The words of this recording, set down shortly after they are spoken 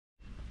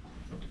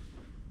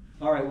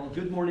All right, well,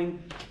 good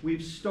morning.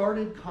 We've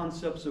started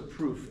concepts of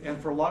proof, and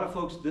for a lot of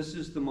folks, this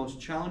is the most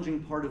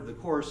challenging part of the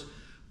course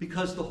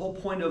because the whole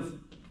point of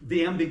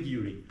the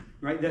ambiguity,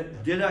 right?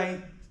 That did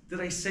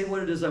I say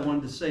what it is I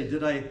wanted to say?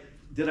 Did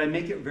I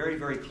make it very,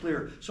 very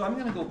clear? So I'm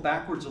going to go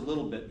backwards a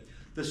little bit.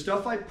 The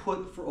stuff I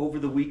put for over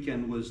the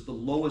weekend was the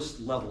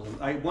lowest level.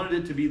 I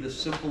wanted it to be the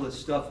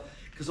simplest stuff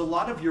because a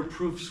lot of your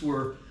proofs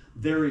were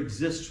there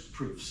exist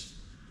proofs.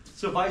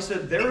 So if I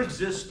said there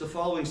exists the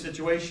following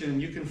situation,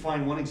 and you can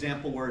find one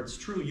example where it's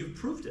true, you've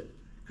proved it.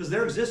 Because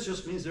there exists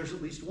just means there's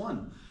at least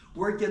one.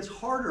 Where it gets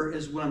harder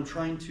is when I'm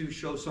trying to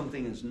show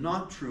something is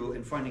not true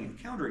and finding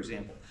a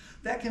counterexample.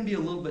 That can be a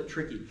little bit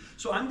tricky.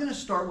 So I'm going to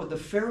start with a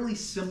fairly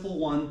simple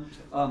one.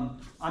 I'm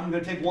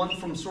going to take one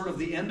from sort of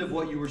the end of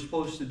what you were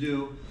supposed to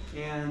do,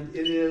 and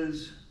it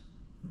is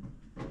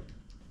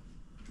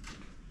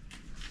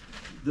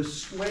the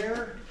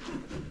square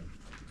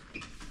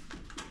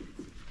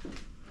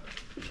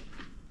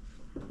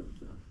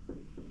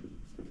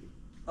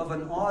of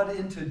an odd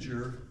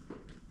integer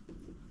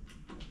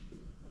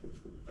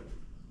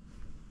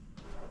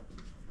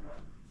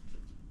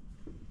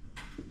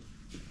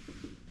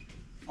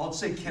I'll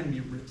say can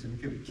be written,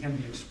 can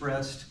be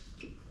expressed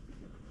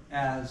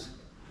as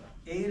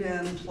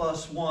 8n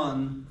plus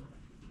 1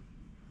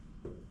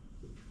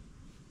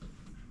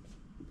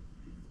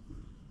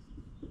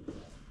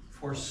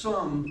 for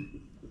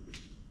some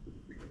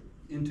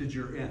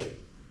integer n. Let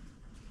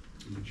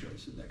me make sure I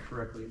said that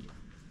correctly.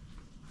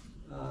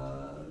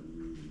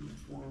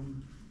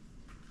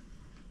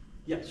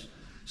 Yes.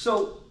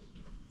 So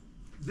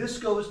this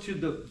goes to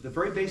the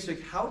very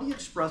basic, how do you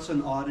express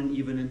an odd and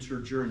even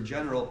integer in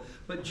general?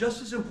 But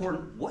just as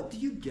important, what do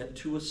you get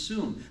to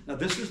assume? Now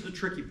this is the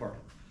tricky part.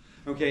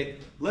 Okay,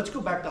 let's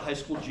go back to high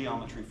school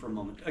geometry for a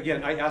moment.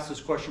 Again, I asked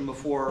this question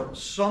before.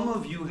 Some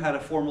of you had a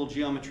formal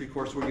geometry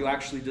course where you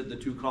actually did the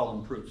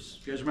two-column proofs.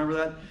 You guys remember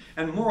that?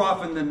 And more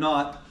often than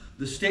not,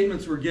 the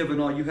statements were given,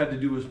 all you had to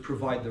do was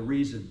provide the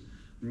reason.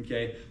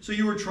 Okay, so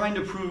you were trying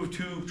to prove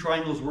two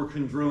triangles were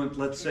congruent,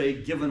 let's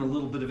say, given a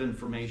little bit of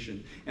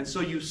information. And so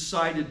you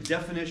cited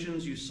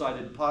definitions, you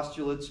cited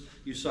postulates,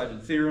 you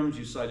cited theorems,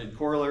 you cited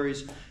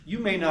corollaries. You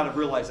may not have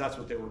realized that's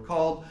what they were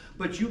called,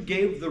 but you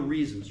gave the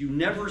reasons. You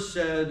never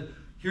said,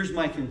 here's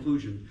my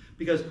conclusion.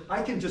 Because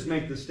I can just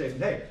make this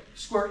statement, hey,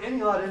 square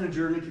any odd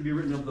integer and it can be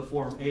written of the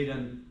form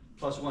 8n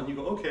plus 1. You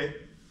go, okay,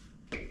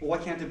 well, why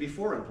can't it be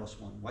 4n plus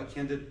 1? Why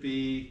can't it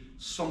be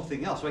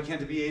something else? Why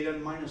can't it be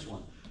 8n minus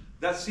 1?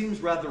 That seems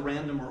rather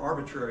random or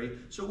arbitrary,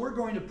 so we're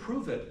going to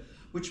prove it,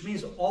 which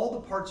means all the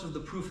parts of the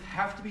proof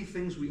have to be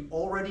things we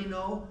already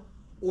know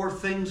or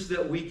things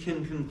that we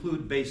can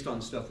conclude based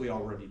on stuff we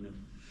already knew.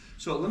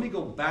 So let me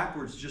go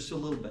backwards just a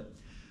little bit.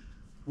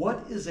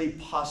 What is a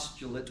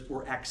postulate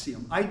or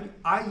axiom?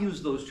 I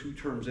use those two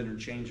terms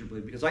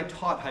interchangeably because I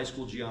taught high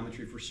school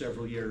geometry for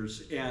several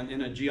years, and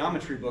in a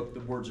geometry book,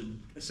 the words are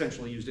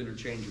essentially used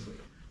interchangeably.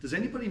 Does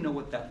anybody know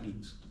what that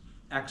means?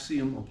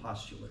 Axiom or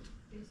postulate?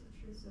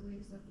 So we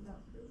accept without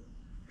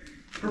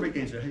proof. Perfect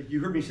answer. Hey, you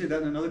heard me say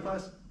that in another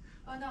class?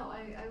 Oh no,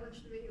 I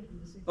watched the video from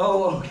the same.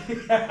 Oh,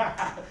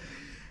 okay.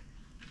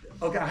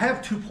 Okay, I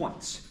have 2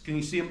 points. Can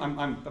you see them?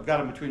 I've got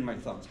them between my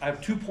thumbs. I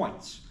have 2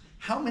 points.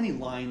 How many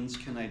lines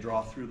can I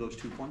draw through those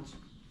 2 points?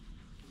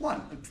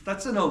 1.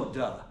 That's an oh,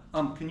 duh.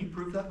 Can you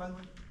prove that, by the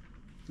way?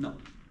 No,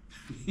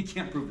 you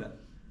can't prove that.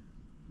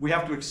 We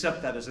have to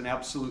accept that as an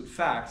absolute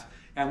fact,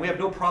 and we have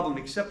no problem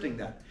accepting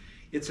that.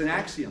 It's an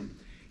axiom.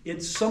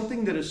 It's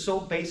something that is so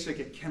basic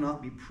it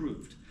cannot be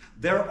proved.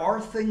 There are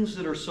things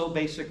that are so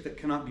basic that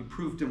cannot be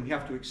proved, and we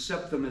have to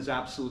accept them as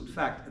absolute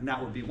fact, and that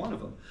would be one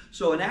of them.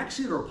 So an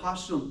axiom or a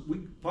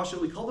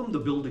postulate, we call them the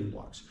building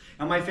blocks.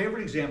 And my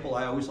favorite example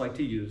I always like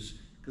to use,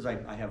 because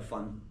I have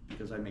fun,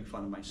 because I make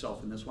fun of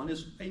myself in this one,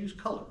 is I use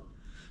color.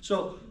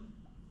 So,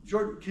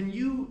 Jordan, can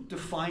you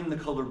define the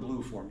color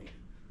blue for me?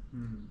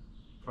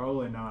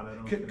 Probably not. I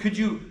don't Could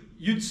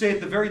you'd say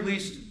at the very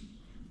least,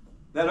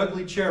 that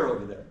ugly chair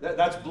over there,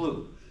 that's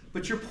blue.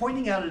 But you're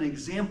pointing out an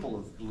example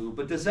of blue,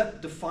 but does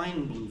that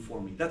define blue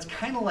for me? That's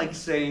kind of like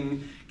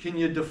saying, can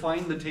you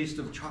define the taste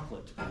of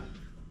chocolate?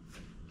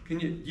 Can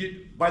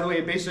you, by the way,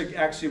 a basic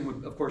axiom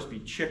would, of course, be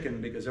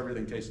chicken, because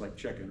everything tastes like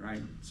chicken,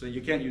 right? So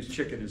you can't use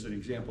chicken as an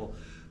example.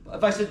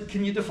 If I said,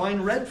 can you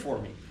define red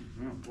for me?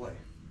 Oh, boy.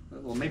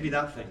 Well, maybe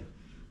that thing.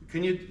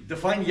 Can you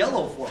define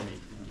yellow for me?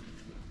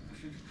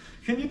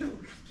 Can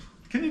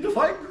you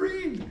define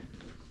green?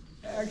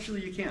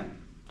 Actually, you can.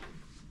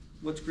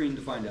 What's green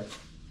defined as?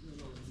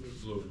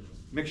 Blue.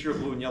 Mixture of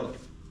blue and yellow.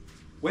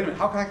 Wait a minute,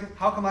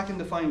 how come I can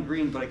define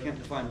green but I can't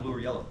define blue or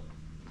yellow?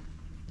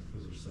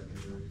 Those are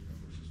secondary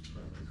versus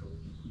primary colors.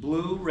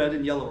 Blue, red,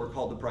 and yellow are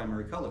called the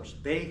primary colors.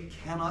 They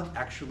cannot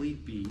actually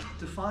be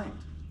defined.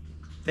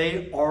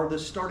 They are the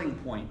starting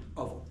point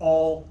of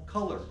all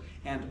color.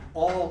 And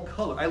all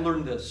color, I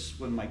learned this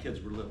when my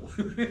kids were little.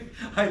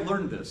 I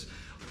learned this.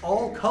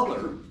 All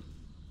color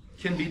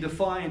can be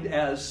defined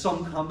as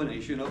some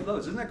combination of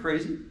those. Isn't that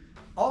crazy?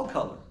 All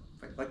color,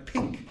 like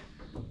pink.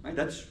 Right?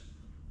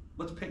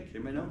 What's pink?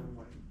 Anybody know?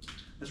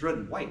 That's red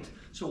and white.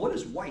 So what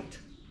is white?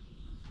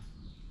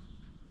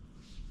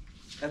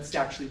 That's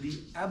actually the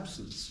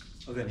absence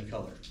of any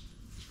color.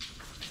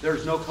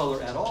 There's no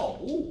color at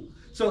all. Ooh.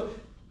 So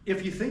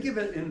if you think of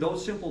it in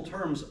those simple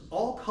terms,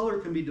 all color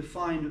can be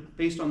defined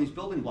based on these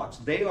building blocks.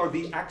 They are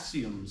the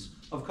axioms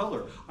of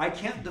color. I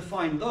can't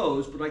define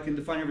those, but I can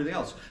define everything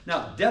else.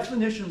 Now,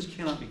 definitions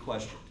cannot be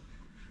questioned.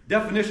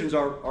 Definitions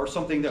are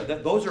something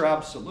that those are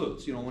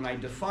absolutes. You know, when I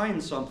define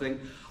something,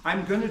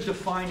 I'm going to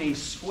define a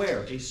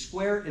square. A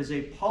square is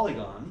a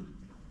polygon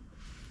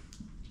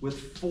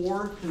with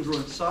 4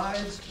 congruent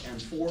sides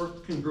and 4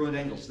 congruent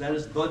angles. That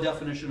is the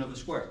definition of a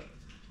square.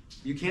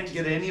 You can't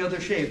get any other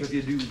shape if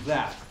you do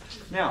that.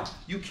 Now,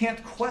 you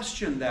can't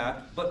question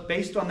that, but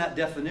based on that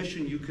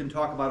definition, you can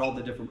talk about all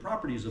the different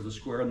properties of the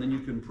square, and then you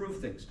can prove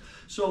things.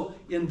 So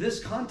in this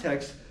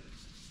context,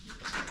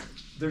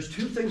 there's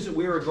 2 things that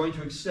we are going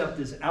to accept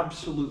as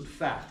absolute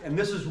fact. And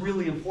this is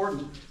really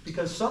important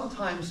because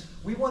sometimes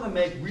we want to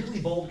make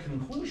really bold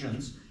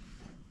conclusions,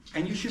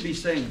 and you should be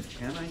saying,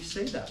 can I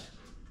say that?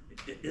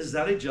 Is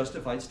that a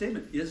justified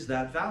statement? Is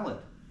that valid?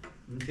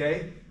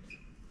 Okay?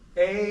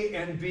 A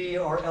and B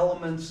are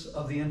elements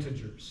of the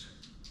integers.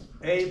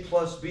 A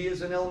plus B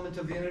is an element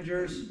of the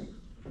integers,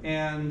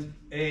 and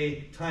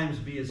A times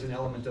B is an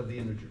element of the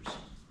integers.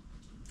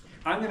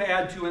 I'm going to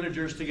add 2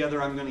 integers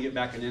together, I'm going to get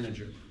back an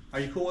integer. Are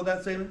you cool with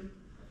that statement?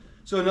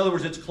 So in other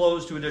words, it's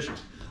closed to addition.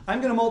 I'm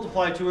going to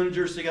multiply 2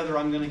 integers together,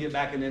 I'm going to get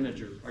back an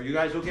integer. Are you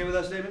guys okay with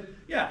that statement?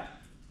 Yeah.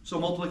 So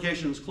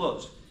multiplication is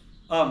closed.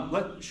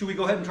 Should we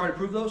go ahead and try to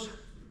prove those?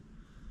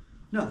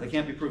 No, they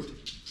can't be proved.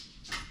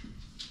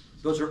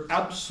 Those are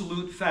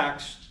absolute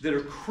facts that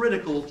are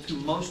critical to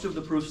most of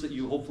the proofs that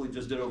you hopefully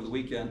just did over the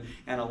weekend,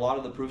 and a lot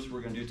of the proofs we're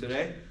going to do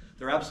today.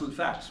 They're absolute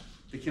facts.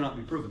 They cannot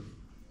be proven.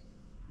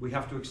 We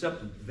have to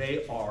accept them.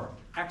 They are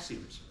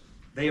axioms.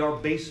 They are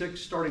basic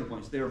starting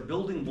points. They are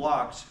building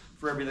blocks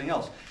for everything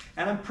else.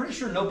 And I'm pretty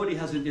sure nobody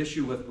has an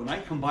issue with when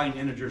I combine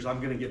integers, I'm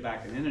going to get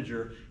back an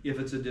integer if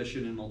it's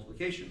addition and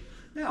multiplication.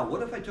 Now,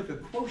 what if I took a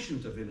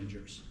quotient of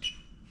integers?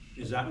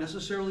 Is that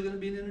necessarily going to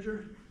be an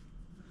integer?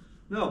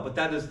 No, but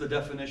that is the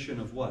definition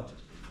of what?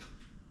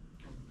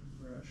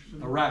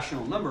 A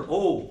rational number.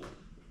 Oh,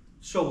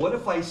 so what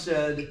if I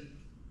said,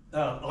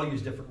 I'll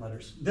use different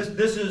letters.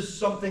 This is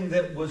something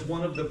that was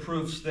one of the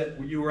proofs that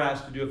you were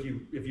asked to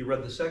do if you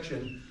read the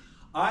section.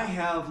 I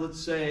have, let's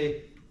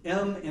say,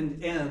 M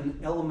and N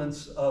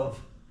elements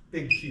of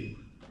big Q.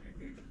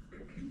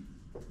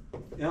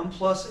 M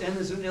plus N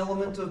is an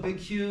element of big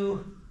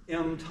Q.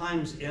 M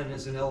times N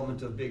is an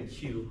element of big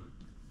Q.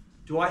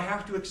 Do I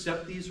have to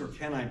accept these, or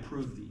can I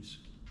prove these?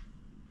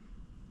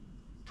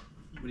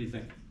 What do you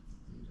think?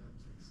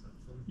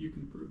 You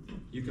can prove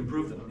them. You can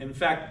prove them. In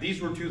fact, these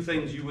were 2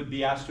 things you would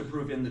be asked to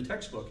prove in the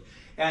textbook.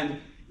 And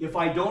if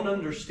I don't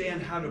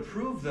understand how to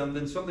prove them,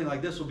 then something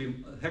like this will be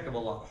a heck of a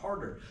lot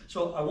harder.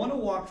 So I want to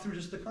walk through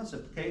just the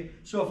concept, okay?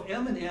 So if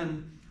M and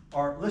N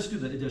are, let's do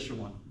the addition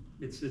one.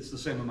 It's the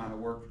same amount of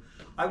work.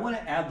 I want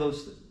to add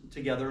those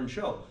together and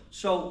show.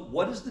 So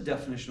what is the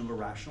definition of a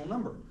rational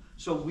number?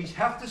 So we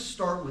have to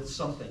start with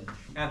something.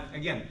 And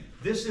again,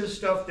 this is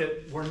stuff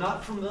that we're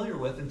not familiar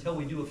with until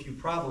we do a few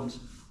problems.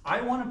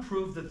 I want to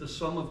prove that the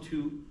sum of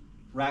 2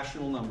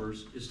 rational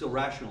numbers is still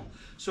rational.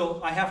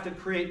 So I have to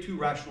create 2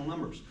 rational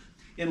numbers.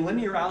 In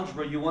linear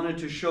algebra, you wanted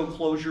to show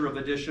closure of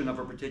addition of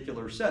a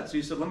particular set. So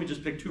you said, let me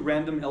just pick 2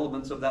 random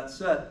elements of that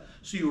set.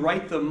 So you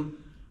write them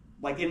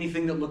like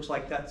anything that looks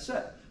like that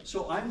set.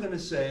 So I'm going to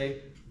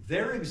say,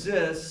 there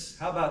exists,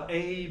 how about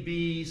A,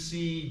 B,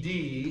 C,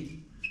 D,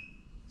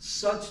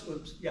 such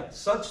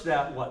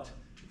that what?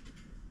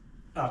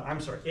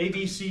 A,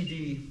 B, C,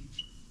 D,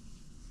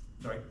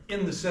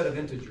 in the set of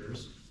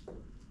integers,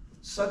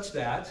 such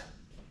that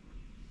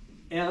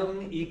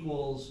M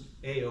equals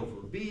A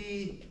over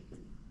B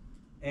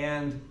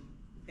and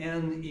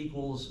N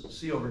equals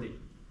C over D.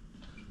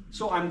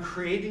 So I'm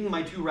creating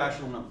my 2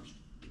 rational numbers.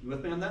 You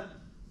with me on that?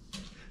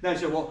 Now you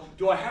say, well,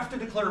 do I have to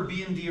declare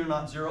B and D are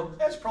not 0?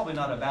 That's probably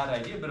not a bad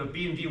idea, but if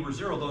B and D were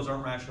 0, those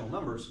aren't rational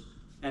numbers.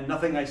 And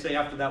nothing I say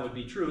after that would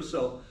be true.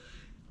 So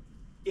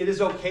it is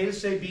okay to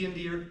say B and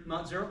D are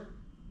not 0,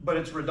 but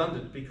it's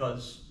redundant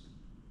because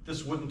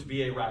this wouldn't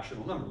be a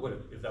rational number, would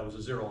it? If that was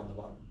a 0 on the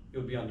bottom. It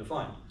would be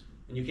undefined.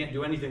 And you can't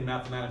do anything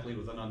mathematically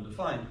with an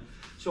undefined.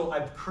 So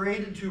I've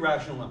created 2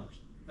 rational numbers.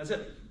 That's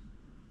it.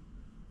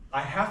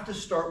 I have to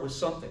start with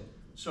something.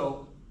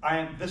 So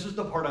this is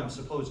the part I'm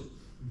supposing.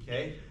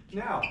 Okay?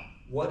 Now,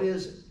 what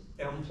is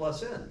M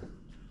plus N?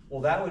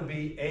 Well, that would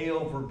be A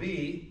over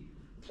B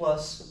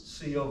plus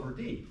C over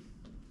D.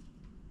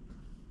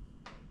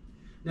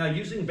 Now,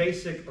 using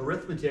basic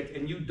arithmetic,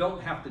 and you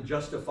don't have to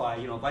justify,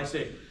 if I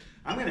say,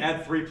 I'm going to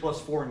add 3 plus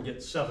 4 and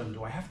get 7,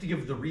 do I have to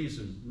give the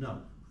reason?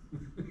 No.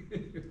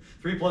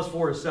 3 plus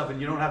 4 is 7.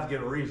 You don't have to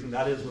give a reason.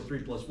 That is what 3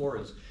 plus 4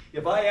 is.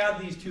 If I add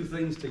these 2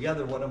 things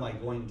together, what am I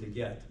going to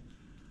get?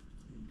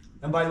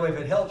 And by the way, if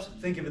it helps,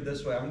 think of it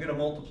this way. I'm going to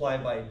multiply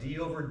by D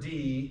over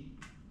D,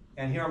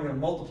 and here I'm going to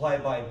multiply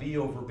by B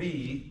over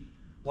B.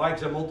 Why?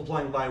 Because I'm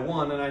multiplying by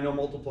 1, and I know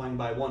multiplying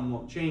by 1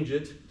 won't change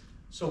it.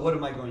 So what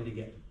am I going to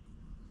get?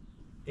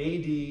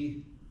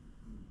 AD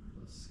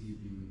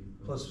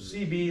CB. plus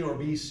CB or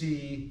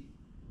BC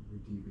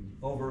Over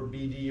DB. over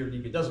BD or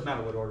DB. It doesn't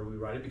matter what order we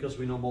write it because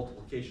we know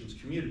multiplication is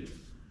commutative.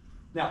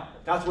 Now,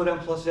 that's what m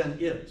plus n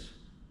is.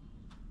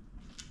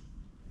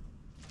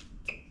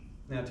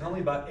 Now tell me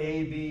about AD.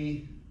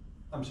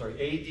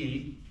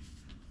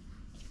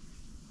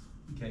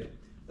 Okay,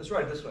 let's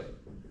write it this way.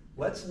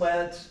 Let's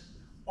let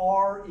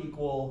R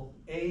equal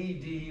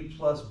AD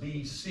plus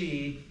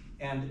BC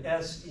and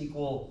S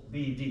equal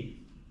BD.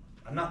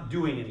 I'm not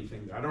doing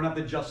anything there. I don't have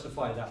to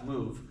justify that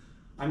move.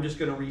 I'm just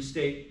going to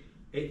restate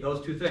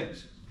those two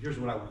things. Here's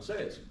what I want to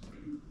say is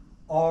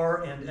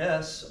R and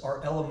S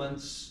are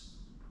elements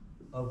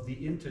of the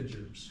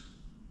integers.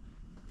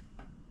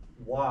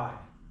 Why?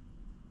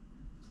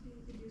 So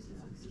you could use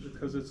that.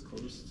 Because it's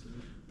close to.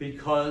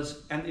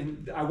 Because,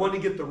 and I want to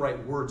get the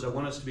right words. I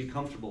want us to be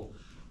comfortable.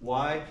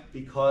 Why?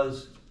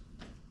 Because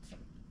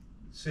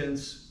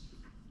since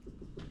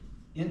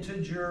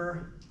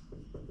integer,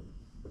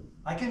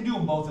 I can do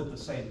them both at the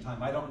same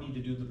time. I don't need to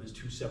do them as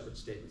two separate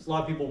statements. A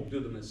lot of people do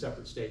them as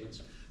separate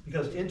statements.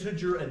 Because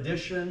integer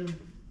addition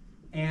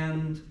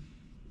and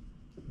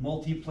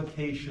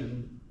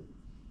multiplication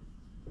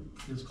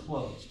is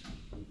closed.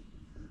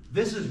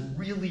 This is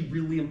really,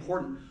 really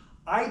important.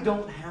 I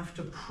don't have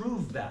to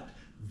prove that.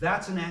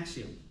 That's an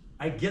axiom.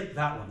 I get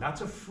that one.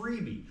 That's a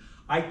freebie.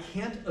 I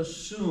can't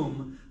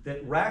assume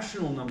that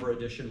rational number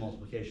addition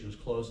multiplication is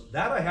closed.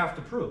 That I have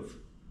to prove.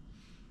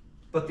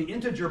 But the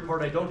integer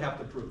part I don't have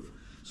to prove.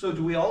 So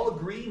do we all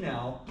agree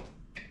now,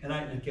 and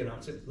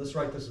let's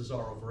write this as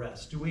R over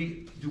S. Do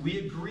we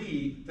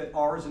agree that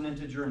R is an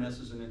integer and S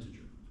is an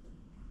integer?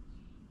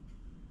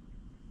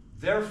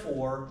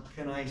 Therefore,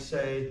 can I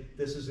say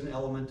this is an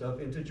element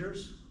of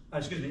integers?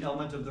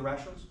 Element of the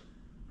rationals?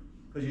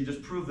 Because you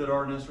just proved that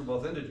R and S were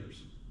both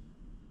integers.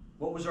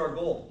 What was our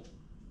goal?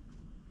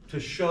 To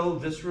show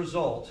this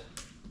result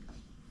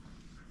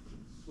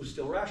was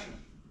still rational.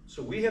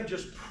 So we have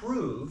just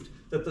proved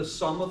that the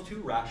sum of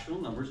two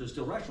rational numbers is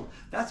still rational.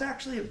 That's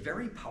actually a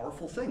very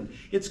powerful thing.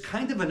 It's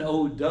kind of an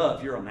oh duh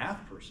if you're a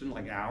math person,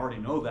 like I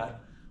already know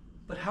that.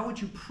 But how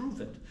would you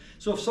prove it?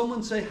 So if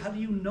someone say, how do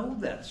you know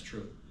that's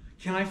true?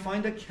 Can I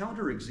find a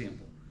counterexample?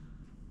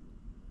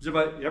 Does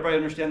everybody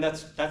understand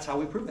that's how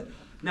we prove it?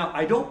 Now,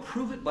 I don't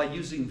prove it by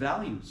using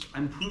values.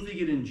 I'm proving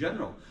it in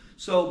general.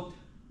 So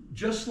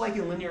just like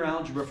in linear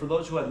algebra, for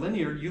those who had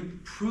linear, you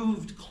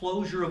proved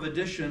closure of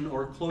addition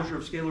or closure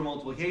of scalar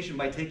multiplication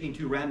by taking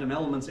two random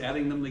elements,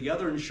 adding them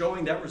together, and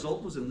showing that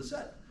result was in the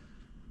set.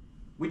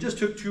 We just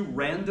took two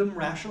random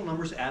rational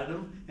numbers, added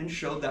them, and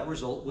showed that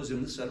result was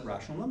in the set of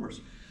rational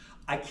numbers.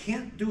 I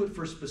can't do it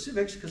for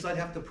specifics because I'd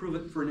have to prove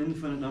it for an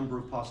infinite number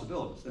of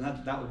possibilities, and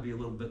that would be a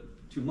little bit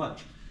too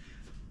much.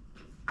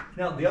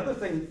 Now, the other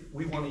thing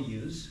we want to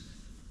use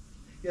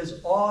is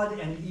odd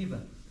and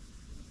even.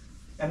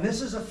 And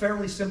this is a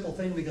fairly simple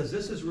thing because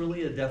this is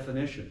really a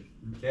definition,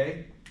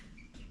 okay?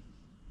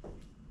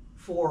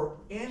 For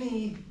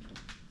any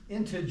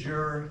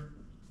integer,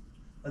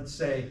 let's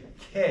say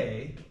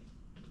k,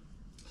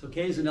 so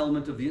k is an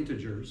element of the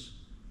integers,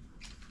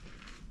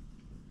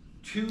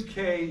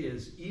 2k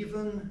is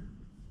even,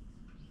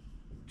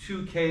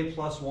 2k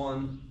plus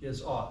 1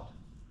 is odd.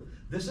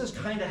 This is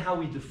kind of how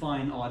we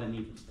define odd and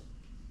even.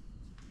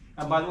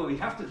 And by the way, we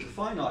have to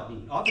define odd and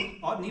even.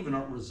 Odd and even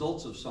aren't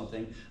results of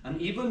something. An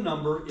even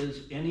number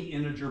is any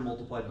integer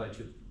multiplied by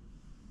 2.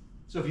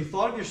 So if you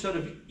thought of your set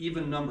of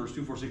even numbers,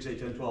 2, 4, 6, 8,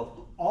 10,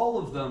 12, all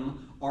of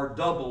them are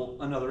double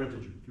another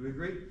integer. Do you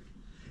agree?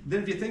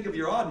 Then if you think of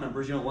your odd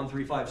numbers, 1,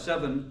 3, 5,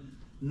 7,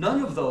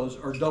 none of those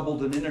are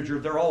doubled an integer.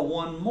 They're all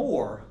one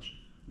more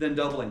than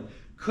doubling.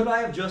 Could I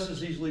have just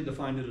as easily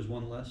defined it as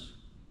one less?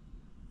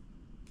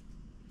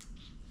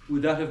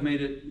 Would that have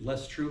made it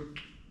less true?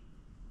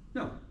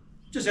 No.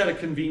 Just out of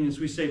convenience,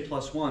 we say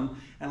plus 1.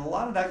 And a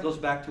lot of that goes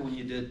back to when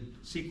you did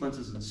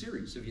sequences and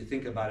series. If you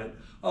think about it,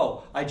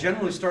 oh, I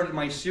generally started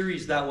my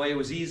series that way. It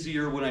was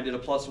easier when I did a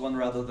plus 1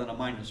 rather than a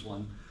minus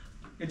 1.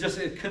 It's just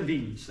a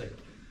convenience thing.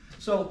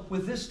 So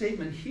with this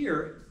statement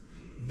here,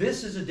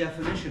 this is a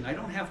definition. I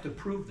don't have to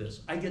prove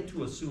this. I get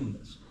to assume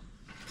this.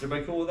 Is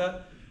everybody cool with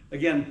that?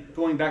 Again,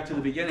 going back to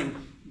the beginning,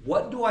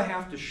 what do I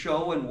have to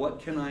show and what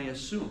can I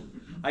assume?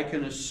 I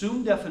can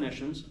assume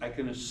definitions, I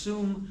can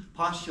assume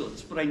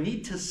postulates, but I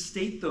need to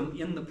state them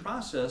in the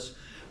process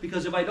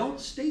because if I don't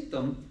state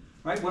them,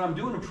 right, when I'm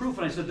doing a proof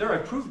and I said, there, I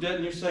proved it,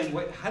 and you're saying,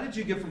 wait, how did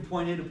you get from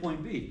point A to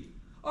point B?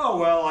 Oh,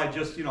 well, I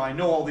just, I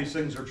know all these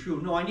things are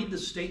true. No, I need to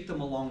state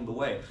them along the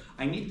way.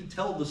 I need to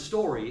tell the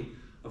story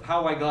of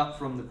how I got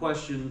from the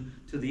question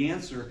to the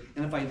answer,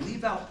 and if I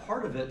leave out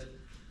part of it,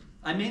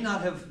 I may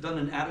not have done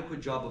an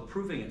adequate job of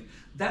proving it.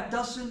 That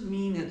doesn't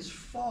mean it's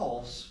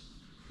false,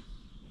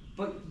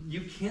 but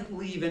you can't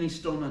leave any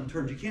stone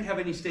unturned. You can't have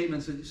any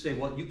statements that you say,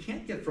 well, you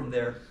can't get from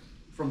there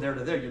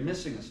to there. You're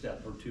missing a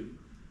step or two.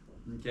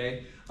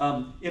 Okay?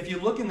 If you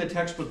look in the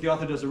textbook, the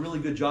author does a really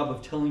good job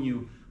of telling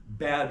you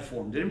bad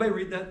form. Did anybody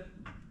read that?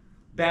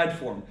 Bad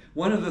form.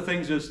 One of the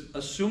things is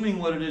assuming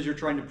what it is you're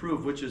trying to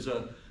prove, which is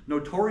a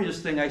notorious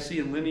thing I see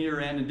in linear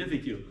and in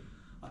DiffyQ.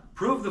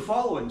 Prove the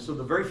following. So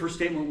the very first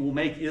statement we'll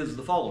make is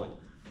the following.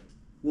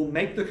 we'll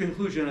make the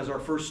conclusion as our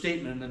first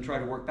statement and then try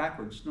to work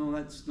backwards. No,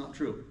 that's not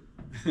true.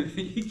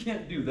 You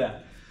can't do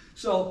that.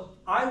 So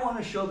I want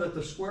to show that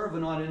the square of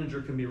an odd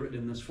integer can be written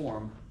in this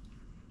form.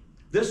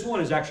 This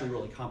one is actually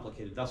really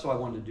complicated. That's why I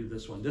wanted to do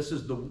this one. This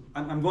is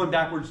I'm going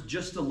backwards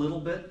just a little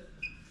bit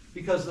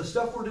because the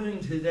stuff we're doing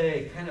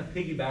today kind of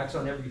piggybacks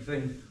on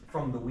everything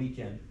from the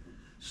weekend.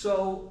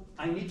 So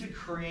I need to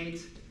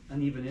create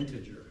an even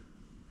integer.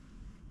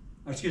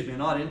 Excuse me,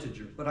 an odd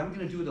integer, but I'm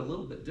going to do it a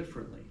little bit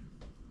differently.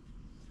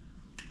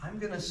 I'm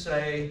going to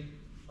say,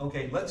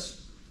 okay,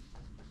 let's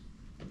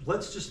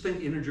just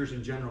think integers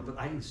in general,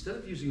 but instead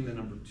of using the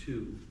number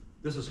 2,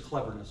 this is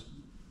cleverness,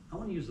 I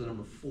want to use the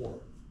number 4.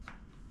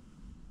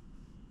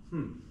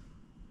 Now,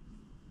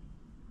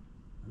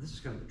 this is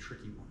kind of a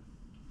tricky one,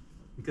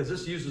 because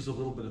this uses a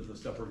little bit of the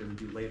stuff we're going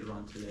to do later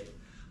on today.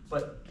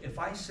 But if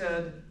I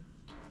said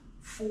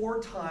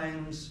 4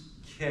 times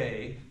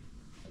k,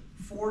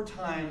 4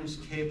 times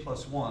k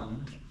plus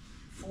 1,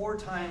 4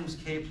 times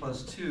k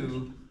plus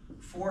 2,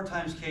 4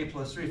 times k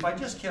plus 3, if I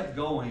just kept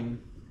going,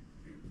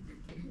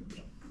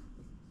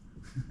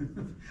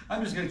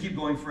 I'm just going to keep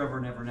going forever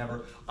and ever and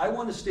ever. I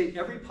want to state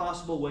every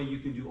possible way you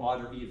can do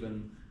odd or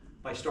even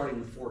by starting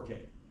with 4k.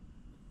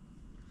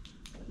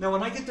 Now,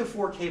 when I get to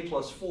 4k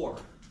plus 4,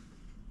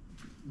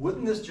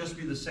 wouldn't this just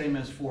be the same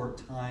as 4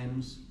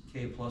 times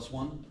k plus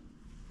 1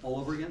 all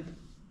over again?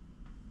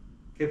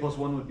 K plus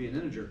 1 would be an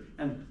integer.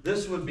 And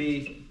this would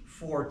be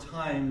 4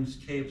 times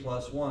k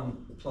plus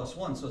 1,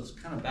 so it's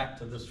kind of back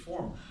to this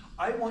form.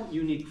 I want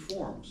unique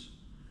forms.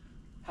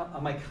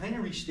 Am I kind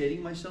of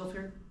restating myself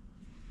here?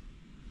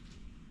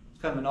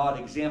 It's kind of an odd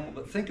example,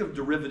 but think of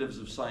derivatives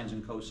of sines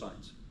and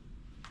cosines.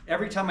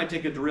 Every time I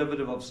take a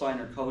derivative of sine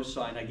or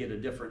cosine, I get a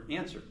different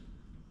answer.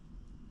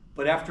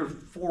 But after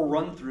 4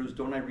 run-throughs,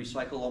 don't I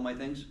recycle all my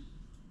things?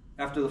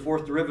 After the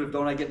 4th derivative,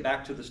 don't I get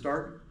back to the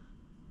start?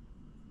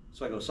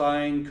 So I go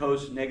sine,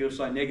 cos,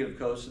 negative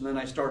cos, and then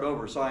I start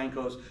over, sine,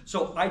 cos.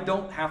 So I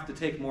don't have to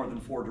take more than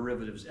 4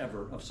 derivatives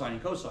ever of sine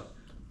and cosine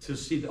to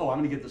see, oh, I'm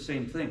going to get the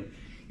same thing.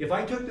 If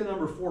I took the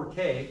number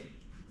 4k,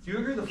 do you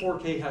agree the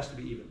 4k has to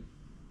be even?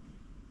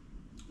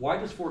 Why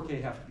does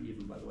 4k have to be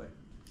even, by the way?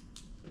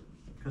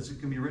 Because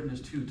it can be written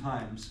as 2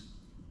 times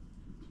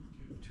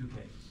 2k.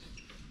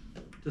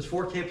 Does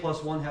 4k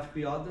plus 1 have to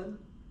be odd then?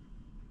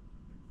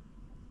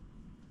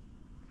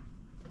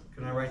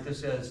 Can I write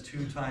this as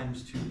 2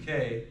 times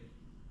 2k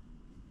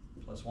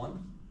plus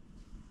 1?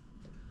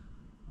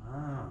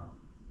 Ah.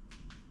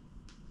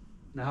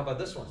 Now how about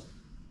this one?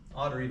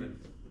 Odd or even?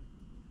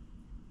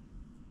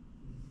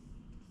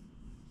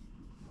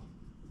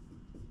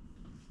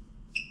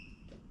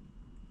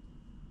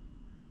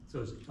 So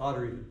it's odd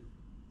or even?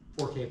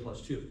 4k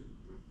plus 2.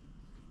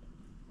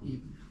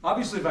 Even.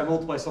 Obviously, if I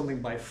multiply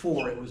something by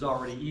 4, it was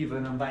already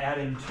even. And by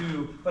adding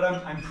 2, but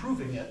I'm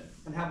proving it.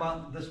 And how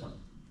about this one?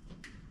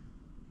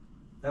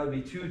 That would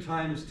be 2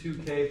 times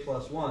 2k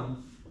plus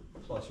 1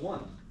 plus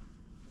 1.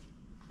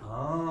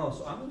 Oh,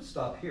 so I'm going to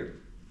stop here.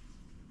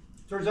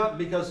 Turns out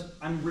because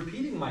I'm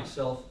repeating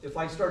myself, if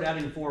I start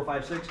adding 4,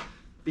 5, 6,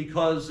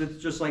 because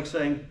it's just like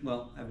saying,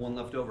 well, I have 1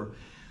 left over.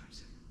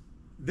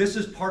 This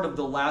is part of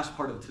the last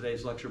part of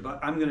today's lecture, but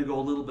I'm going to go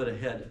a little bit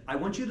ahead. I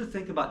want you to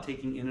think about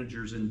taking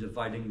integers and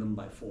dividing them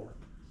by 4.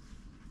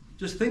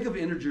 Just think of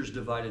integers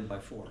divided by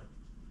 4.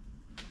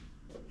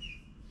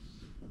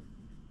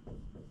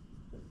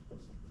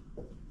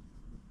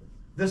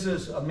 This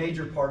is a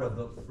major part of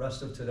the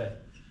rest of today.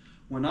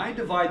 When I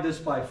divide this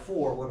by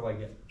 4, what do I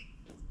get?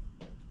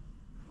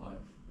 5.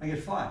 I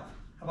get 5. How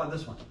about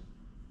this one?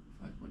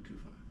 5.25.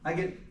 I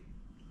get,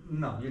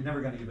 no, you're never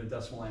going to give a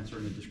decimal answer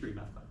in a discrete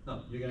math class.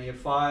 No, you're going to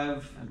get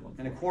 5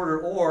 and a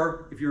quarter,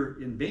 or if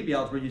you're in baby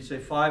algebra, you'd say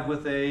 5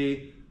 with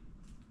a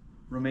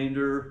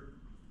remainder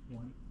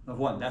of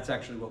 1. That's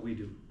actually what we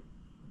do.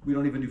 We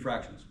don't even do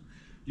fractions.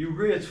 Do you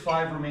agree it's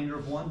 5 remainder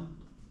of 1?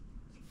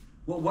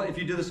 Well, what if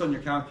you do this on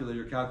your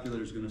calculator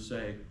is going to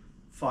say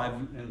 5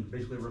 and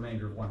basically a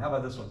remainder of 1. How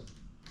about this one?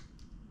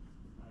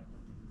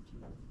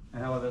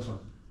 And how about this one?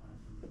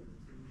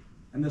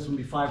 And this would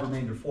be 5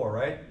 remainder 4,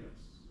 right?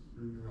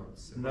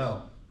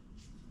 No.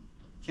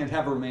 Can't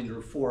have a remainder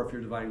of 4 if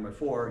you're dividing by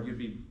 4. You'd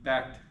be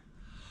back.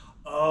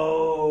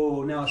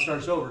 Oh, now it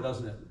starts over,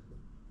 doesn't it?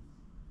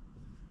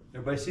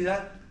 Everybody see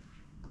that?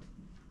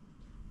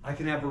 I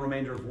can have a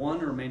remainder of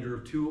 1, a remainder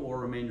of 2, or a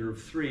remainder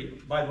of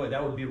 3. By the way,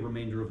 that would be a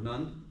remainder of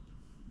none.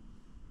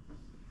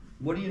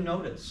 What do you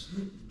notice?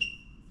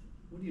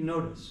 What do you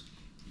notice?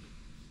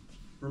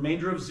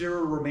 Remainder of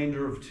 0,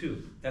 remainder of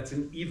 2. That's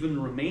an even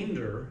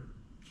remainder,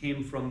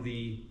 came from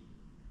the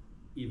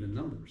even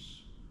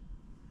numbers.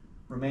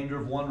 Remainder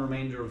of 1,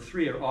 remainder of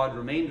 3 are odd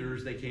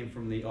remainders. They came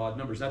from the odd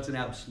numbers. That's an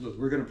absolute.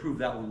 We're going to prove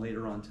that one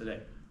later on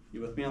today.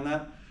 You with me on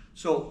that?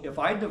 So if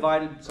I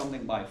divided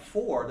something by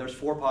 4, there's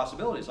 4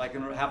 possibilities. I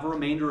can have a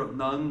remainder of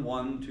none,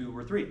 1, 2,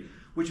 or 3,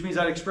 which means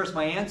I'd express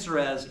my answer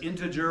as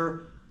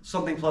integer,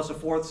 something plus a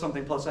fourth,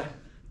 something plus a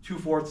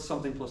 2/4,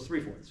 something plus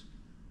 3/4.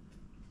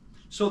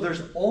 So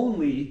there's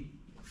only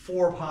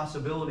 4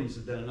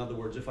 possibilities then, in other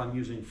words, if I'm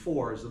using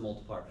 4 as the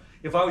multiplier.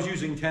 If I was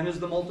using 10 as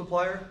the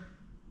multiplier,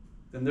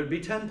 then there'd be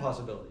 10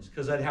 possibilities,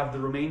 because I'd have the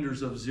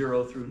remainders of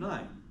 0 through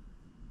 9.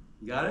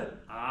 You got it?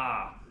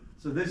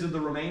 So these are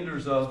the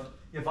remainders of,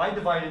 if I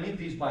divide any of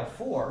these by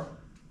 4,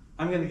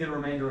 I'm going to get a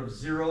remainder of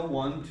 0,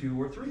 1,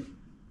 2, or 3.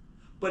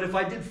 But if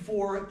I did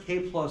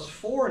 4k plus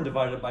 4 and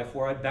divided it by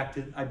 4,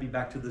 I'd be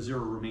back to the 0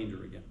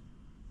 remainder again.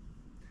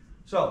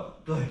 So,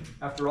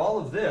 after all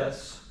of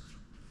this,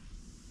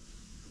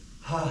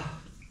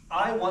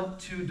 I want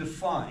to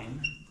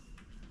define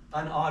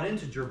an odd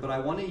integer, but I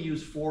want to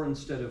use 4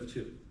 instead of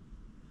 2.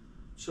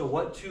 So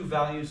what two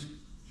values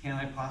can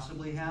I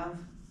possibly have?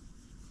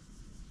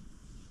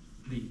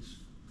 These.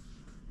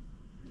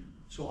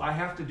 So I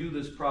have to do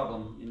this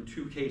problem in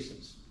 2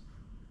 cases.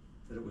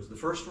 That it was the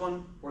first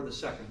one or the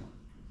second one.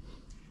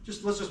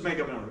 Let's just make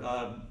up a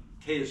number.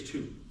 K is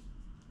 2.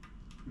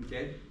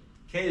 Okay?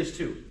 K is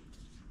 2.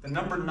 The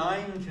number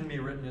 9 can be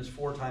written as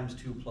 4 times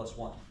 2 plus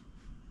 1.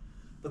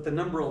 But the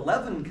number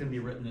 11 can be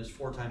written as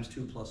 4 times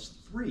 2 plus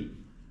 3.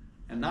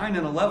 And 9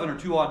 and 11 are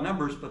 2 odd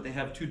numbers, but they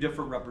have 2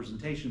 different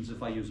representations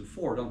if I use a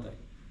 4, don't they?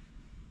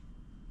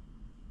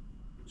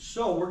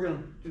 So we're going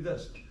to do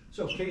this.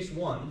 So case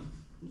 1.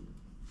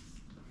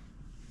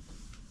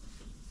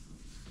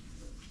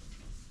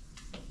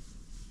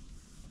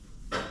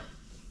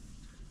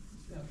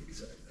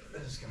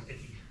 This is going to be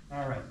icky.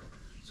 All right.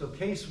 So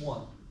case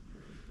 1.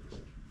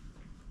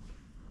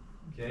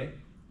 Okay.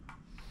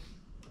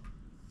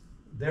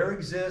 There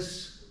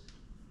exists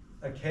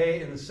a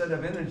k in the set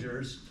of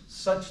integers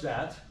such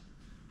that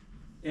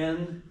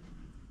n.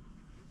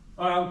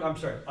 I'm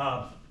sorry.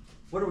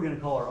 What are we going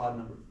to call our odd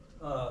number?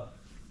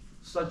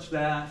 Such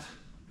that.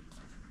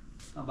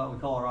 How about we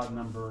call our odd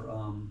number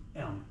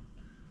m?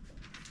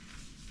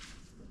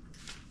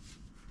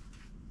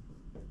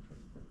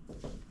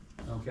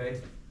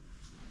 Okay.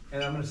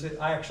 And I'm going to say,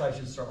 I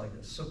should start like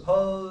this.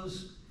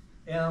 Suppose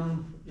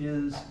m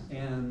is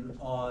an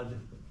odd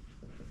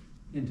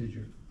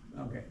integer.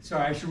 Okay,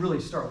 sorry, I should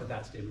really start with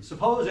that statement.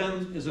 Suppose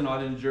m is an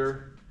odd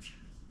integer,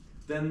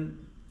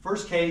 then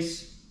first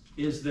case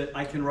is that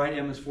I can write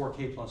m as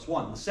 4k plus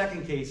 1. The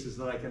second case is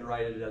that I can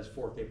write it as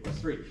 4k plus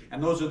 3.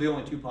 And those are the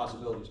only 2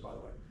 possibilities, by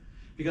the way.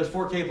 Because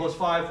 4k plus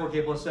 5,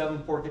 4k plus 7,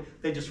 4k,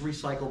 they just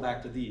recycle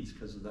back to these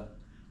because of the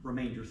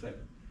remainder thing.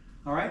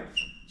 All right?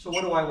 So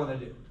what do I want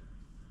to do?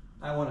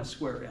 I want to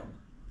square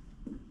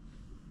m.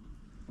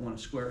 I want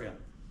to square m.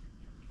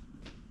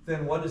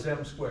 Then what is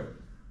m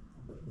squared?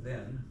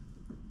 Then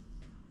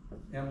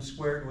m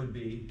squared would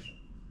be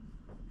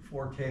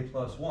 4k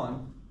plus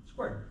 1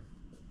 squared.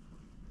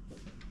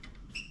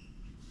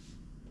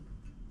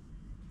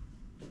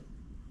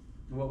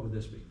 And what would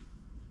this be?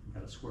 I've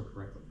got to square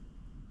correctly.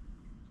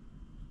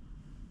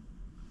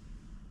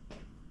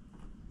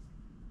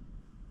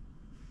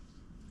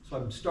 So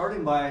I'm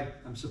starting by,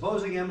 I'm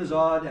supposing m is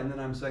odd, and then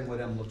I'm saying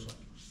what m looks like.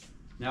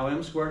 Now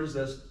m squared is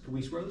this. Can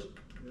we square this?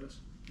 Yes.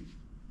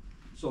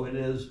 So it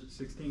is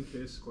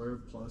 16k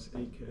squared plus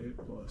 8k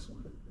plus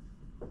 1.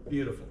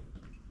 beautiful.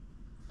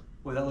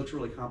 Boy, that looks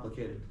really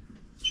complicated.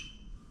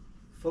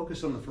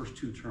 Focus on the first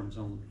 2 terms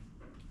only.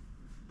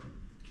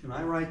 Can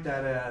I write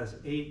that as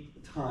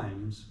 8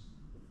 times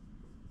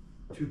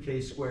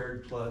 2k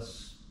squared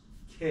plus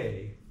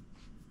k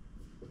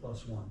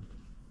plus 1?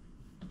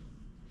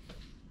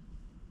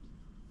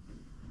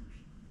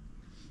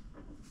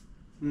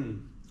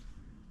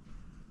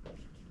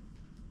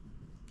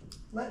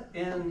 Let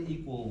n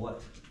equal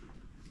what?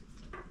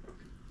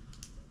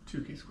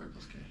 2k squared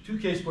plus k.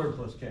 2k squared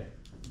plus k.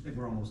 I think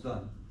we're almost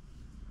done.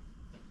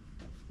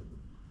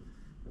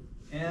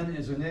 N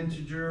is an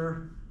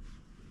integer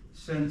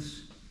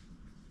since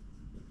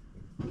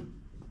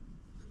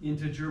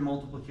integer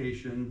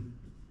multiplication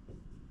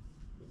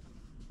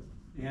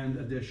and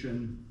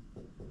addition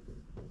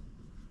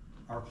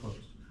are closed.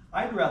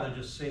 I'd rather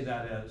just say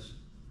that as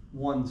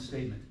one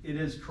statement. It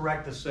is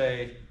correct to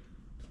say,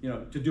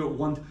 to do it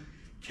one.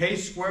 K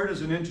squared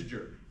is an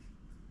integer.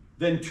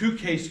 Then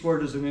 2k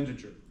squared is an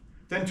integer.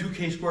 Then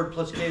 2k squared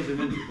plus k is an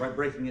integer, right?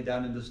 Breaking it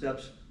down into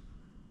steps.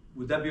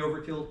 Would that be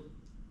overkill?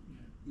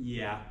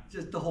 Yeah,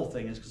 just the whole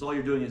thing is, because all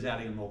you're doing is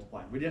adding and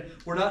multiplying.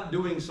 We're not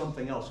doing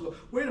something else.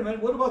 Wait a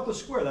minute, what about the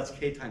square? That's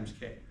k times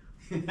k.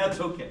 That's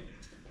okay.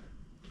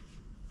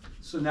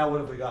 So now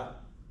what have we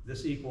got?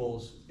 This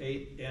equals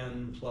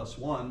 8n plus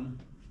 1,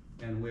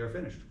 and we are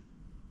finished.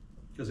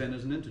 Because n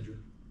is an integer.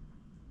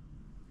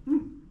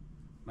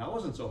 That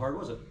wasn't so hard,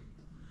 was it?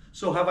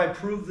 So have I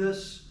proved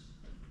this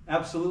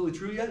absolutely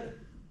true yet?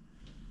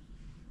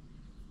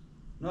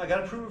 No, I got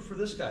to prove it for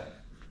this guy.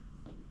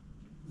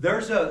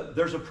 There's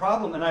a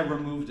problem, and I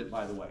removed it,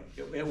 by the way.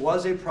 It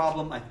was a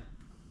problem. I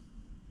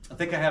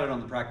think I had it on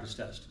the practice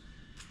test.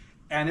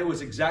 And it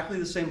was exactly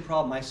the same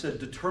problem. I said,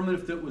 determine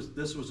if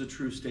this was a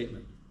true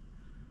statement.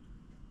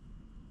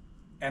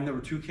 And there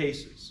were 2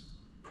 cases.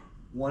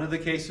 One of the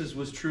cases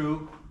was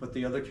true, but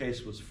the other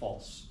case was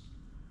false.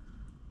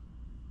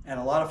 And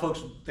a lot of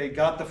folks, they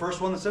got the first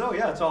one and said, oh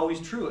yeah, it's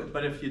always true.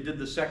 But if you did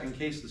the second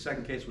case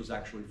was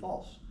actually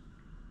false.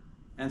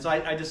 And so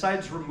I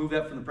decided to remove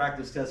that from the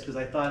practice test because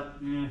I thought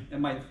it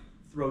might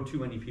throw too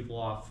many people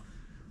off.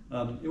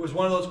 It was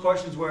one of those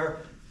questions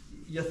where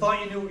you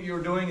thought you knew what you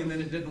were doing and then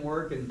it didn't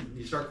work and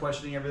you start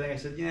questioning everything. I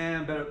said,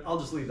 yeah, better, I'll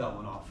just leave that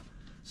one off.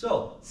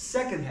 So,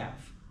 second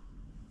half.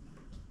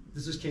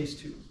 This is case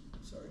 2.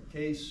 Sorry,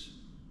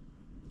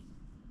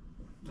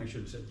 I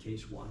should have said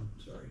case 1,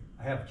 sorry.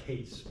 I have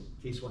case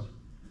 1.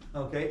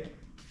 Okay,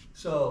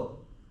 so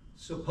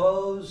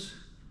suppose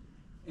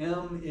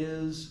m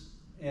is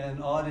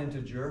an odd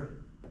integer.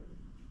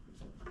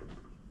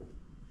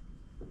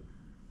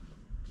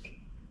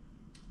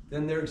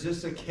 Then there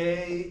exists a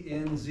k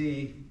in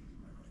z,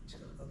 it's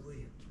kind of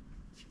ugly,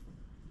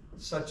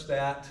 such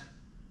that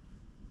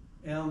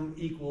m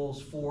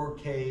equals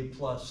 4k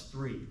plus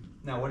 3.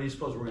 Now, what do you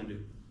suppose we're going to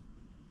do?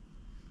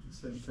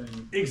 Same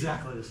thing.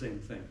 Exactly the same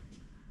thing.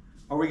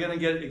 Are we going to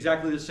get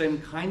exactly the same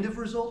kind of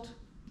result?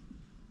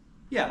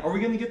 Yeah. Are we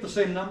going to get the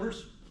same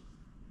numbers?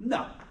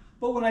 No.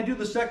 But when I do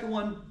the second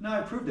one, now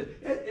I proved it.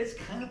 It's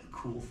kind of a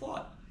cool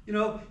thought. You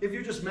know, if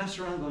you're just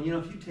messing around going, you know,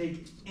 if you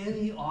take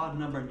any odd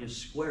number and you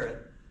square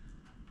it,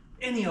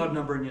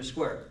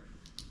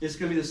 it's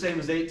going to be the same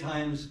as 8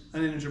 times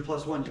an integer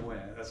plus 1. You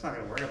went, that's not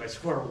going to work. If I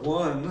square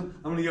 1,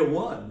 I'm going to get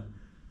 1.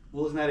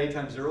 Well, isn't that 8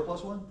 times 0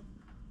 plus 1?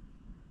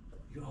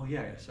 You go, oh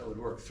yeah, yes, that would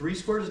work. 3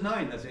 squared is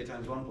 9. That's 8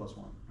 times 1 plus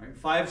 1. Right?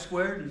 5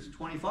 squared is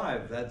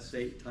 25. That's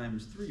 8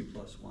 times 3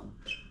 plus 1.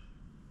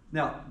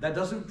 Now, that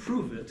doesn't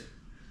prove it.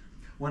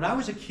 When I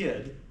was a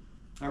kid,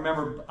 I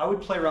remember I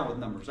would play around with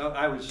numbers.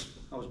 I was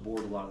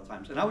bored a lot of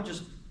times. And I would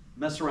just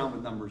mess around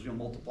with numbers, you know,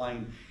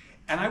 multiplying.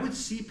 And I would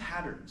see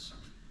patterns.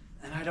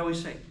 And I'd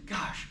always say,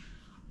 gosh,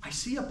 I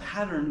see a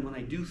pattern when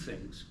I do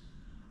things.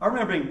 I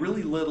remember being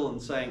really little and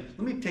saying,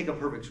 let me take a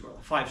perfect square,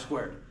 5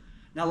 squared.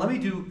 Now let me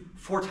do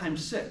 4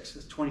 times 6,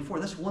 that's 24.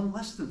 That's 1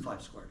 less than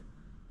 5 squared.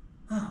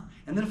 Huh.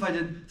 And then if I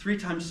did 3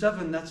 times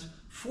 7, that's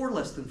 4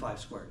 less than 5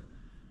 squared.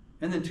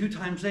 And then 2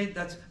 times 8,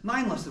 that's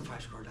 9 less than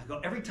 5 squared. I go,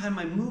 every time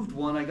I moved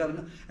one, I got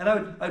another. And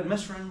I'd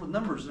mess around with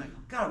numbers and I go,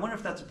 God, I wonder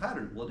if that's a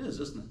pattern. Well, it is,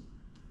 isn't it?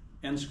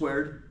 N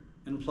squared,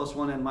 n plus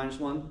 1, n minus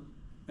 1,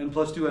 n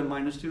plus 2, n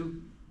minus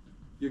 2.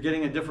 You're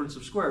getting a difference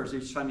of squares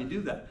each time you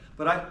do that.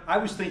 But I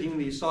was thinking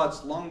these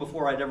thoughts long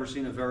before I'd ever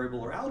seen a variable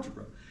or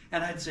algebra.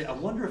 And I'd say, I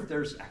wonder if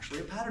there's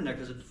actually a pattern there,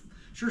 because it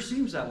sure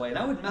seems that way. And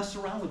I would mess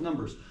around with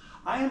numbers.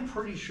 I am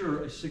pretty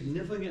sure a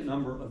significant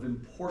number of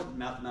important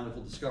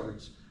mathematical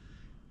discoveries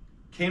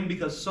came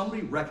because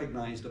somebody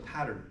recognized a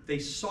pattern. They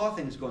saw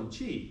things going,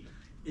 gee,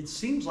 it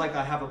seems like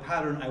I have a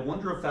pattern. I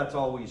wonder if that's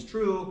always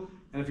true.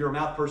 And if you're a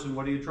math person,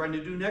 what are you trying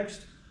to do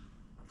next?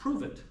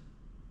 Prove it.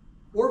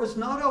 Or if it's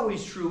not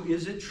always true,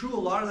 is it true a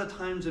lot of the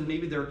times, and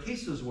maybe there are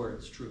cases where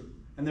it's true,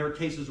 and there are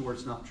cases where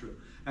it's not true.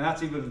 And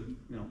that's even,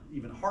 you know,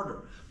 even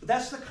harder. But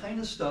that's the kind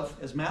of stuff,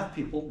 as math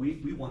people,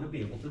 we want to be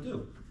able to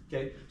do.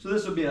 Okay? So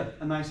this would be a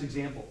nice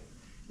example.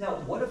 Now,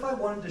 what if I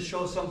wanted to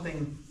show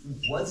something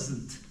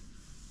wasn't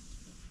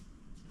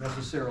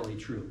necessarily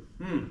true?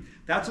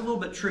 That's a little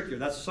bit trickier.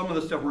 That's some of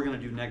the stuff we're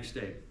going to do next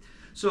day.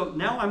 So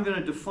now I'm going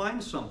to define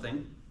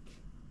something,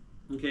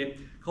 okay,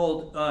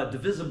 called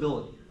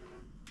divisibility.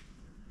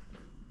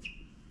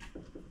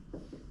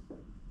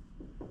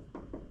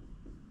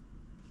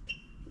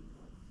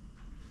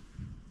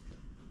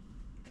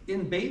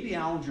 In baby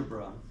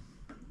algebra,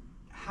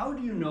 how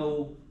do you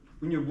know,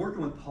 when you're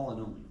working with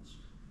polynomials,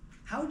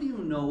 how do you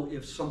know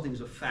if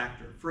something's a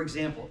factor? For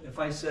example, if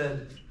I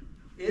said,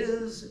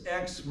 is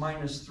x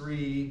minus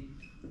 3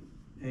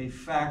 a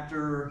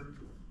factor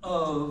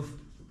of,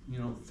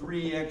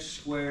 3x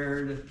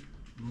squared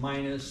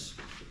minus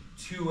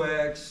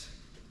 2x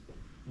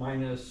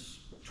minus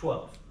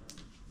 12?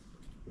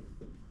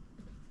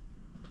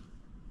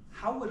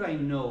 How would I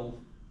know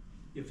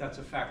if that's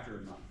a factor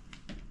or not?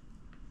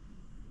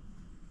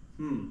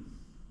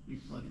 You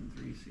plug in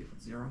 3, see if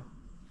it's 0.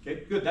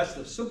 Okay, good. That's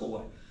the simple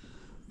way.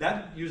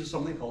 That uses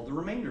something called the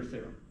remainder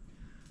theorem.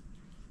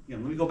 Let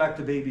me go back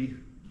to baby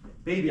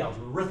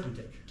algebra,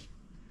 arithmetic.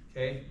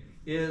 Okay,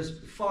 is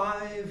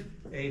 5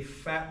 a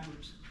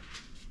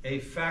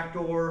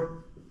factor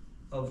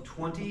of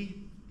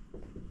 20?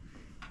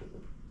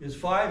 Is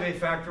 5 a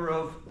factor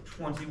of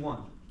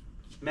 21?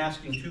 I'm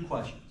asking 2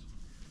 questions.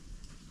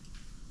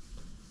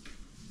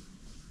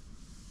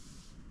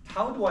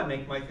 How do I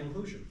make my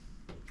conclusion?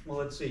 Well,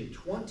 let's see.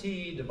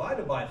 20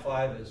 divided by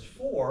 5 is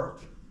 4.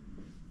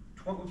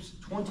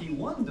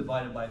 21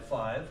 divided by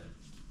 5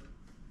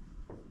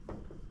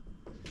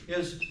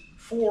 is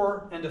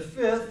 4 and a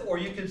fifth, or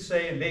you could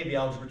say in baby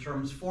algebra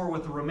terms, 4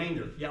 with the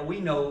remainder. Yeah, we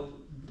know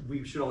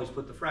we should always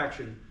put the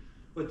fraction.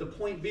 But the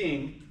point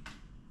being,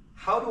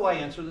 how do I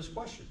answer this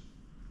question?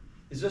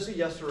 Is this a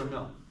yes or a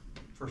no?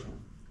 First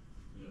one.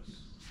 Yes.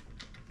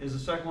 Is the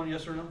second one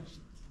yes or no?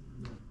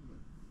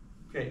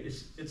 Okay,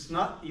 it's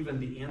not even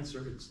the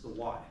answer, it's the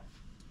why.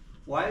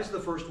 Why is the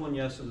first one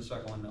yes and the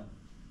second one no?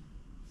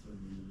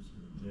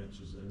 The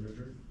answer is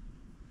integer.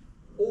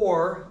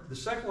 Or the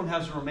second one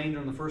has a remainder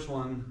and the first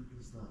one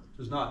It's not.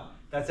 does not.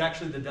 That's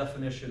actually the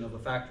definition of a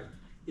factor.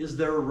 Is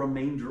there a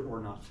remainder or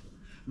not?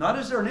 Not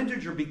is there an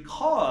integer,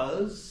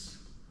 because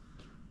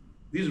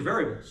these are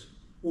variables.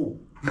 Ooh.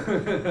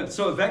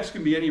 So if x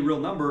can be any real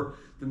number,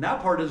 then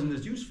that part isn't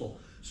as useful.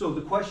 So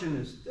the question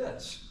is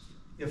this.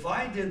 if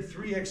I did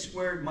 3x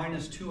squared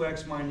minus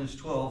 2x minus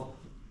 12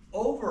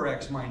 over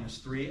x minus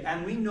 3,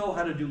 and we know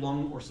how to do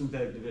long or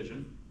synthetic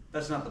division,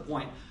 that's not the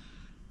point.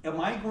 Am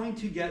I going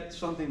to get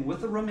something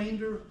with a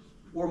remainder,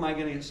 or am I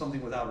going to get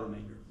something without a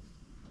remainder?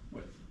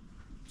 With.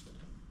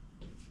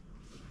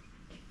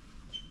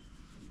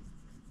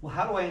 Well,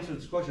 how do I answer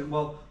this question?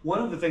 Well, one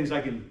of the things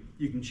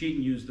you can cheat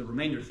and use the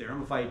remainder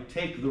theorem. If I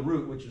take the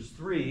root, which is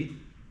 3,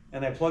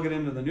 and I plug it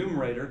into the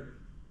numerator,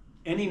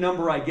 any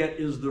number I get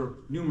is the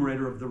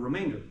numerator of the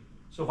remainder.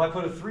 So if I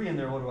put a 3 in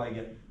there, what do I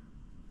get?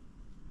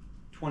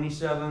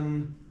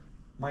 27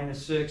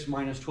 minus 6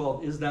 minus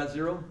 12. Is that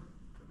 0?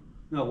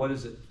 No, what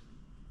is it?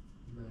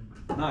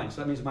 9.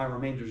 So that means my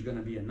remainder is going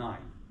to be a 9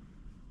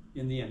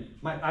 in the end.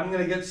 I'm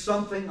going to get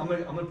something, I'm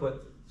going to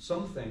put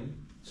something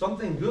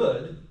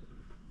good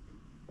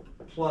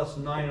plus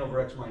 9 over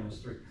x minus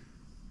 3.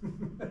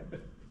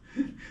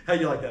 How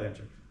do you like that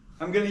answer?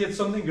 I'm going to get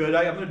something good.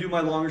 I'm going to do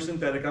my longer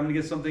synthetic. I'm going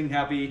to get something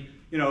happy,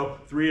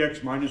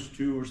 3x minus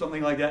 2 or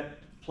something like that,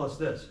 plus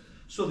this.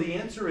 So the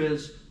answer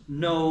is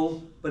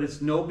no, but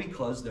it's no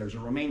because there's a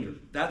remainder.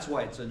 That's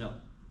why it's a no.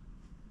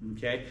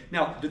 Okay?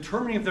 Now,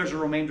 determining if there's a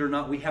remainder or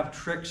not, we have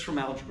tricks from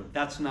algebra.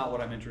 That's not what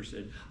I'm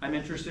interested in. I'm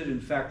interested in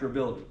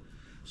factorability.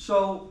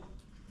 So,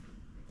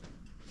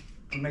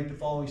 I'll make the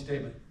following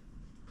statement.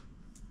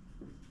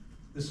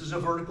 This is a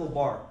vertical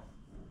bar.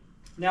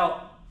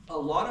 Now, a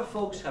lot of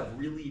folks have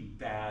really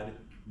bad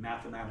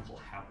mathematical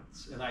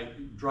habits, and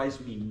it drives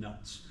me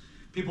nuts.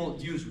 People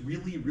use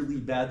really, really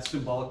bad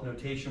symbolic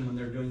notation when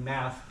they're doing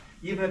math,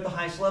 even at the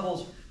highest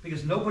levels,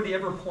 because nobody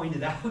ever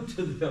pointed out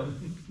to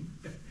them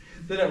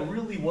that it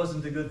really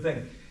wasn't a good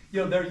thing.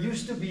 There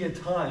used to be a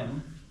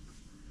time,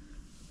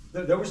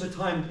 there was a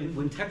time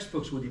when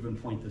textbooks would even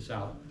point this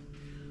out.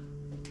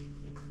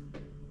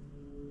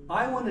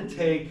 I want to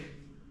take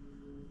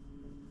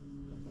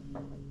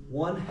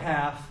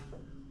 1/2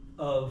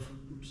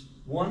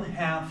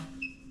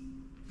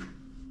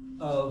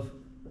 of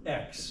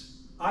x.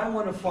 I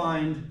want to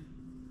find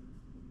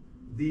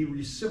the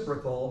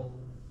reciprocal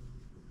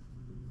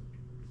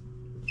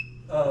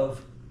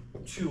of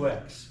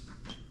 2x.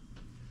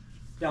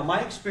 Now,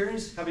 my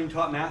experience, having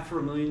taught math for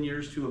 1 million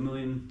years to 1.5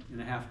 million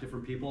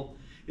different people,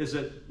 is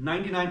that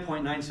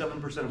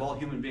 99.97% of all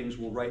human beings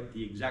will write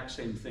the exact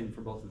same thing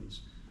for both of these.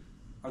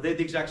 Are they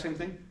the exact same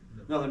thing?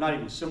 No, they're not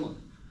even similar.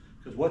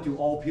 Because what do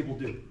all people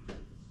do?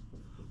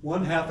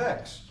 1/2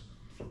 x,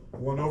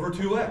 1 over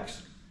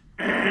 2x.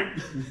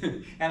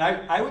 And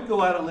I would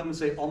go out on a limb and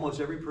say almost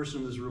every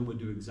person in this room would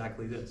do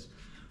exactly this.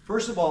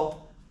 First of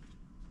all,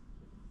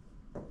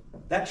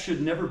 that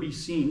should never be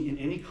seen in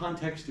any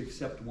context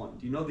except one.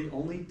 Do you know the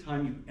only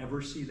time you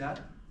ever see that?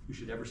 You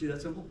should ever see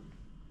that symbol?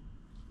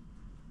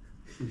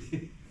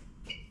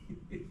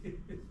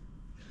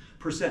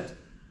 Percent.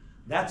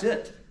 That's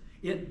it.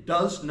 It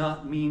does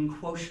not mean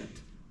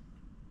quotient.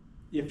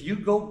 If you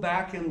go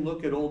back and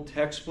look at old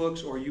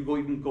textbooks, or you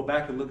even go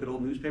back and look at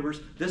old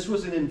newspapers, this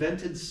was an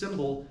invented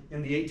symbol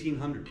in the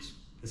 1800s.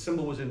 The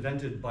symbol was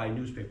invented by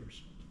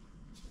newspapers.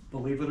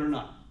 Believe it or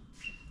not.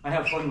 I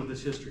have fun with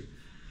this history.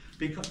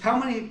 Because how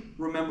many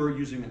remember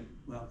using it?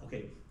 Well,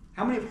 okay.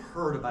 How many have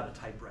heard about a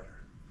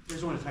typewriter? You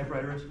guys know what a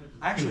typewriter is?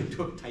 I actually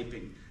took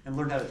typing and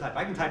learned how to type.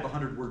 I can type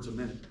 100 words a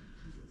minute.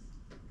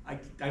 I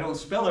don't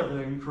spell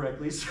everything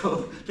correctly,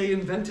 so they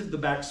invented the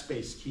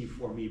backspace key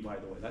for me, by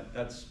the way.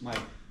 That's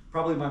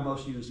probably my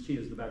most used key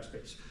is the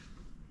backspace,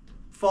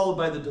 followed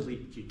by the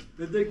delete key.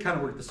 They kind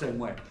of work the same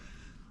way.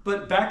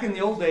 But back in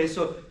the old days,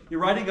 so you're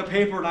writing a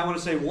paper, and I want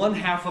to say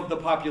 1/2 of the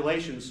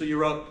population. So you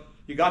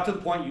got to the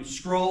point, you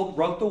scrolled,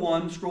 wrote the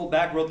 1, scrolled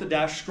back, wrote the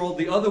dash, scrolled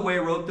the other way,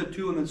 wrote the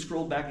 2, and then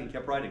scrolled back and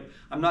kept writing.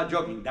 I'm not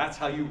joking. That's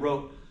how you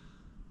wrote.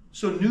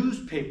 So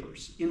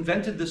newspapers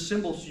invented the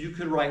symbol so you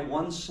could write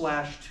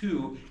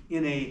 1/2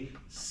 in a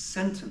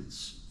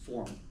sentence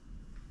form.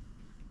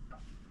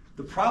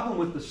 The problem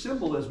with the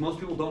symbol is most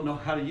people don't know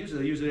how to use it.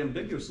 They use it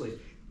ambiguously.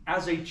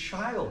 As a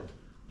child,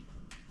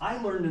 I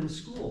learned in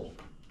school.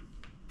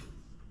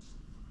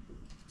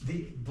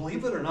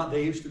 Believe it or not,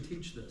 they used to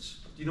teach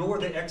this. Do you know where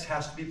the x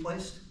has to be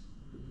placed?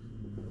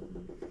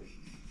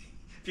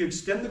 If you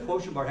extend the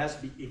quotient bar, it has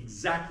to be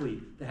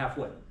exactly the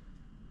halfway.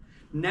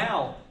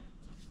 Now,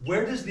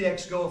 where does the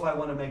x go if I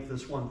want to make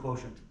this one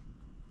quotient?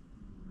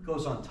 It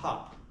goes on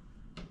top.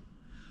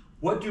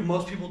 What do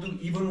most people do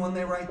even when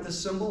they write this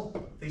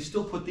symbol? They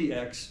still put the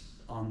x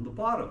on the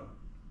bottom.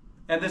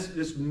 And this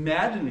is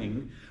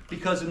maddening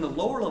because in the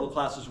lower level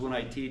classes when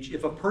I teach,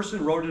 if a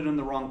person wrote it in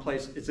the wrong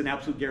place, it's an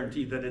absolute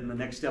guarantee that in the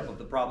next step of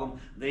the problem,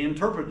 they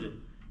interpreted it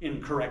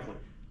incorrectly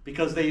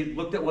because they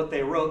looked at what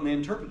they wrote and they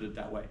interpreted it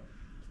that way.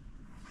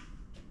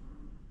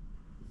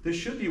 This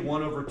should be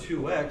 1 over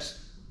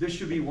 2x. This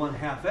should be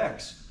 1/2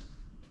 x.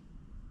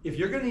 If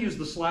you're going to use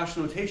the slash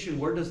notation,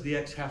 where does the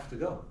x have to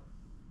go?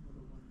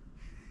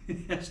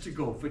 It has to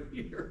go over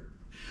here.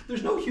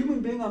 There's no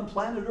human being on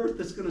planet Earth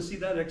that's going to see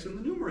that x in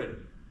the numerator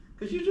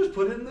because you just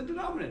put it in the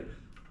denominator.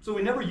 So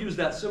we never use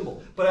that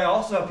symbol. But I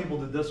also have people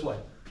do it this way.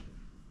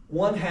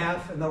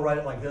 1/2, and they'll write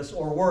it like this,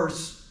 or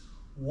worse,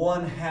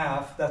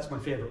 1/2, that's my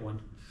favorite one.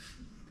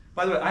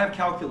 By the way, I have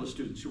calculus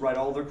students who write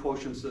all their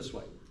quotients this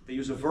way. They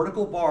use a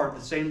vertical bar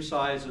the same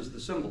size as the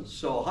symbols.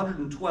 So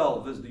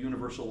 112 is the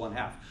universal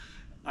 1/2.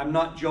 I'm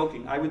not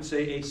joking. I would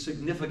say a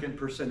significant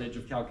percentage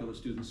of calculus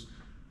students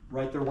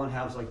write their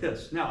 1/2s like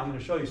this. Now, I'm going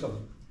to show you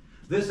something.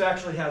 This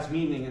actually has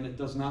meaning, and it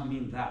does not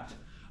mean that.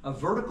 A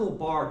vertical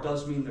bar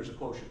does mean there's a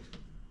quotient.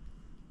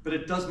 But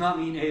it does not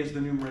mean A is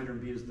the numerator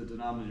and B is the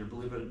denominator.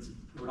 Believe it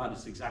or not,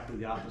 it's exactly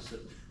the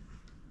opposite.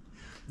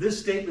 This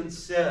statement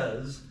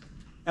says,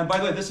 and by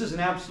the way, this is an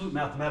absolute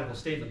mathematical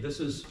statement. This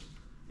is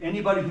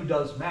anybody who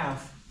does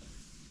math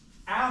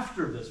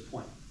after this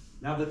point,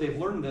 now that they've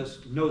learned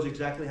this, knows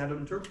exactly how to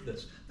interpret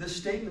this. This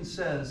statement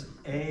says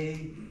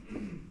A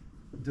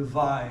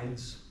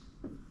divides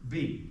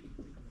B.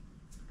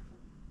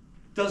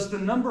 Does the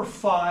number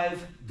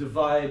 5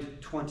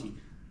 divide 20?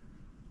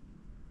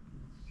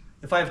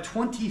 If I have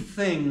 20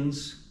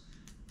 things,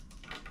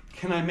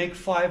 can I make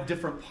 5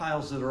 different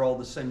piles that are all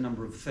the same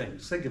number of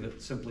things? Think of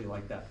it simply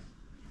like that.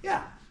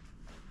 Yeah.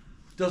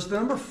 Does the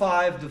number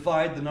 5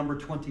 divide the number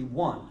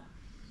 21?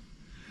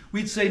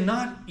 We'd say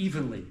not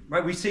evenly,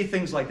 right? We say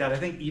things like that. I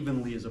think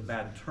evenly is a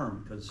bad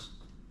term because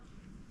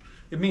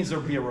it means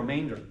there'll be a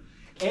remainder.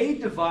 A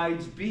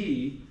divides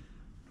B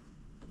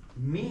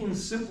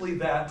means simply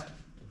that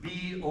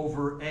B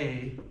over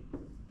A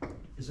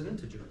is an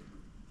integer.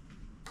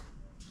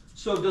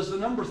 So does the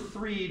number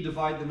 3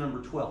 divide the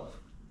number 12?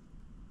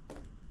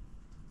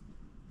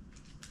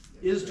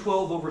 Is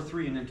 12 over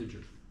 3 an integer?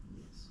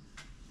 Yes.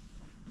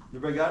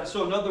 Everybody got it?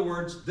 So in other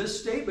words, this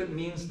statement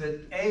means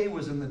that A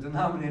was in the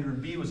denominator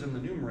and B was in the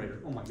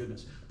numerator. Oh my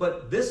goodness.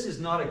 But this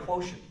is not a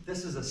quotient.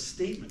 This is a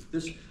statement.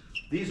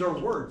 These are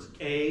words.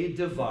 A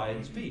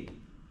divides B.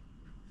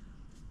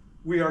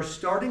 We are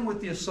starting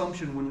with the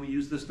assumption when we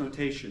use this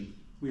notation,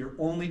 we are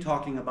only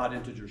talking about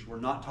integers. We're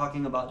not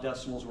talking about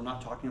decimals. We're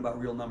not talking about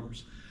real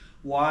numbers.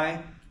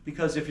 Why?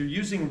 Because if you're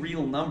using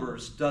real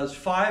numbers, does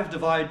 5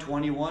 divide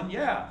 21?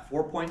 Yeah,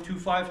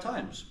 4.25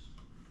 times.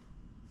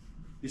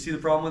 You see the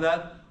problem with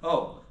that?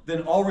 Oh,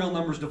 then all real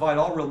numbers divide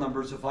all real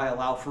numbers if I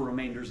allow for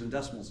remainders and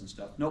decimals and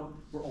stuff. Nope,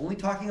 we're only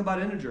talking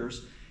about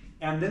integers,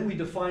 and then we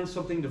define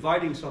something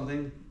dividing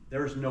something,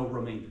 there's no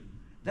remainder.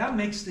 That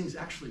makes things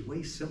actually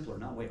way simpler,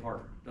 not way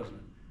harder, doesn't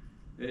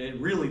it? It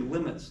really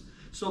limits.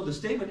 So the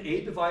statement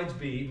A divides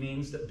B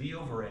means that B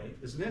over A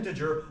is an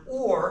integer,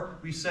 or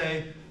we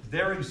say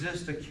there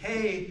exists a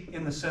K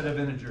in the set of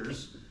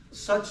integers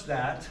such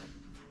that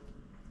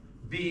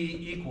B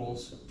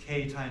equals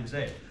K times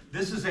A.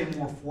 This is a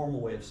more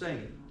formal way of saying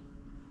it.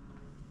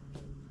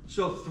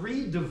 So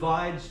 3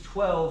 divides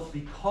 12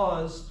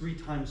 because 3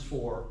 times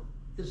 4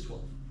 is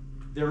 12.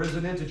 There is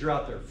an integer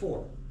out there,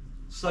 4,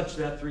 such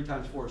that 3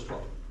 times 4 is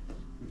 12.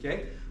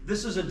 Okay?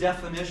 This is a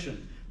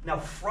definition. Now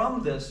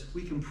from this,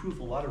 we can prove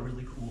a lot of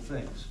really cool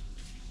things.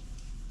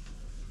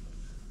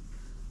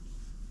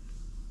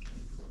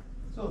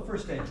 So the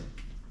first statement.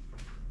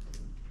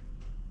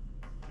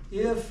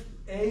 If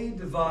A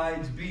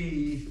divides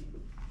B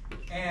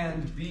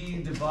and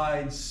B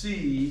divides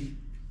C,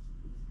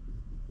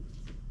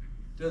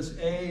 does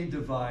A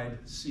divide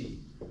C?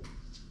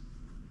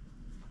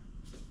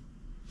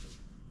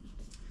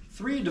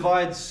 3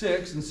 divides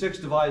 6 and 6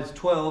 divides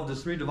 12.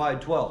 Does 3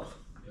 divide 12?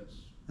 Yes.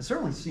 It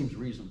certainly seems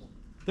reasonable.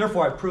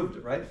 Therefore, I proved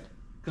it, right?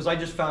 Because I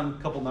just found a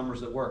couple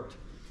numbers that worked.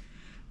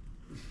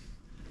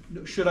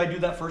 Should I do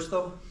that first,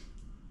 though?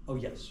 Oh,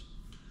 yes.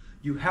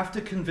 You have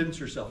to convince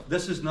yourself.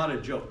 This is not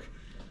a joke.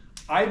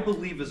 I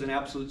believe as an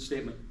absolute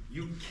statement,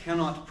 you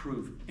cannot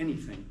prove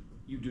anything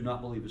you do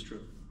not believe is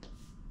true.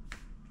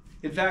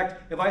 In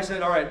fact, if I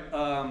said, all right,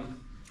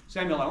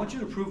 Samuel, I want you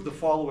to prove the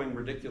following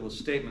ridiculous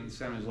statement,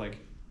 Samuel's like,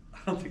 I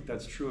don't think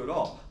that's true at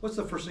all. What's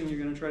the first thing you're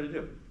going to try to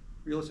do?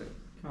 Realistic.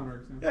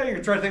 Counterexample. Yeah, you're going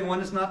to try to think of one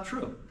that's not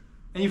true.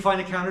 And you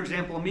find a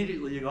counterexample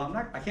immediately. You go,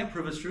 I can't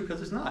prove it's true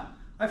because it's not.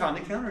 I found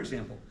a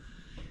counterexample.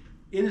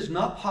 It is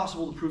not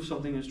possible to prove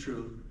something is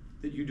true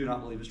that you do not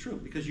believe is true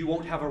because you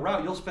won't have a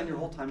route. You'll spend your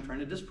whole time trying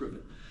to disprove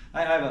it.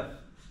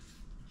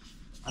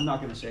 I'm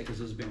not going to say it because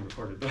this is being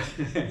recorded, but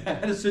I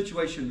had a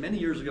situation many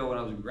years ago when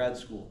I was in grad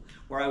school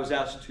where I was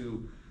asked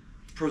to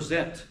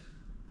present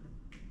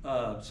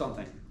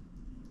something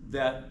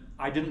that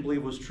I didn't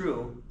believe was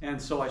true, and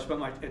so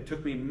it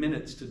took me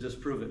minutes to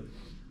disprove it.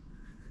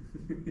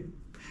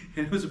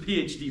 And it was a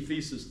PhD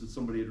thesis that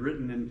somebody had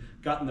written and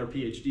gotten their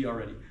PhD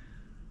already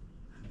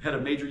at a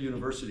major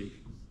university.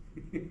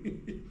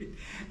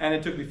 And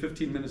it took me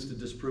 15 minutes to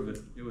disprove it.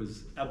 It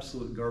was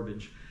absolute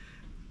garbage.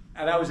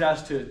 And I was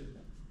asked to,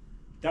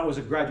 that was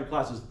a graduate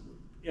class,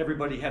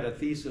 everybody had a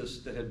thesis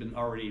that had been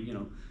already,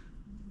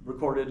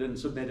 recorded and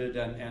submitted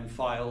and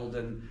filed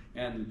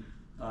and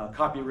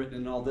copywritten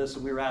and all this,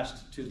 and we were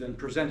asked to then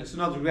present it. So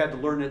in other words, we had to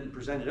learn it and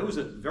present it. It was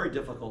a very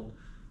difficult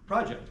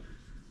project.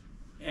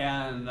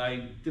 And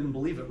I didn't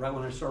believe it right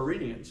when I started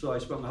reading it, so I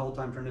spent my whole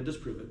time trying to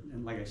disprove it.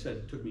 And like I said,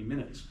 it took me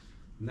minutes.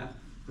 And that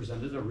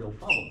presented a real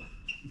problem.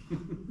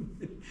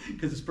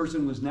 Because this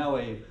person was now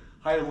a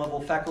higher level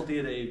faculty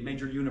at a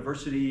major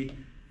university,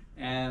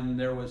 and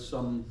there was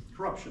some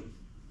corruption.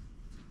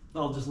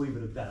 I'll just leave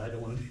it at that. I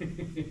don't want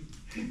to.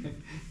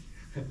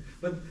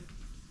 But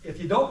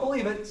if you don't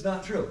believe it, it's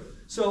not true.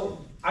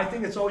 So I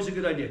think it's always a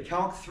good idea.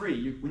 Calc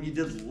 3, when you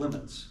did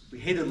limits, we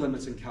hated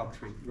limits in Calc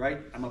 3, right?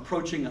 I'm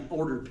approaching an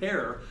ordered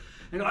pair,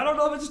 and I don't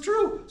know if it's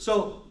true.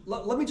 So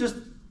let me just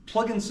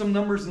plug in some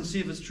numbers and see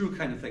if it's true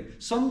kind of thing.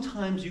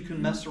 Sometimes you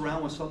can mess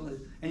around with something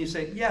and you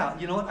say, yeah,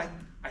 you know what,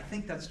 I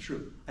think that's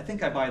true. I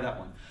think I buy that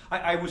one.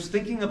 I was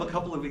thinking of a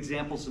couple of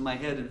examples in my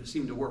head and it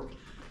seemed to work.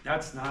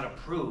 That's not a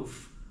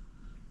proof,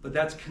 but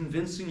that's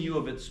convincing you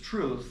of its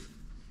truth.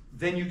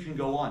 Then you can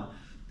go on.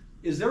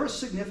 Is there a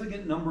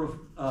significant number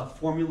of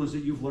formulas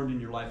that you've learned in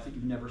your life that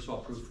you never saw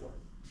proof for,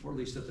 or at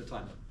least at the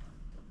time?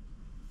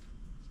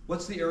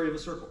 What's the area of a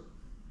circle?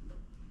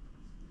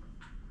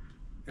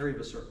 Area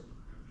of a circle.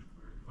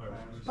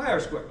 Pi r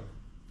squared.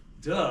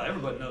 Duh,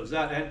 everybody knows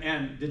that.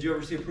 And did you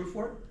ever see a proof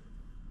for it?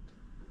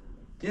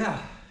 Yeah,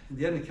 at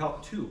the end of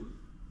Calc 2.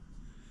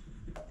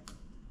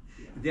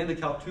 At the end of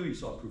Calc 2, you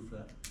saw a proof for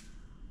that.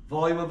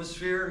 Volume of a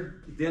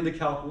sphere, at the end of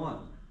Calc 1.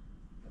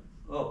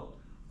 Oh,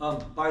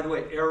 by the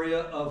way, area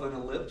of an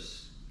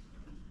ellipse,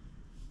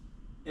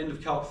 end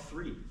of Calc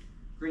 3,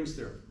 Green's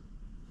theorem.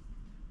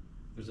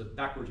 There's a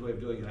backwards way of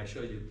doing it. I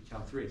showed you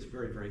Calc 3. It's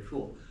very, very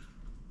cool.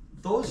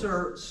 Those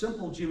are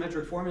simple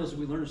geometric formulas that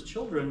we learned as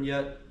children,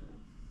 yet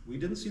we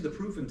didn't see the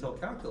proof until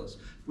calculus.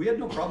 We had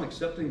no problem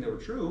accepting they were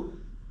true,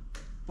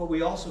 but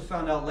we also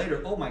found out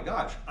later, oh my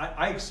gosh,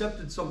 I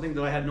accepted something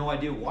that I had no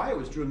idea why it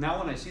was true. Now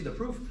when I see the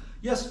proof,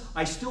 yes,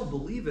 I still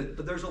believe it,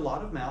 but there's a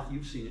lot of math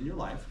you've seen in your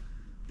life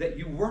that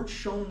you weren't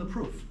shown the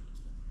proof.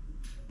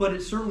 But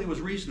it certainly was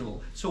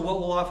reasonable. So what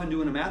we'll often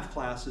do in a math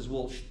class is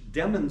we'll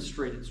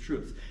demonstrate its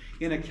truth.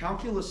 In a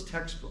calculus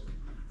textbook,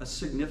 a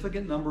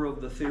significant number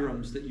of the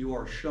theorems that you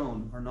are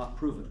shown are not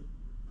proven.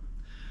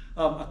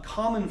 A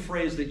common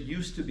phrase that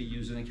used to be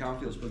used in a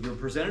calculus book, you're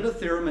presented a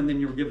theorem and then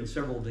you're given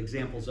several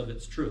examples of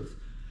its truth.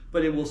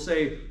 But it will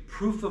say,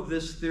 proof of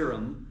this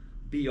theorem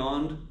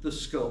beyond the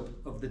scope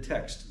of the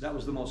text. That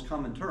was the most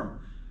common term.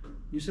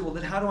 You say, well,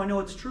 then how do I know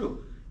it's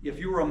true? If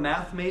you were a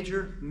math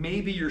major,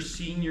 maybe your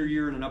senior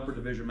year in an upper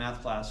division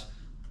math class,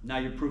 now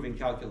you're proving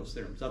calculus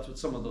theorems. That's what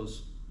some of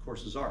those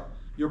courses are.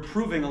 You're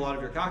proving a lot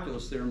of your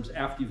calculus theorems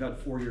after you've had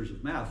 4 years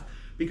of math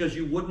because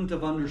you wouldn't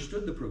have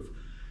understood the proof.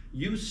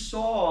 You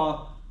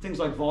saw things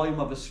like volume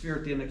of a sphere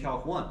at the end of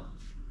Calc 1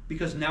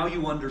 because now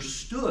you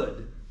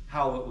understood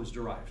how it was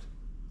derived.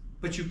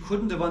 But you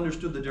couldn't have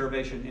understood the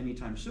derivation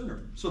anytime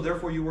sooner. So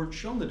therefore you weren't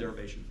shown the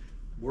derivation.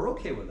 We're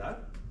okay with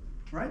that,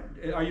 right?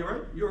 Are you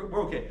right?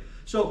 We're okay.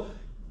 So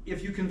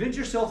if you convince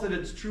yourself that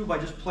it's true by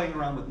just playing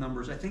around with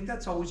numbers, I think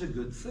that's always a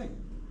good thing.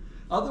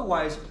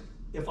 Otherwise,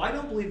 if I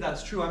don't believe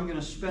that's true, I'm going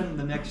to spend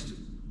the next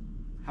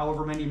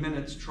however many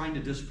minutes trying to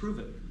disprove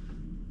it.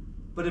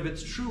 But if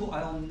it's true,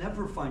 I'll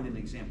never find an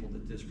example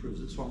that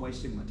disproves it, so I'm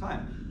wasting my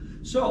time.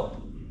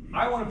 So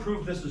I want to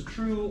prove this is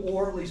true,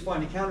 or at least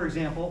find a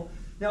counterexample.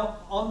 Now,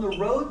 on the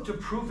road to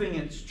proving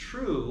it's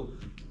true,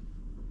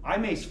 I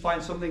may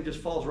find something just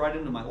falls right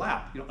into my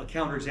lap. You know, a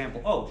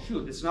counterexample. Oh,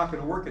 shoot, it's not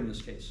going to work in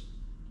this case.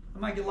 I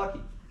might get lucky.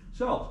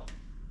 So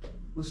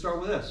let's start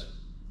with this.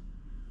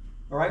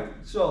 All right,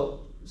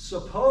 so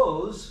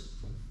suppose,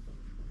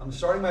 I'm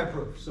starting my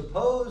proof.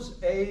 Suppose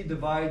A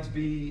divides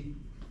B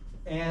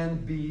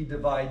and B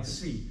divides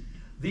C.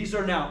 These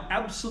are now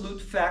absolute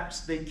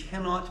facts. They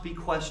cannot be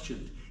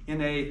questioned.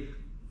 In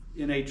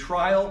a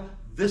trial,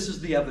 this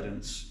is the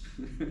evidence.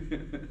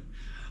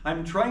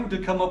 I'm trying to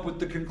come up with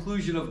the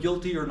conclusion of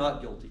guilty or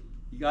not guilty.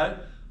 You got it?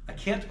 I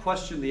can't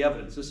question the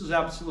evidence. This is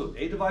absolute.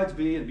 A divides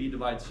B and B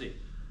divides C.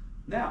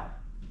 Now,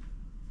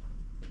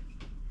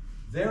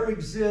 there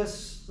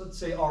exists, let's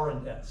say R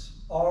and S.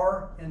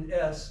 R and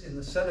S in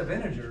the set of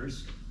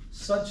integers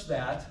such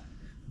that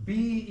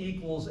B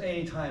equals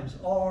A times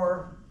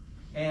R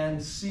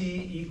and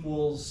C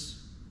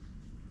equals,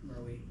 where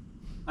are we?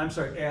 I'm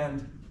sorry,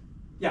 and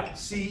yeah,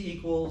 C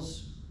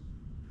equals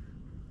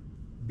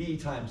B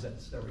times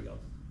S. There we go.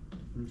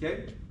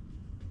 Okay?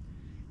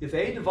 If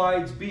A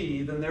divides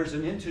B, then there's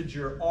an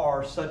integer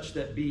R such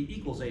that B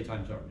equals A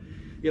times R.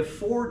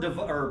 If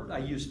I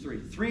use 3.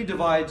 3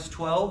 divides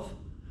 12,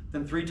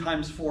 then 3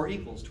 times 4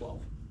 equals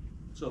 12.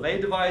 So if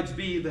A divides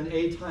B, then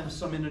A times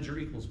some integer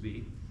equals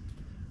B.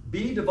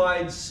 B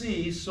divides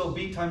C, so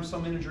B times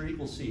some integer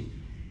equals C.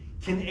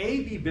 Can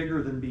A be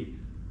bigger than B?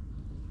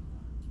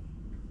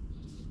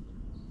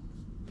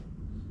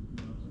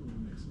 No, that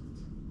wouldn't make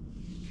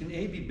sense. Can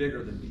A be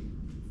bigger than B?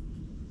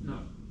 No.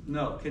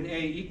 No. Can A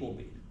equal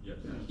B? Yes.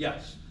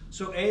 Yes.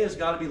 So A has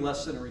got to be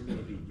less than or equal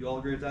to B. You all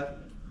agree with that?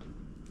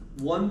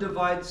 1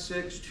 divides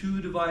 6,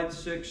 2 divides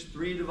 6,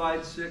 3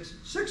 divides 6,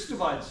 6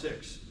 divides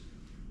 6.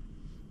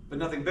 But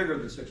nothing bigger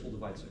than 6 will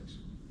divide 6.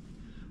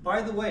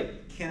 By the way,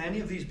 can any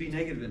of these be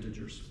negative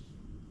integers?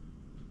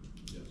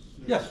 Yes.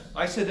 Yes,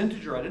 I said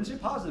integer. I didn't say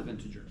positive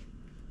integer.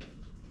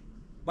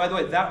 By the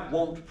way, that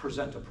won't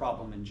present a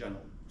problem in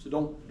general. So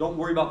don't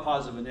worry about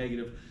positive and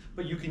negative.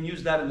 But you can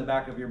use that in the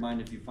back of your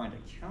mind if you find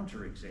a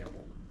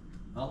counterexample.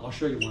 I'll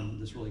show you one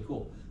that's really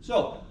cool.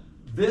 So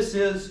this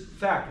is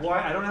fact.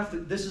 Why? I don't have to.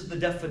 This is the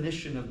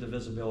definition of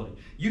divisibility.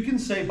 You can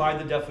say by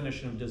the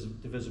definition of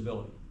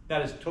divisibility.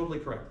 That is totally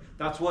correct.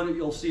 That's what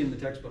you'll see in the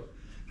textbook.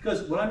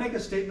 Because when I make a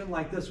statement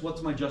like this,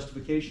 what's my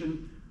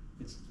justification?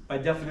 It's by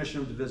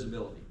definition of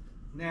divisibility.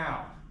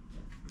 Now,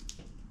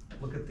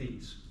 look at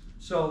these.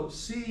 So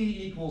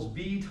C equals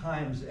B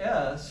times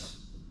S,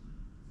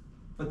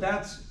 but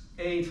that's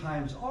A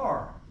times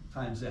R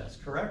times S,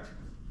 correct?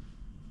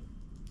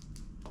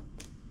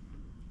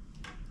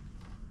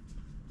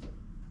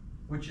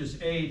 Which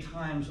is A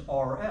times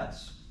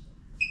RS.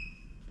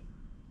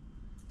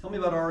 Tell me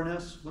about R and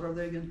S. What are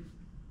they again?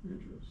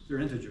 Integers. They're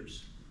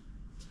integers.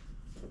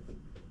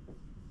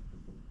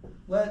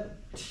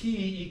 Let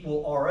T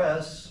equal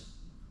RS.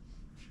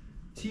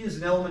 T is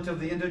an element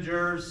of the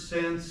integers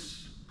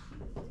since,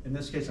 in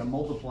this case, I'm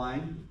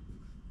multiplying.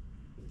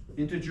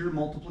 Integer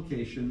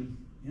multiplication,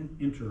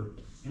 integer.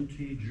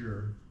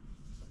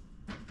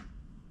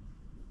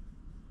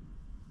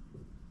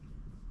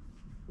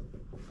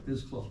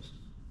 Is closed.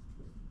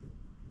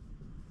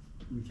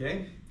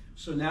 Okay,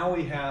 so now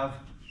we have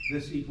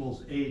this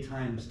equals A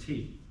times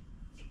T.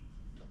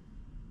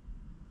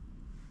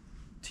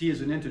 T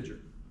is an integer.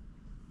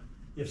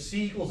 If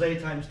C equals A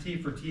times T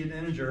for T an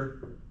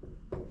integer,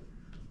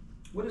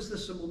 what does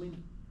this symbol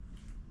mean?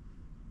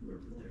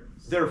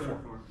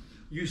 Therefore.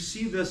 You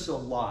see this a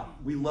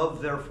lot. We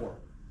love therefore.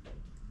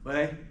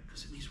 Right?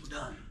 Because it means we're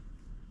done.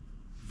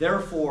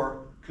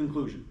 Therefore,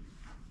 conclusion.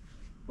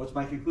 What's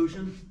my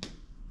conclusion?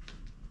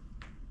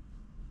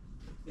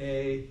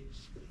 A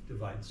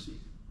divides C.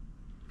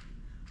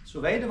 So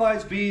if A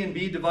divides B and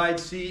B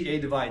divides C,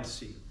 A divides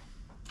C.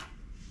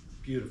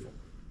 Beautiful.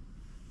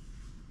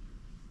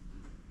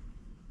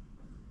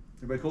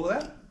 Everybody cool with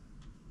that?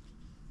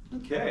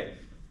 Okay.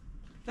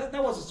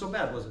 That wasn't so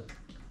bad, was it?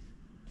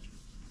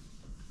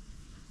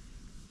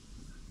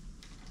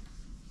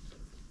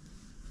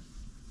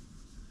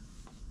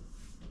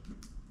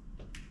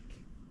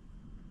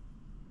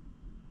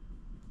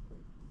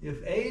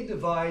 If A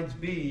divides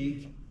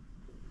B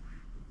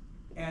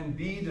and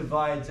B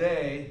divides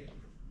A,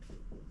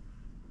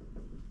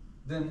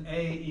 then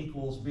A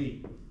equals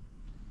B.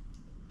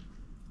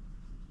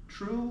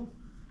 True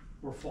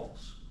or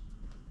false?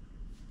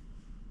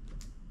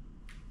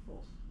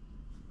 False.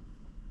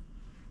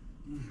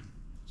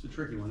 It's a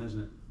tricky one,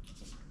 isn't it?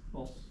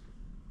 False.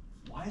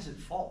 Why is it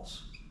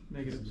false?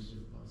 Negatives.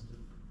 Positive.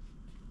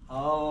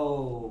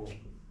 Oh.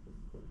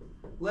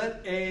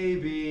 Let A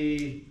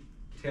be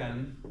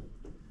 10,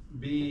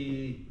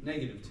 B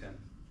negative 10.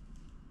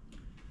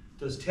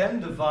 Does 10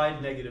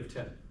 divide negative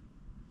 10?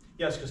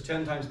 Yes, because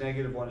 10 times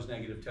negative 1 is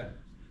negative 10.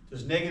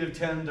 Does negative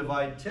 10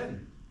 divide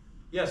 10?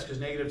 Yes, because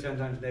negative 10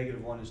 times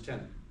negative 1 is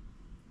 10.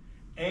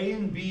 A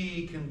and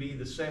B can be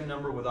the same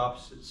number with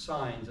opposite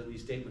signs, and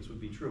these statements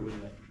would be true,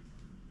 wouldn't they?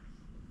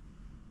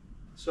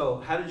 So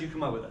how did you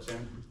come up with that,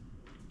 Sam?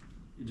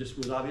 It just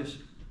was obvious?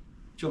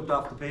 Jumped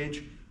off the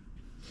page?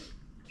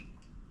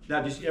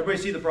 Now, does everybody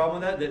see the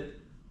problem with that? That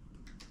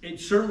it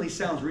certainly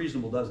sounds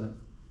reasonable, doesn't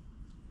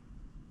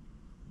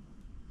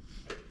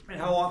it? And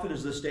how often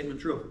is this statement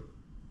true?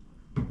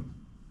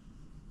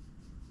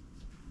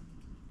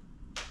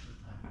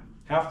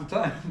 Half the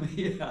time,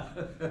 yeah.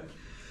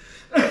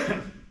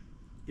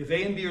 If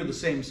A and B are the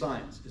same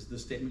signs, is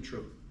this statement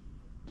true?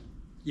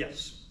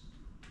 Yes.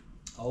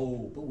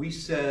 Oh, but we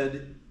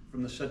said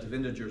from the set of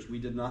integers, we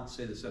did not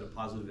say the set of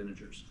positive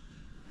integers.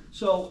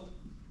 So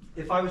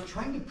if I was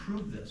trying to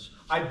prove this,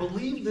 I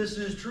believe this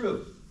is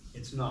true.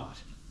 It's not.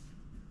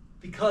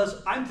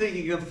 Because I'm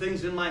thinking of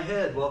things in my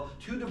head. Well,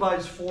 2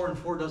 divides 4 and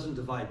 4 doesn't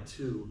divide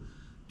 2.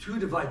 2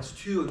 divides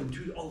 2 and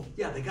 2, oh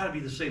yeah, they gotta be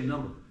the same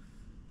number.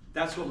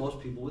 That's what most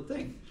people would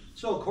think.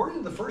 So according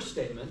to the first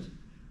statement,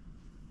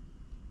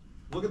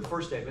 look at the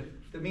first statement.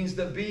 That means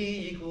that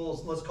B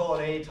equals, let's call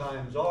it A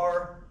times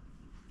R.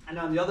 And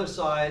on the other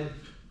side,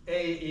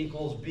 A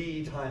equals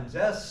B times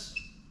S.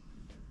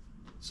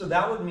 So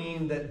that would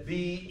mean that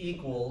B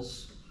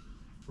equals,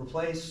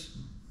 replace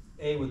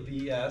A with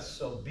BS,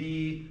 so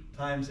B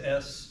times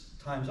S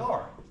times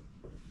R.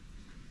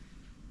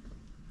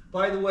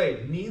 By the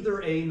way,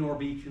 neither A nor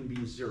B can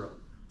be 0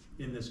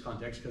 in this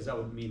context, because that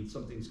would mean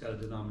something's got a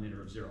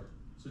denominator of 0.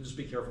 So just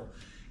be careful.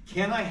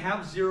 Can I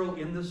have 0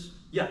 in this?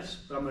 Yes,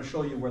 but I'm going to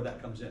show you where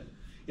that comes in.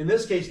 In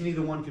this case,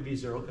 neither one could be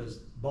 0, because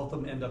both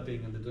of them end up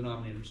being in the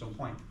denominator at some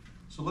point.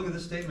 So look at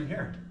this statement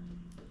here.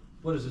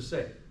 What does it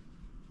say?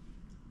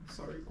 S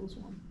R equals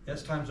 1.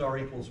 S times R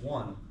equals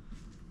 1.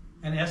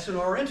 And S and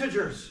R are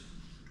integers.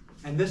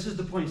 And this is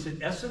the point. He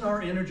said S and R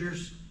are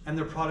integers, and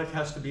their product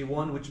has to be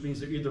 1, which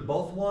means they're either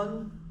both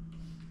 1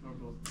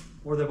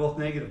 or they're both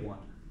negative 1.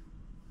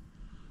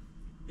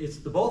 It's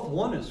the both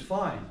 1 is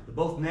fine. The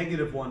both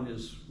negative 1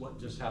 is what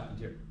just happened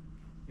here.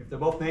 If they're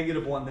both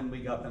negative 1, then we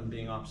got them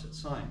being opposite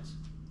signs.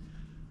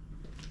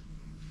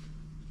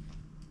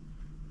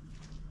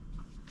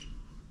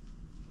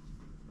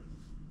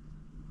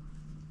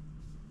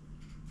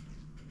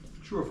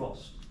 True or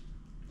false?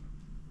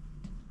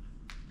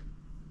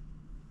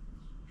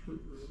 True.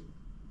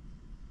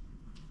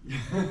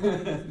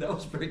 That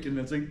was very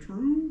convincing.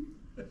 True.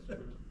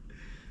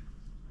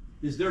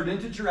 Is there an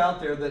integer out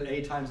there that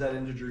A times that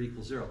integer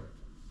equals 0?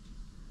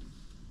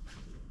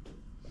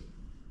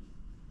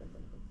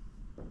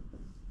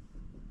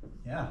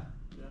 Yeah.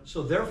 Yeah.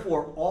 So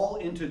therefore, all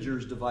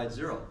integers divide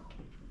 0.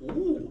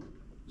 Ooh,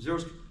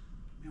 zeros.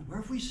 Man, where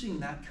have we seen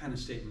that kind of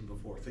statement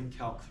before? Think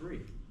Calc 3.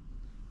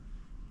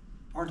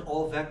 Aren't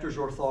all vectors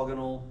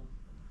orthogonal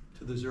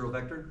to the 0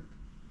 vector?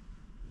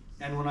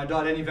 And when I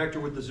dot any vector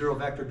with the 0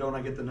 vector, don't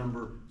I get the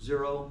number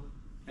 0?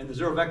 And the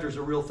 0 vector is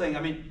a real thing.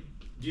 I mean,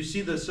 do you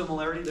see the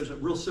similarity? There's a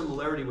real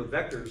similarity with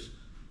vectors,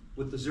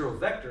 with the 0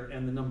 vector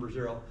and the number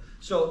 0.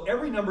 So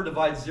every number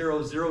divides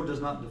 0. 0 does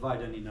not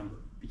divide any number.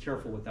 Be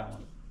careful with that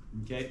one.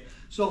 Okay?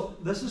 So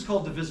this is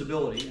called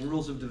divisibility and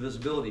rules of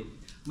divisibility.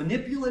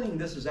 Manipulating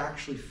this is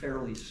actually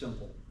fairly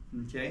simple.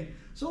 Okay?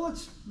 So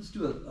let's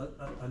do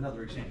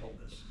another example of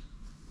this.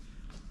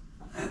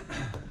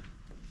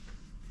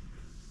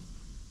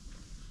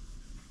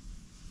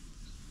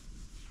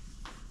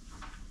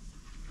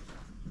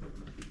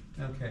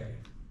 Okay.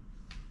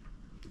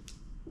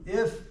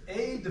 If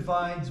A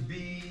divides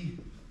B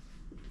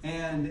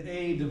and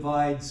A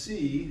divides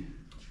C,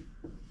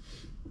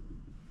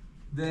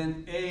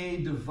 then A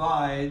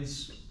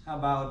divides, how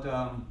about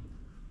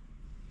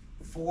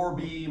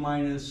 4B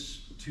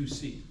minus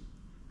 2C?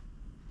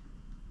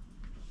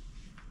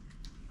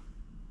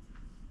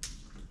 Do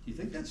you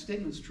think that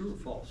statement's true or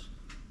false?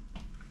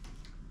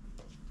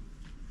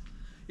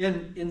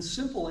 In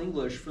simple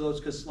English, for those,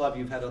 because a lot of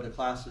you have had other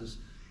classes,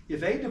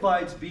 if A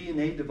divides B and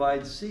A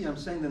divides C, I'm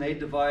saying that A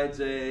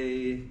divides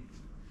a,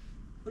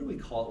 what do we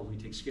call it when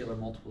we take scalar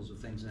multiples of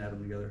things and add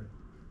them together?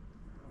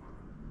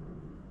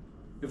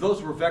 If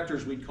those were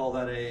vectors, we'd call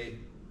that a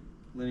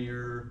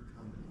linear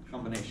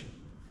combination.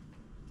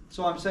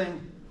 So I'm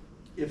saying,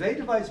 if A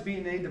divides B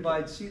and A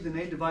divides C, then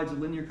A divides a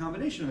linear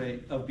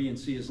combination of B and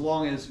C, as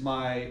long as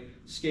my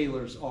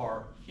scalars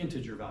are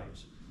integer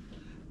values.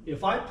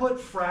 If I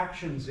put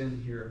fractions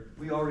in here,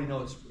 we already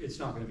know it's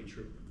not going to be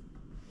true.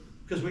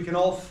 Because we can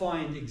all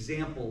find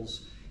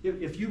examples.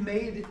 If you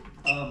made,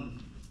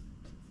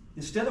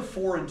 instead of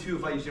 4 and 2,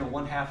 if I use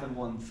 1/2 and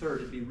 1/3,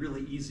 it'd be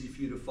really easy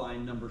for you to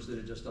find numbers that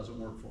it just doesn't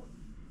work for.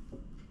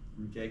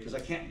 Okay, because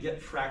I can't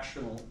get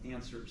fractional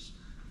answers.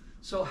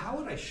 So how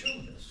would I show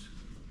this?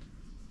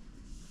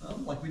 Well,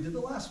 like we did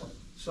the last one.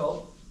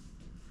 So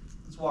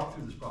let's walk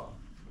through this problem.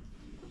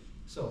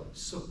 So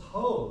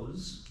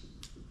suppose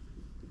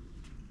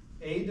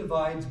A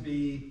divides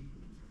B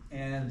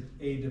and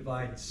A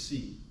divides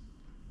C.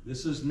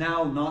 This is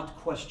now not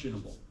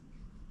questionable.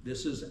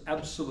 This is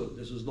absolute.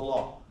 This is the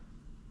law.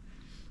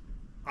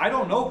 I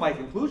don't know if my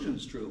conclusion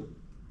is true,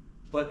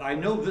 but I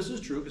know this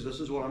is true because this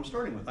is what I'm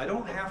starting with. I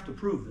don't have to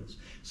prove this.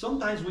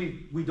 Sometimes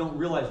we don't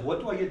realize, what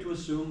do I get to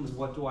assume and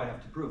what do I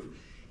have to prove?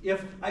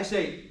 If I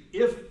say,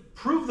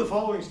 prove the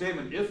following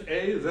statement, if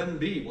A, then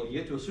B, well, you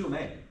get to assume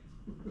A.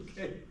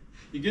 Okay?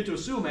 You get to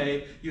assume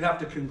A, you have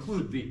to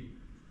conclude B.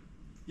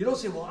 You don't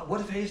say, well,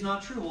 what if A is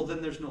not true? Well,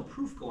 then there's no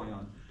proof going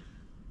on.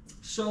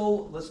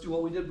 So let's do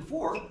what we did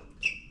before.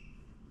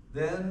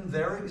 Then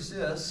there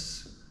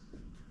exists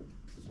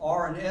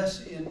R and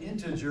S in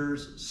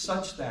integers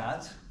such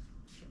that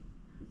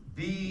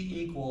B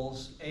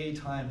equals A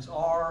times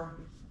R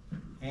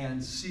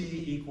and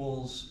C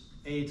equals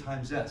A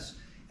times S.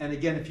 And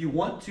again, if you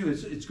want to,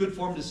 it's good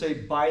form to say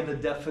by the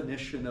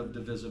definition of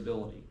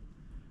divisibility.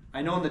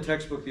 I know in the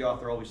textbook the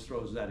author always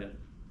throws that in.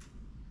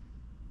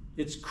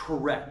 It's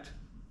correct.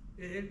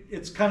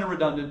 It's kind of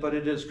redundant, but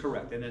it is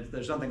correct, and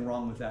there's nothing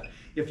wrong with that.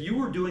 If you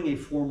were doing a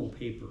formal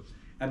paper,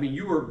 I mean,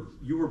 you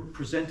were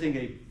presenting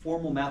a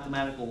formal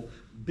mathematical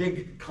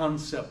big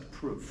concept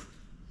proof,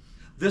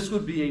 this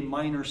would be a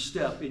minor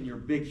step in your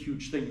big,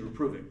 huge thing you're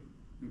proving,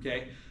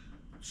 okay?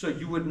 So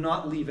you would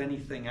not leave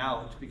anything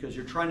out because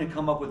you're trying to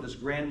come up with this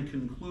grand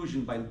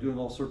conclusion by doing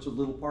all sorts of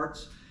little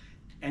parts,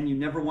 and you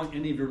never want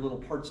any of your little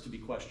parts to be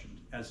questioned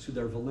as to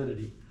their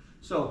validity.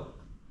 So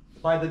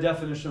by the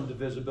definition of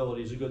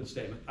divisibility is a good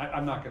statement.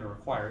 I'm not going to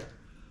require it.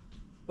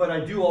 But I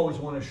do always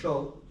want to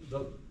show,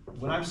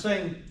 when I'm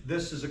saying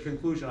this is a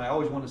conclusion, I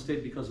always want to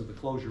state because of the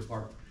closure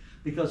part.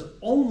 Because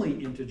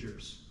only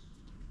integers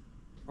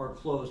are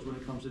closed when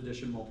it comes to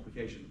addition and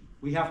multiplication.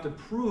 We have to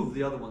prove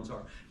the other ones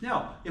are.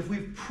 Now, if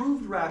we've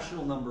proved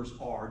rational numbers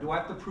are, do I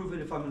have to prove it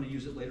if I'm going to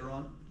use it later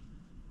on?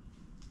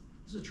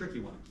 This is a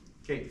tricky one.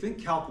 Okay,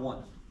 think Calc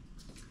 1.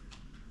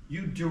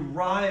 You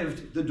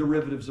derived the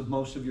derivatives of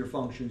most of your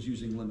functions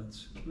using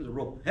limits. It was a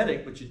real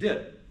headache, but you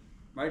did,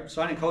 right?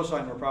 Sine and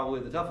cosine were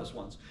probably the toughest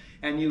ones.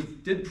 And you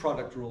did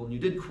product rule, and you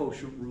did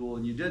quotient rule,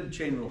 and you did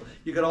chain rule.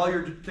 You got all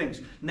your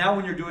things. Now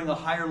when you're doing a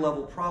higher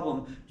level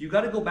problem, you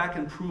got to go back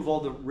and prove all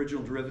the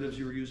original derivatives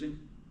you were using.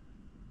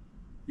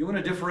 You want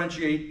to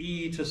differentiate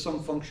e to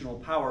some functional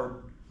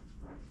power.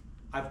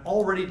 I've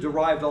already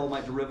derived all my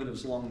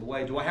derivatives along the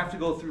way. Do I have to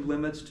go through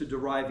limits to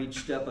derive each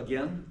step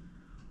again?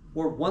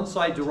 Or once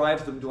I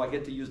derive them, do I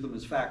get to use them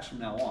as facts from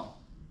now on?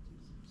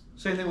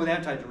 Same thing with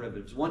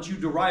antiderivatives. Once you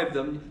derive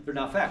them, they're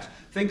now facts.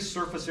 Think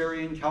surface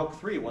area in Calc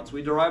 3. Once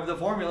we derive the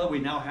formula, we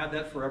now have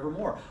that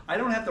forevermore. I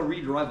don't have to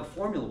rederive a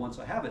formula once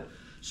I have it.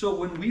 So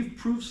when we've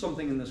proved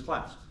something in this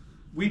class,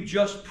 we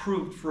just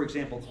proved, for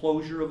example,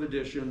 closure of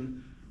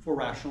addition for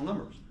rational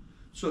numbers.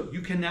 So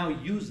you can now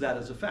use that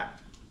as a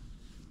fact.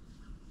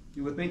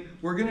 You with me?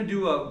 We're gonna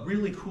do a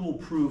really cool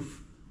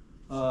proof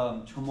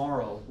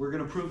tomorrow. We're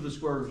gonna prove the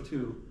square root of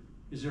 2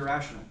 is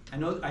irrational. I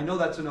know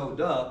that's an oh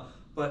duh,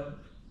 but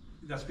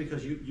that's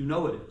because you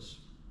know it is.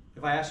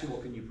 If I ask you,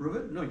 well, can you prove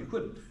it? No, you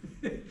couldn't.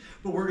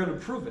 But we're gonna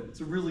prove it.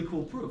 It's a really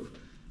cool proof.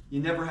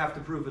 You never have to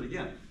prove it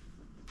again.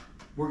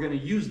 We're gonna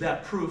use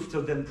that proof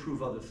to then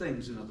prove other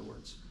things, in other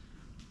words.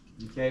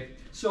 Okay?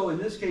 So in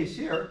this case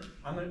here,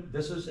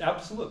 this is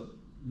absolute.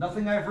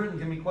 Nothing I've written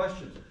can be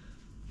questioned.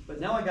 But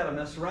now I gotta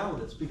mess around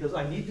with this because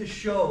I need to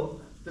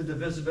show the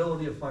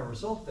divisibility of my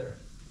result there.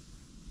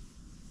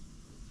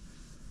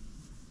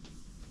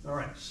 All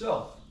right,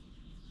 so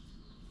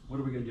what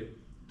are we gonna do?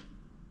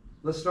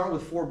 Let's start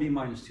with 4b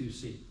minus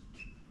 2c.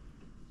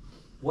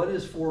 What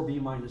is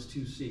 4b minus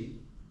 2c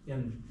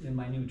in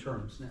my new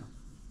terms now?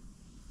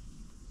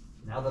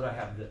 Now that I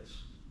have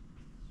this.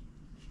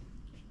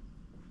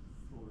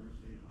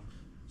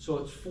 So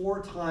it's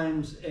 4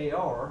 times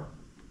AR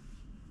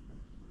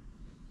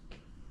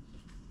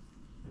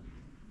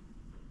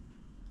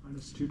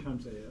Minus 2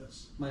 times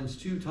AS. minus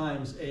 2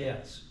 times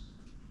AS.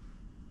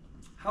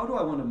 How do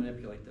I want to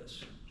manipulate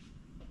this?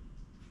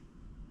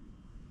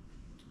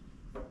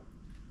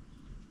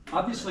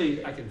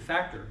 Obviously, I can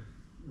factor.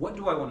 What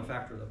do I want to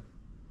factor,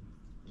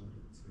 though?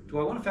 Do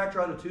I want to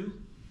factor out a 2?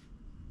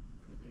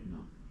 No.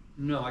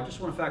 No, I just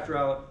want to factor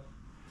out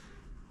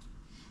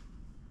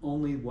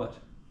only what?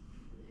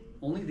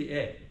 Only the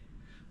A.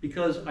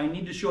 Because I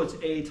need to show it's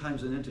A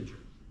times an integer.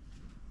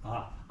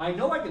 I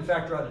know I can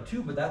factor out a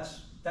 2, but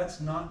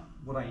that's not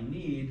what I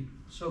need.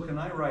 So can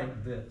I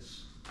write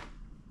this?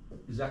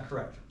 Is that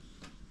correct?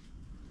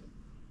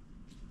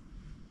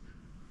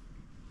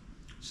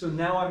 So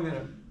now I'm going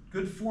to,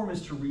 good form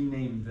is to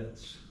rename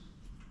this.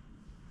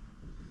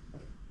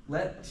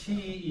 Let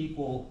t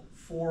equal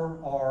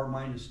 4r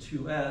minus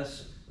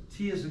 2s.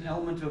 T is an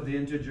element of the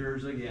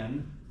integers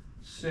again,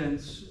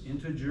 since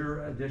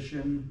integer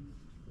addition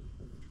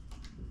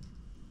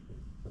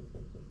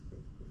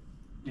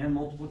and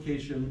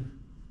multiplication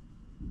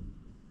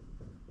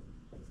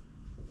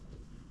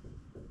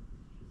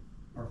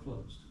are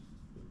closed.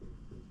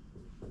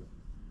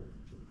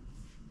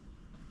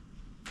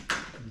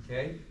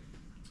 Okay?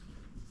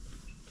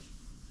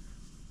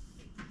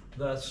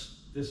 Thus,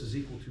 this is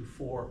equal to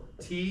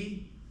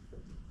 4t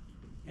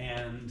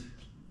and,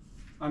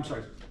 I'm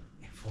sorry,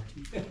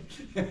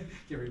 4t,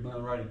 get rid of my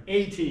own writing,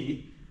 at.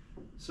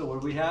 So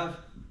what do we have?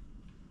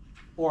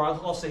 Or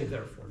I'll say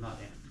therefore, not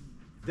and.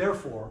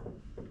 Therefore,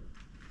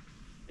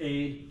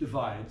 A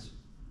divides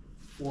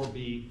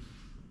 4b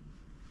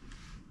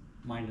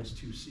minus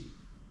 2c.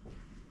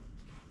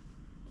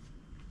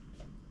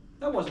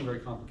 That wasn't very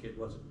complicated,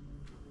 was it?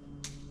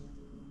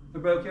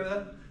 Everybody okay with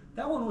that?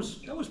 That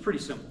was pretty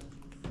simple.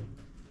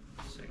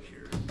 Sec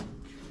here.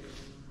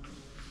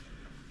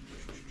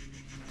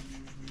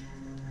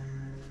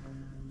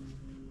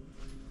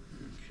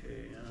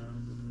 Okay.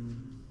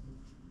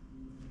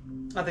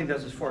 I think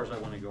that's as far as I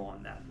want to go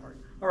on that part.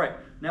 All right.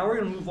 Now we're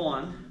going to move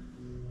on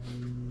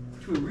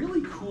to a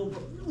really cool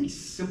but really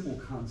simple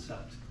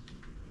concept.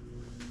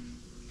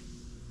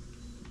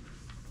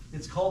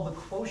 It's called the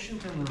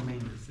quotient and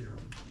remainder theorem.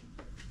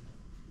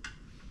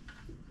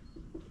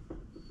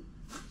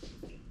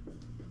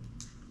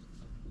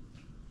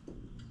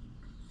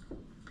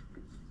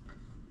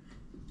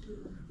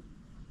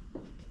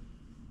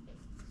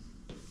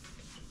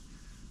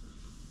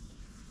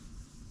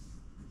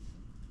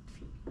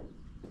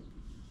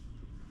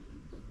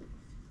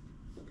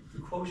 The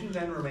quotient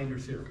and remainder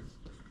theorem.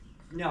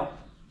 Now,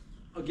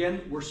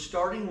 again, we're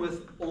starting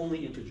with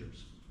only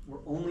integers. We're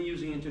only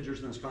using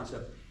integers in this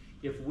concept.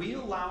 If we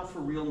allow for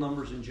real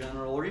numbers in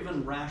general, or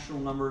even rational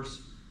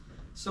numbers,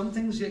 some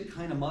things get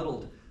kind of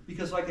muddled.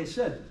 Because like I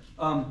said,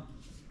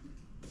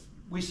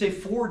 we say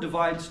 4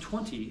 divides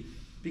 20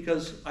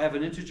 because I have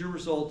an integer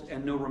result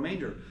and no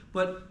remainder.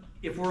 But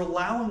if we're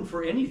allowing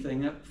for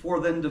anything, 4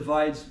 then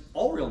divides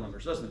all real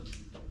numbers, doesn't it?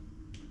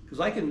 Because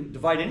I can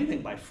divide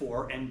anything by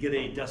 4 and get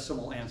a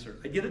decimal answer.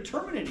 I get a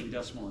terminating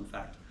decimal, in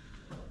fact.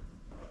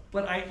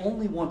 But I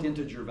only want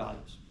integer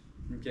values,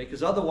 okay?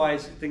 Because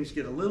otherwise things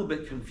get a little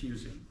bit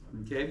confusing.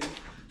 Okay,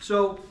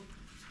 so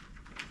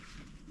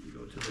we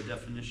go to the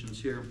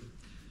definitions here.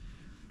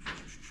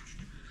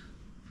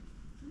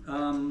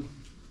 Hold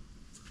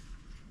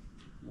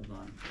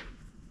on.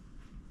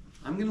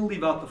 I'm going to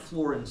leave out the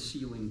floor and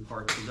ceiling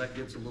part because that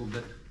gets a little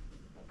bit.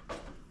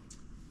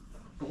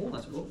 Oh,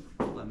 hold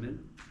on a minute.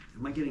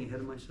 Am I getting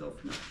ahead of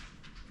myself? No.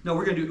 No,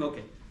 we're going to do.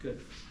 Okay,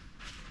 good.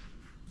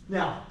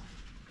 Now,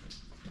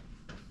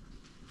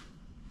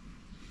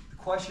 the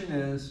question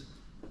is,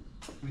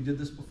 we did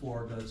this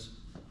before. Does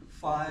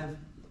 5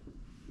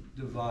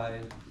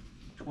 divide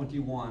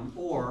 21,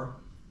 or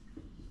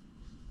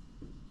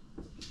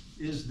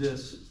is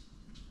this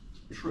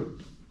true?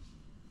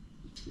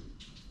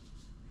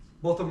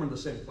 Both of them are the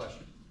same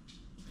question.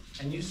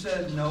 And you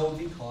said no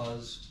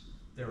because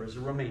there is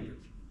a remainder.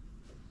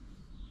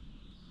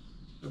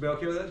 Everybody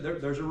okay with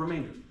that? There's a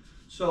remainder.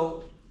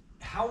 So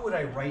how would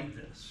I write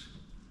this?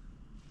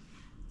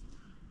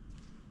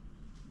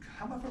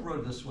 how about if I wrote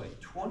it this way?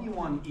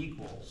 21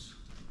 equals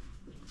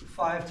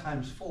 5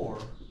 times 4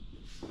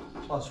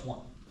 plus 1.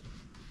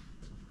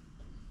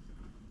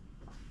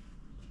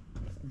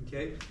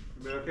 Okay,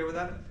 everybody okay with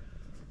that?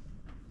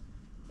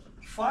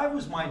 5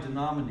 was my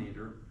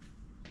denominator,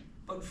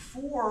 but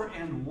 4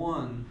 and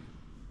 1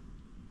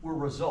 were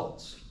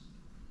results.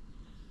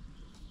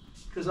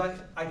 Because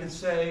I could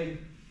say,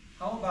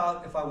 how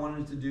about if I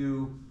wanted to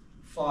do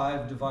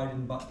 5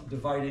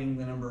 dividing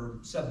the number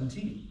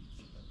 17?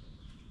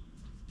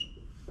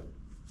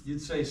 You'd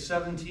say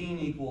 17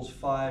 equals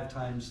 5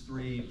 times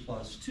 3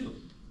 plus 2.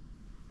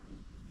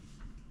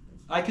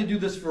 I could do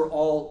this for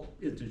all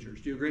integers.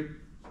 Do you agree?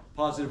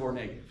 Positive or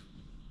negative.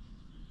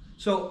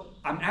 So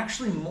I'm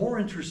actually more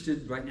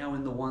interested right now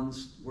in the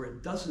ones where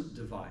it doesn't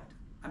divide.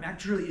 I'm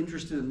actually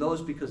interested in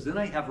those because then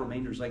I have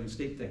remainders. I can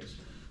state things.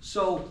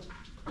 So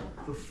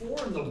the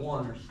 4 and the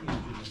 1 are huge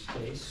in this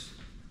case.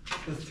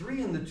 The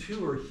 3 and the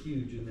 2 are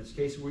huge in this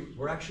case.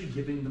 We're actually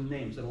giving them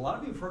names. And a lot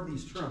of you have heard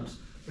these terms,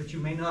 but you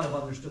may not have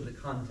understood the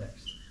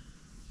context.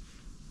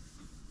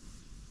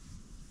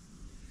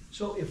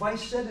 So if I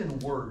said in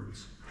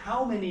words,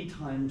 how many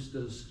times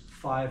does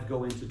 5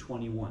 go into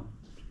 21?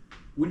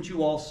 Wouldn't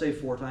you all say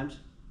 4 times?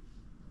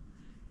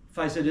 If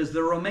I said, is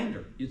there a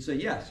remainder? You'd say,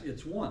 yes,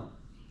 it's 1.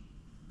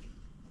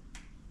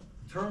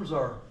 The terms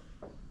are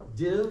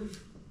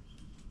div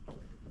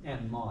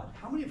and mod.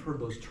 How many have heard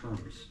those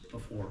terms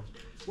before?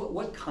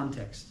 What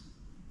context?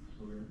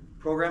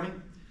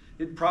 Programming?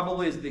 It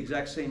probably is the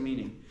exact same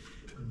meaning.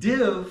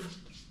 Div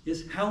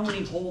is how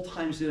many whole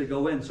times did it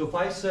go in. So if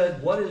I said,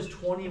 what is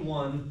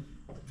 21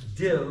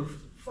 div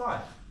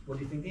 5? What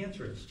do you think the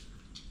answer is?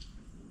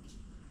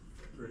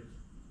 3.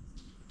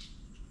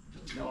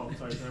 No. Oh,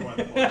 sorry, I went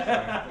 4. Sorry,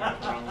 I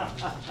went the wrong one.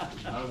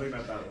 I was thinking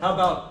about that one. How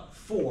about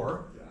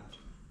 4? Yeah,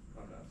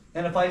 not bad.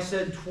 And if I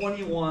said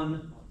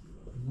 21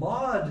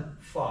 mod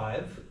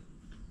 5,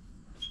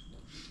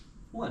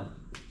 1.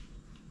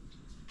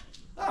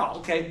 Oh,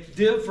 okay.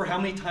 Div for how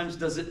many times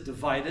does it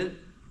divide it?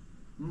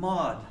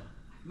 Mod.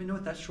 Let me know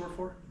what that's short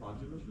for?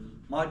 Modulus?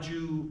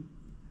 Modu.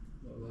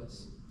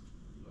 Less.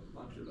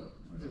 Modulo.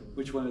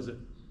 Which one is it?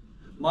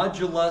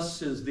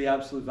 Modulus is the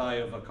absolute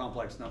value of a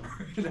complex number.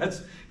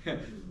 That's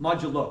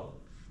modulo.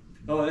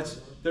 Oh,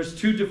 there's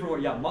 2 different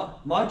words. Yeah,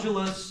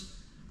 modulus.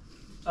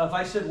 If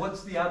I said,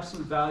 what's the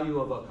absolute value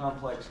of a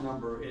complex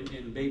number,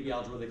 in baby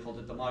algebra they called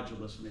it the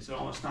modulus, and they said,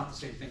 oh, it's not the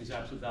same thing as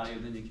absolute value,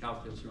 and then you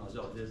calculus and realize,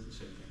 oh, it is the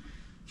same thing.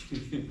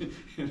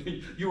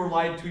 You were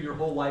lied to your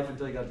whole life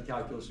until you got to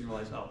calculus and you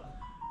realize, oh,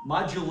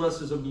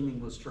 modulus is a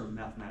meaningless term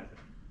mathematically.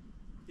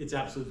 It's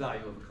absolute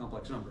value of a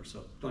complex number,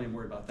 so don't even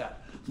worry about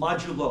that.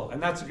 Modulo,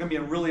 and that's going to be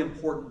a really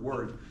important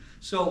word.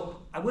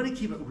 So I want to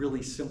keep it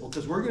really simple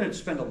because we're going to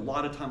spend a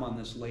lot of time on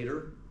this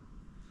later.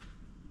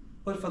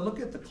 But if I look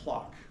at the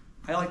clock,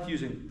 I like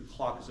using the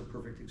clock as a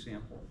perfect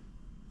example.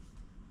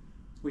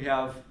 We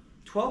have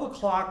 12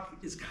 o'clock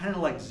is kind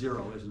of like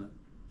 0, isn't it?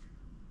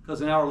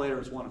 Because an hour later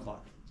it's 1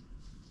 o'clock.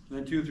 And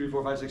then 2, 3,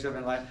 4, 5, 6,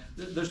 7, 8, 9.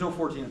 There's no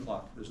 14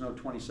 o'clock. There's no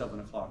 27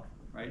 o'clock,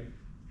 right?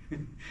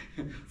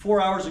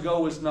 4 hours ago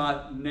was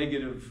not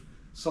negative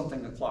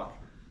something o'clock.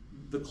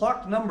 The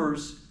clock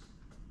numbers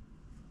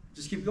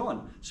just keep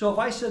going. So if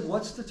I said,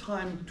 what's the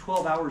time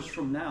 12 hours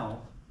from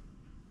now?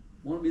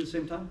 Won't it be the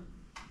same time?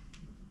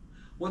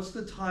 What's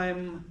the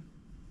time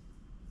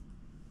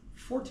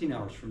 14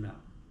 hours from now?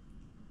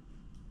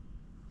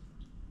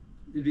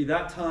 It'd be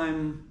that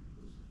time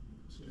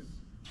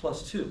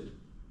plus 2.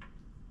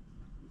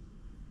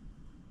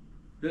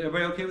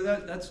 Everybody okay with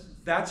that?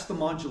 That's the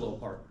modulo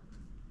part.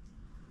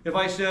 If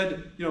I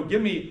said,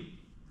 give me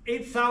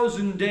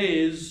 8,000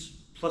 days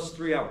plus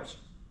 3 hours.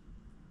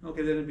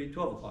 Okay, then it'd be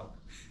 12 o'clock.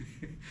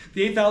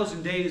 The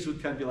 8,000 days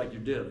would kind of be like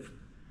your div.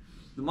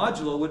 The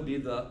modulo would be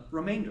the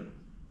remainder.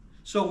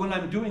 So when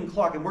I'm doing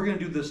clock, and we're going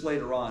to do this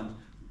later on,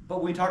 but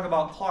when we talk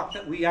about clock,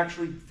 that we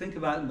actually think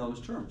about it in those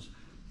terms.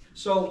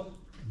 So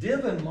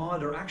div and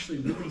mod are actually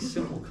really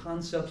simple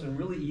concepts and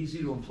really easy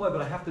to employ, but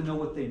I have to know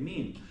what they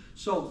mean.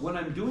 So when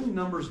I'm doing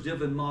numbers,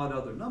 div and mod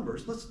other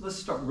numbers, let's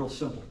start real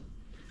simple.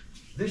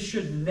 This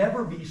should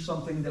never be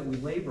something that we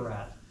labor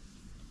at.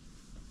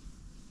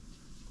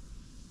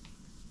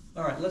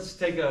 All right, let's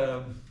take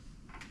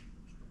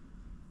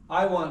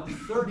I want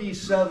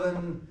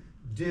 37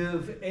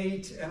 div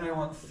 8, and I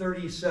want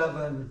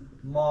 37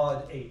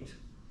 mod 8.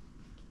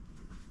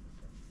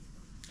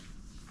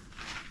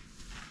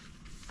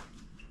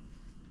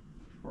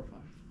 Or 5.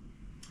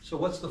 So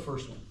what's the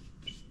first one?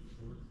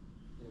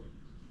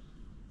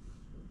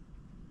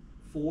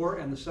 4,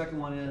 and the second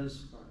one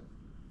is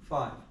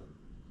 5.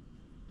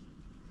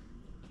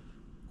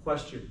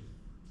 Question: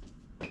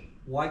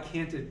 why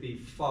can't it be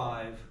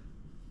 5,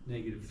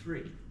 negative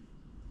 3?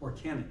 Or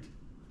can it?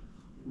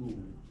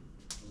 Ooh.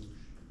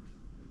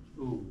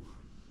 Ooh.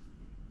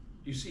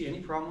 Do you see any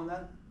problem with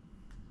that?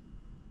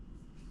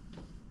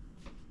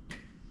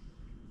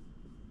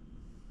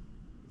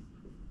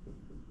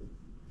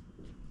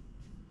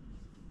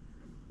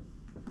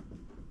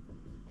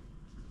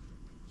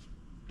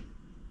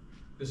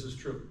 This is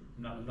true.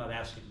 I'm not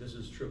asking. This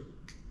is true.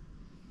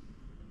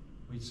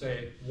 We'd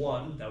say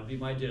 1, that would be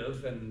my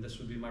div, and this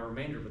would be my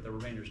remainder, but the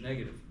remainder is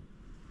negative.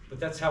 But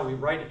that's how we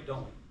write it,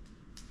 don't we?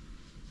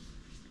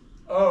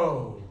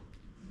 Oh,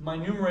 my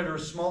numerator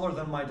is smaller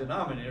than my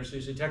denominator, so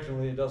you say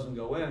technically it doesn't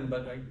go in,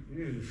 but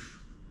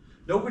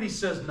nobody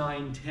says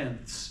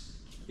 9/10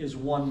 is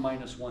 1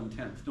 minus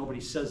 1/10.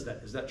 Nobody says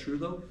that. Is that true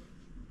though?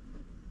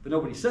 But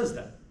nobody says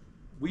that.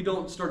 We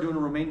don't start doing a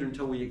remainder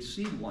until we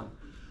exceed 1.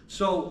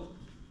 So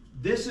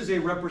this is a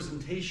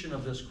representation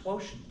of this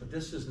quotient, but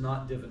this is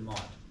not div and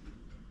mod.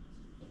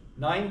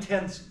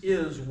 9/10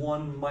 is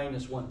 1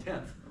 minus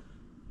 1/10.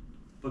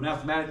 But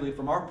mathematically,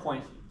 from our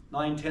point,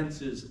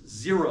 9/10 is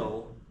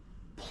 0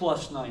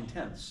 plus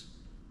 9/10.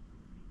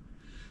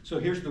 So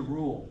here's the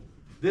rule.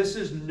 This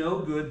is no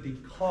good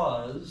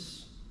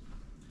because,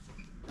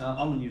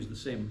 I'm going to use the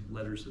same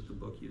letters that the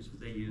book uses.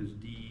 They use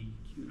D,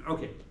 Q.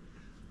 Okay,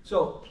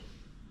 so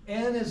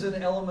n is an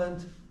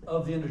element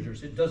of the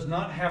integers. It does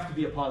not have to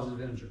be a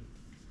positive integer.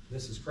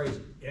 This is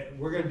crazy.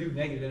 We're going to do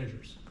negative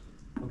integers.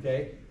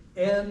 Okay,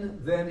 n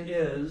then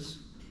is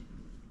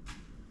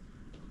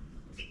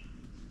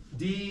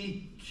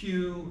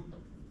dq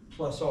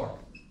plus r.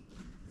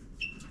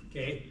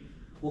 Okay,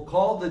 we'll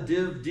call the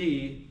div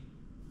d,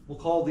 we'll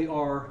call the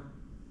r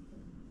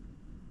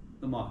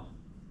the mod.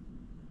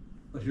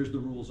 But here's the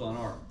rules on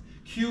r.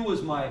 Q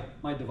is my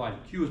divisor.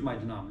 Q is my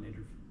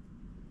denominator,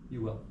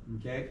 you will.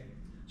 Okay,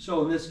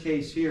 so in this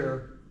case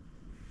here,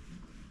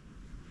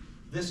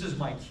 this is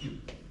my q.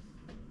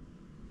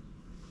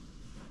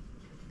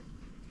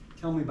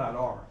 Tell me about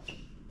r.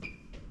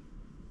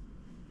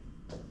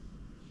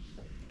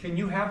 Can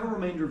you have a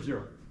remainder of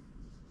 0?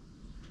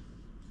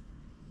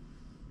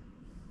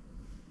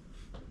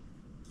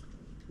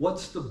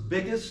 What's the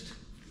biggest,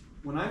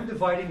 when I'm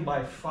dividing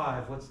by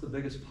 5, what's the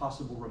biggest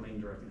possible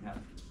remainder I can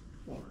have?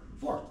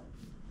 4.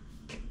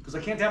 Because I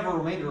can't have a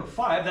remainder of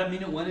 5, that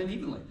means it went in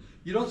evenly.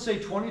 You don't say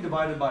 20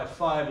 divided by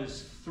 5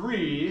 is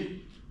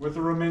 3 with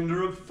a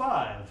remainder of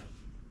 5.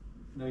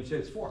 No, you say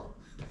it's 4.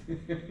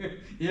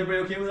 Everybody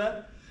okay with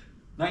that?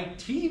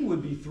 19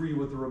 would be 3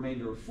 with a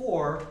remainder of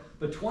 4,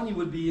 but 20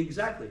 would be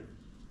exactly.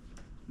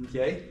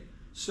 Okay?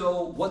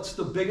 So what's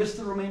the biggest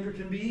the remainder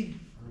can be?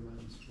 R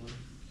minus 1.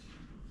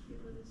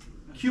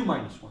 Q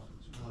minus 1.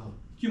 Oh,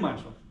 Q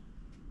minus 1.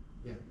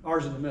 yeah,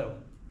 R's in the middle.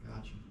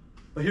 gotcha.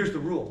 But here's the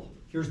rule.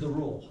 Here's the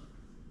rule.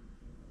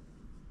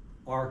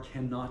 R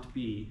cannot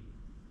be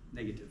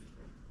negative.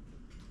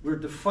 We're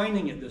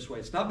defining it this way.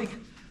 It's not because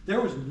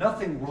there was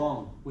nothing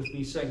wrong with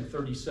me saying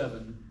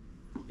 37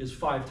 is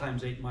 5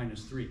 times 8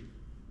 minus 3.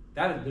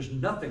 There's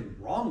nothing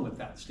wrong with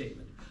that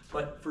statement.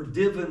 But for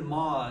div and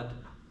mod,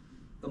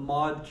 the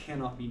mod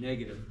cannot be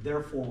negative.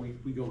 Therefore,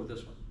 we go with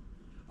this one.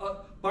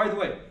 By the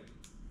way,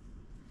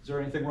 is there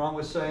anything wrong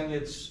with saying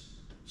it's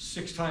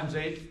 6 times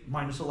 8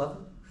 minus 11?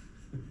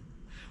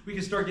 We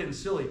can start getting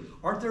silly.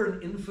 Aren't there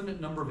an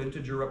infinite number of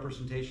integer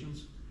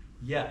representations?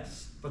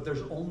 Yes, but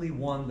there's only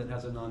one that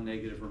has a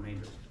non-negative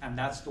remainder, and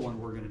that's the one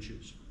we're going to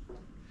choose.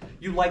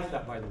 You like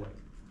that, by the way.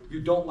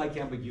 You don't like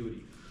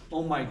ambiguity.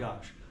 Oh my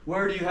gosh.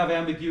 Where do you have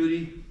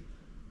ambiguity?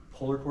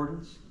 Polar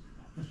coordinates.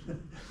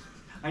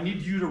 I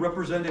need you to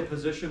represent a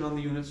position on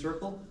the unit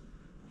circle,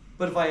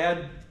 but if I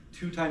add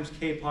 2 times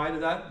k pi to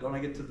that, don't I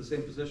get to the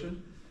same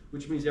position?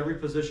 Which means every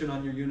position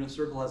on your unit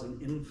circle has an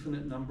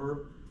infinite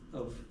number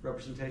of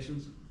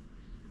representations.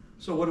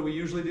 So what do we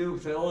usually do? We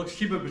say, oh, let's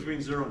keep it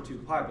between 0 and 2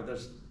 pi, but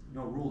there's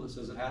no rule that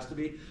says it has to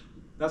be.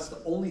 That's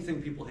the only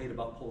thing people hate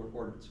about polar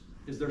coordinates,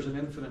 is there's an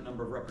infinite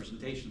number of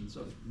representations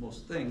of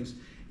most things,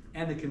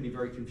 and it can be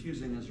very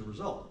confusing as a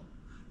result.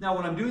 Now,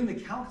 when I'm doing the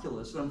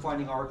calculus and I'm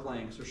finding arc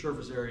lengths or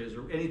surface areas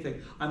or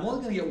anything, I'm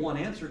only going to get one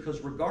answer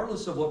because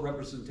regardless of what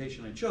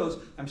representation I chose,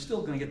 I'm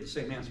still going to get the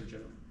same answer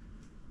generally.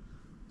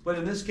 But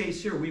in this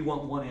case here, we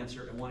want one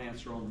answer and one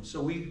answer only.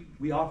 So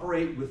we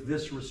operate with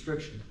this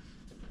restriction.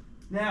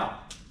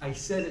 Now, I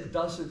said it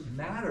doesn't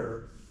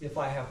matter if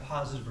I have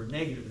positive or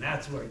negative, and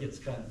that's where it gets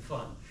kind of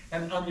fun.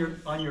 And on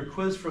your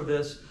quiz for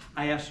this,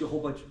 I asked you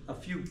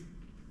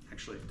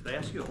actually, did I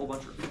ask you a whole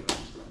bunch of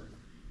questions?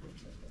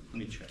 Let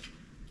me check.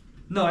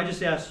 No, I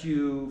just asked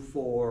you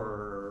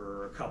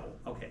for a couple.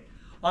 Okay.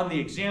 On the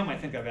exam, I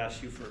think I've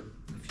asked you for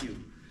a few.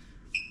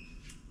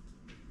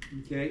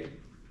 Okay.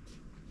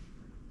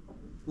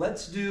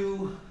 Let's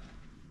do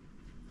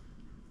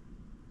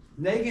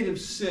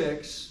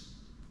 -6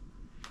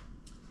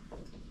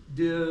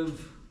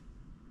 div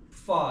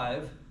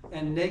 5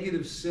 and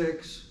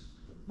 -6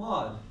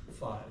 mod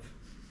 5.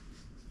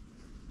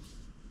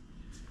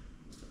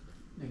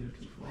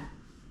 -2, 4.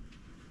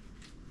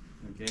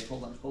 Okay,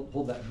 hold on,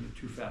 hold that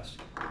too fast.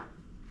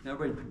 Now,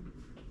 everybody,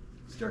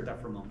 stare at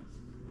that for a moment.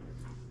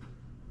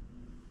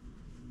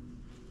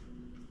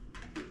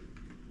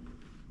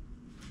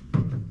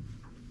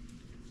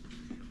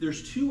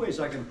 There's 2 ways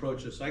I can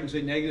approach this. I can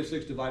say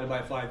 -6 divided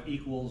by 5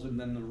 equals and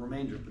then the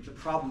remainder, but the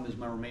problem is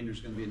my remainder is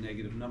going to be a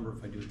negative number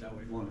if I do it that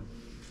way, won't it?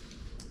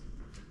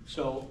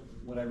 So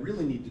what I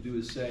really need to do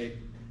is say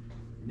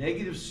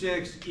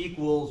 -6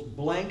 equals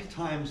blank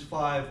times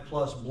 5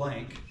 plus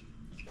blank,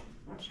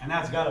 and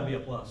that's got to be a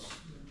plus.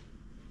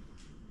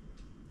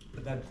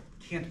 But that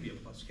can't be a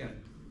plus, can it?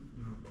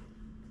 No.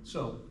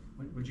 So,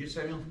 would you,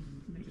 Samuel?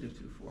 Negative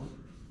 2, 4.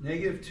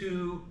 Negative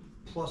 2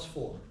 plus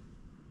 4.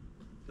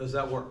 Does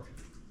that work?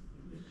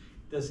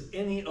 Does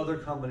any other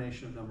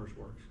combination of numbers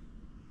work?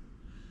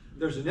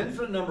 There's an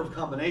infinite number of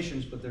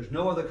combinations, but there's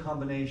no other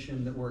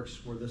combination that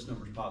works where this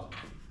number is positive.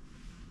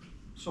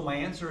 So my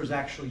answer is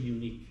actually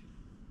unique.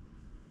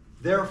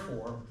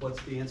 Therefore,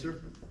 what's the answer?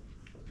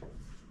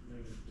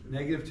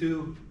 Negative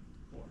 2,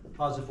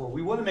 positive 4.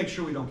 We want to make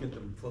sure we don't get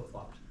them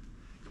flip-flopped.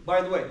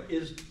 By the way,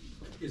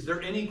 is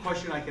there any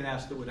question I can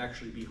ask that would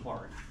actually be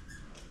hard?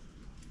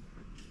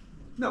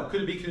 No.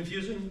 Could it be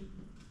confusing?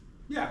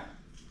 Yeah.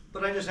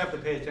 But I just have to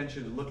pay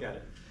attention and look at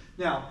it.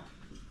 Now,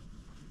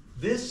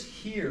 this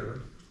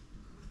here,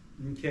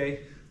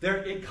 okay,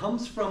 it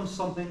comes from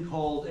something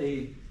called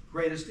a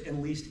greatest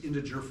and least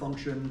integer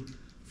function,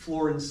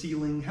 floor and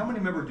ceiling. How many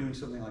remember doing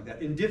something like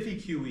that? In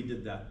Diffie-Q, we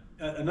did that.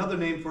 Another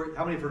name for it,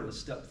 how many have heard of a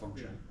step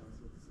function?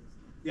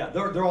 Yeah,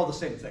 they're all the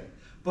same thing.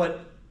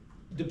 But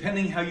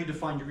depending how you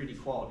define your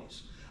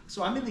inequalities.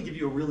 So I'm going to give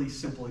you a really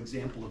simple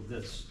example of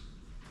this.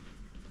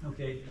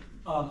 Okay,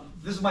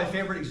 this is my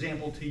favorite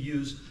example to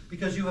use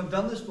because you have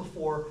done this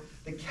before.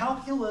 The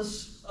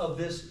calculus of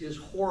this is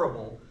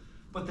horrible,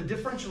 but the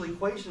differential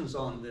equations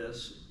on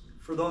this,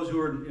 for those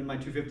who are in my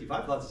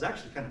 255 class, is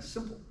actually kind of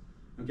simple.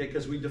 Okay,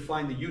 because we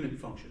defined the unit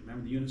function.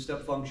 Remember the unit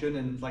step function,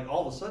 and like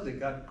all of a sudden it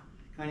got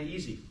kind of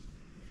easy.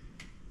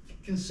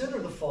 Consider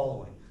the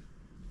following.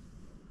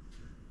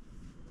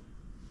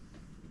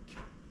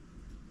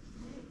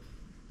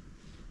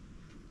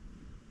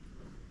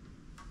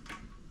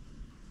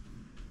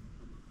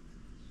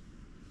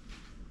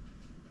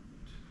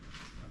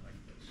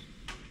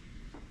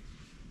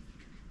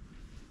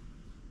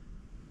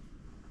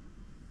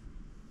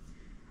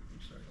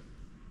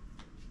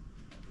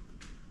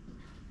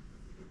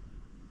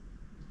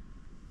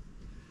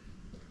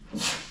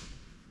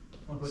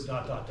 I'll put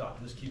dot, dot, dot,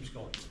 and this keeps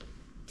going.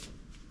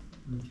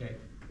 Okay.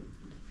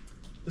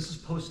 This is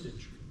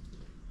postage.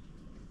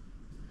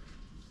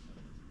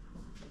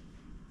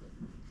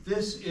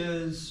 This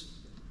is,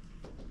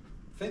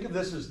 think of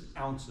this as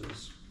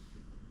ounces.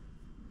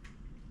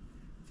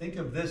 Think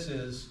of this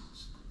as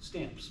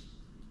stamps.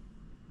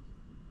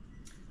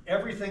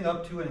 Everything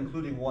up to and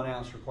including 1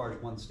 ounce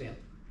requires 1 stamp.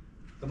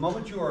 The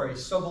moment you are a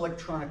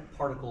subelectronic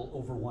particle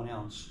over 1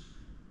 ounce,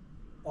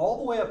 all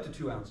the way up to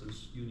 2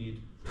 ounces, you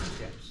need 2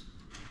 stamps.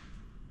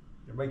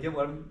 Everybody get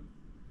what I'm?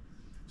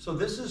 So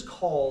this is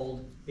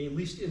called a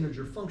least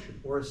integer function,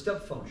 or a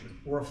step function,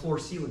 or a floor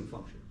ceiling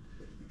function.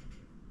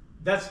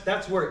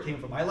 That's where it came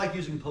from. I like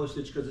using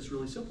postage because it's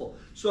really simple.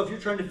 So if you're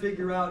trying to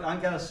figure out,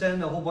 I've got to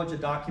send a whole bunch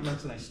of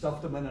documents and I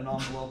stuffed them in an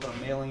envelope and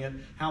I'm mailing it,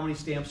 how many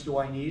stamps do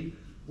I need?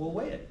 We'll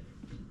weigh it.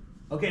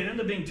 Okay, it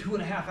ended up being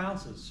 2.5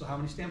 ounces. So how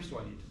many stamps do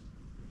I need?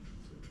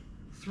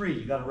 3,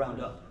 you got to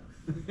round up.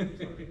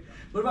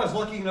 What if I was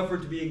lucky enough for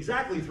it to be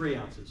exactly 3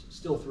 ounces?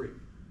 Still 3.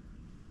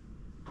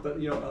 But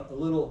you know, a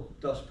little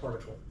dust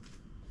particle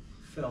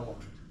fell on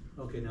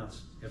it. Okay, now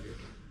it's heavier.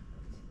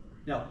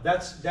 Now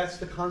that's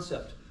the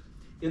concept.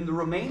 In the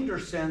remainder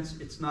sense,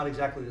 it's not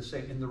exactly the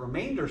same. In the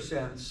remainder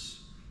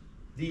sense,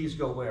 these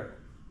go where?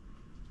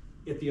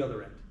 At the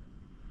other end.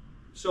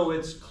 So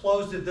it's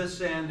closed at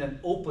this end and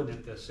open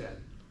at this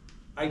end.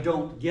 I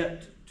don't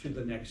get to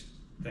the next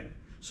thing.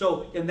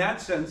 So in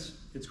that sense,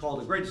 it's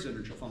called a greatest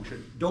integer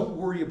function. Don't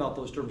worry about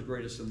those terms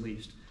greatest and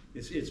least.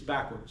 It's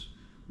backwards.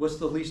 What's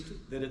the least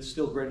that it's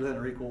still greater than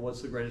or equal?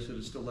 What's the greatest that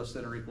it's still less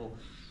than or equal?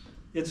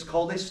 It's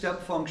called a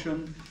step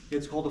function.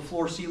 It's called a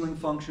floor ceiling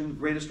function,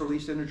 greatest or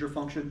least integer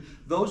function.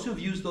 Those who've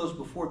used those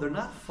before, they're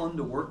not fun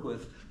to work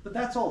with, but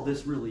that's all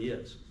this really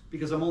is,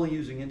 because I'm only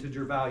using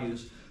integer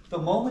values. The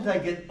moment I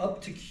get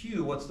up to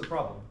Q, what's the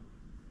problem?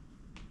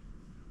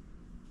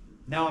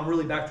 Now I'm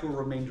really back to a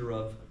remainder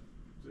of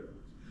 0.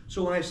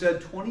 So when I said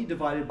 20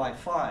 divided by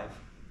 5,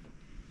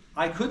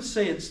 I could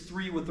say it's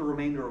 3 with the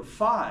remainder of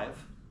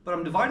 5, but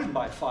I'm dividing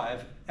by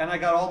 5, and I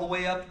got all the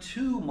way up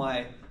to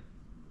my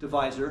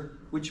divisor,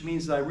 which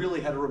means that I really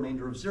had a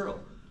remainder of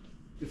 0.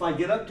 If I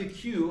get up to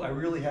Q, I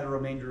really had a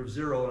remainder of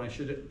 0, and I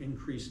should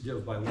increase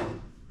div by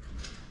 1.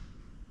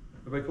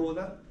 Everybody cool with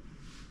that?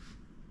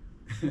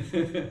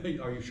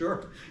 Are you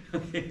sure?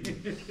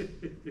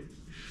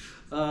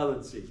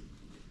 Let's see.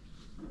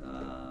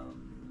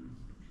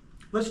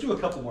 Let's do a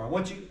couple more.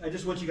 I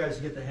just want you guys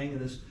to get the hang of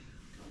this.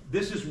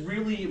 This is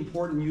really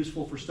important and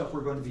useful for stuff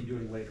we're going to be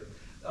doing later.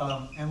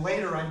 And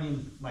later, I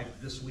mean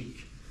like this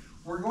week.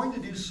 We're going to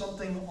do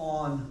something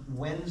on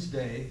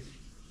Wednesday.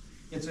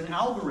 It's an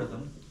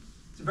algorithm.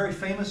 It's a very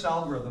famous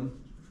algorithm.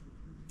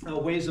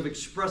 Ways of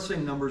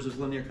expressing numbers as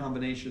linear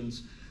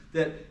combinations.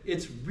 That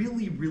it's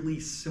really, really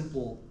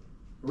simple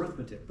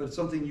arithmetic, but it's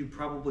something you've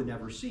probably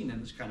never seen,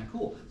 and it's kind of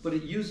cool. But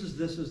it uses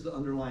this as the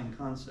underlying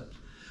concept.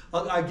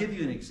 I'll give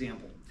you an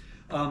example.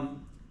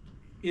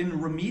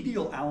 In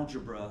remedial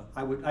algebra,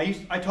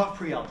 I taught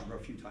pre-algebra a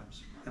few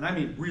times, and I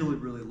mean really,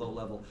 really low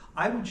level.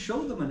 I would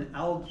show them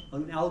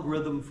an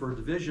algorithm for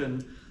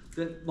division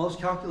that most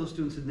calculus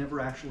students had never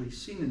actually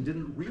seen and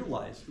didn't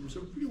realize. It was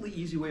a really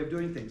easy way of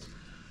doing things.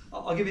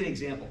 I'll give you an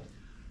example.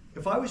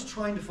 If I was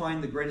trying to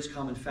find the greatest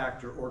common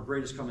factor or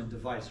greatest common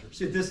divisor,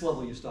 see at this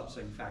level you stop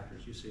saying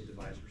factors, you say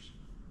divisors.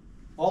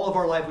 All of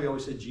our life we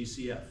always said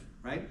GCF,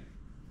 right?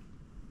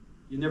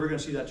 You're never going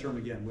to see that term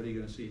again. What are you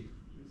going to see?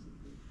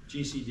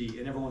 GCD,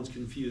 and everyone's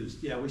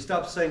confused. Yeah, we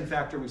stopped saying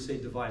factor, we say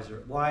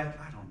divisor. Why?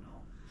 I don't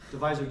know.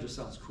 Divisor just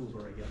sounds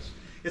cooler, I guess.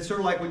 It's sort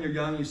of like when you're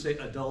young, you say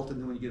adult, and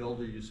then when you get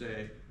older, you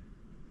say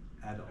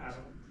adult.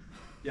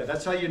 Yeah,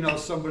 that's how you know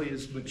somebody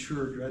is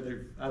matured, right?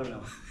 I don't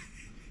know.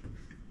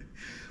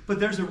 But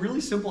there's a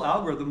really simple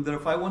algorithm that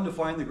if I wanted to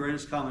find the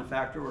greatest common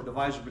factor or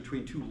divisor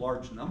between two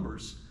large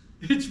numbers,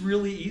 it's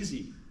really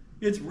easy.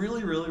 It's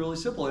really, really, really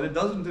simple. And it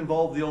doesn't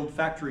involve the old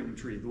factoring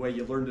tree, the way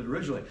you learned it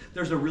originally.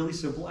 There's a really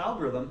simple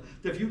algorithm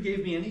that if you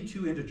gave me any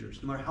two integers,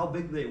 no matter how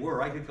big they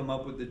were, I could come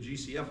up with the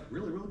GCF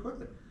really, really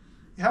quickly.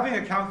 Having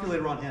a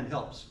calculator on hand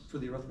helps for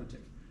the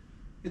arithmetic.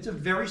 It's a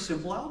very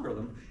simple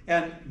algorithm,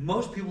 and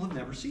most people have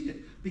never seen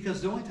it,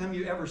 because the only time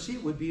you ever see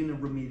it would be in a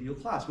remedial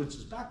class, which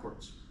is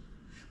backwards.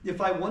 If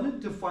I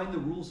wanted to find the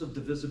rules of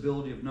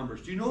divisibility of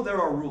numbers, do you know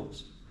there are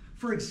rules?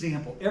 For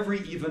example, every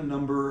even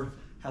number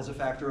has a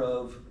factor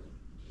of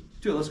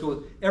 2. Let's go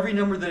with every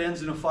number that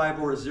ends in a 5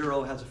 or a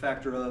 0 has a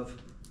factor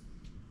of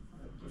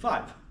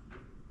 5.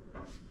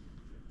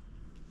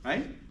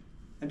 Right?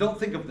 And don't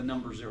think of the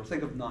number 0,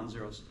 think of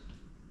non-zeros.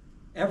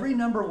 Every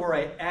number where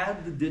I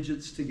add the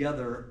digits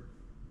together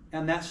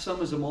and that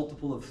sum is a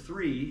multiple of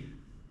 3,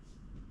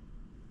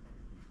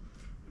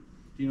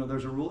 do you know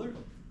there's a rule there?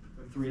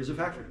 3 is a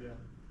factor. Yeah.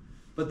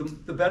 But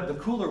the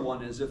cooler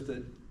one is if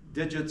the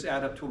digits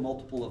add up to a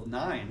multiple of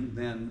 9,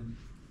 then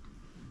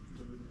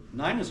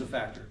 9 is a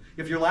factor.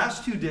 If your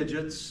last 2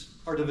 digits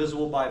are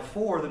divisible by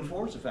 4, then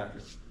 4 is a factor.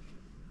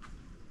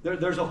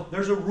 There's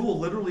a rule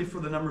literally for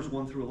the numbers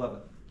 1 through 11.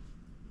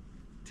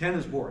 10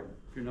 is boring.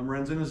 If your number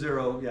ends in a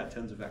 0, yeah,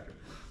 10 is a factor.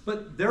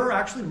 But there are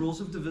actually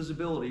rules of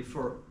divisibility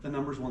for the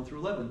numbers 1 through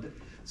 11.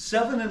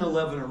 7 and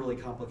 11 are really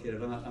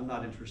complicated. I'm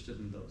not interested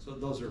in those. So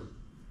those are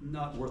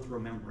not worth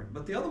remembering.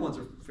 But the other ones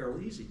are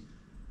fairly easy.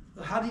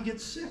 How do you get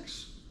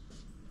 6?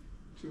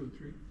 2 and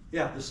 3.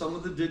 Yeah, the sum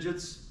of the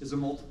digits is a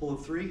multiple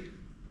of 3,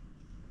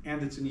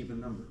 and it's an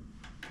even number.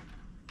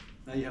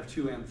 Now you have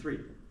 2 and 3.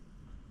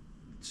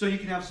 So you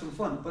can have some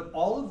fun, but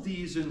all of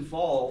these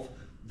involve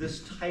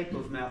this type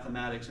of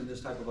mathematics and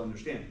this type of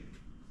understanding.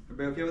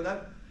 Everybody okay with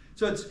that?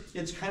 So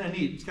it's kind of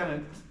neat.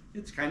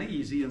 It's kind of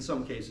easy in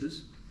some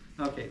cases.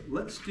 Okay,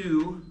 let's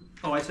do.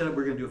 Oh, I said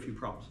we're going to do a few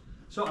problems.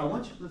 So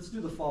let's do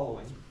the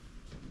following.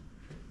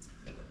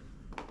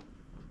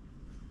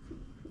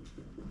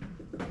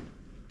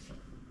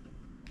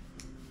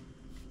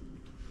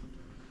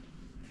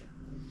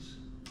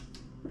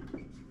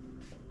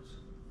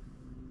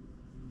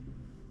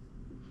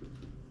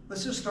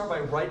 Let's just start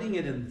by writing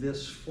it in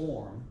this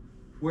form,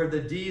 where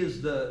the D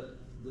is the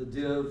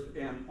div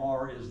and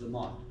R is the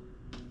mod.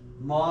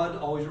 Mod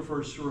always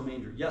refers to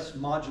remainder. Yes,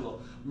 modulo.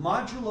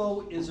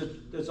 Modulo is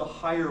a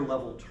higher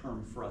level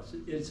term for us.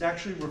 It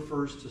actually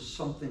refers to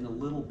something a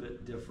little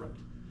bit different.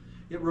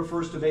 It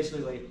refers to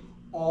basically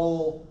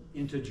all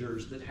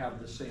integers that have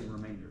the same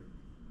remainder.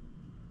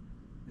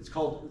 It's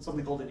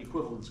something called an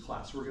equivalence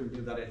class. We're going to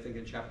do that, I think,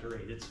 in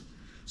chapter 8.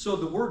 So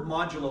the word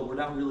modulo we're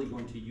not really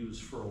going to use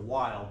for a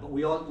while, but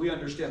we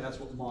understand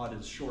that's what mod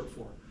is short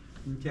for.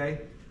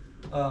 Okay?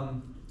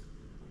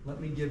 Let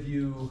me give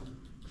you,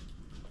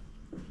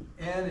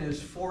 N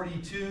is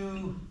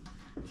 42,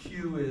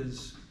 Q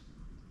is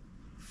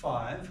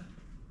 5,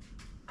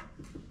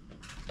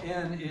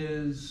 N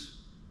is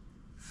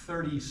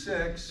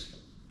 36,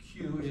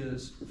 Q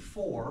is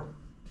 4,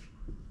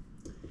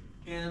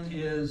 N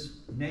is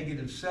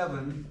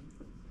 -7,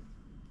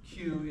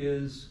 Q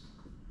is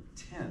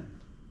 10.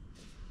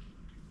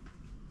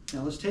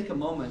 Now let's take a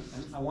moment,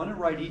 and I want to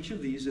write each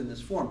of these in this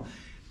form.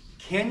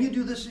 Can you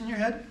do this in your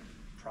head?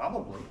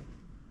 Probably.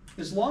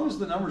 As long as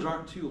the numbers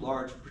aren't too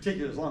large,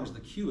 particularly as long as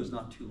the Q is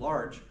not too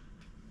large.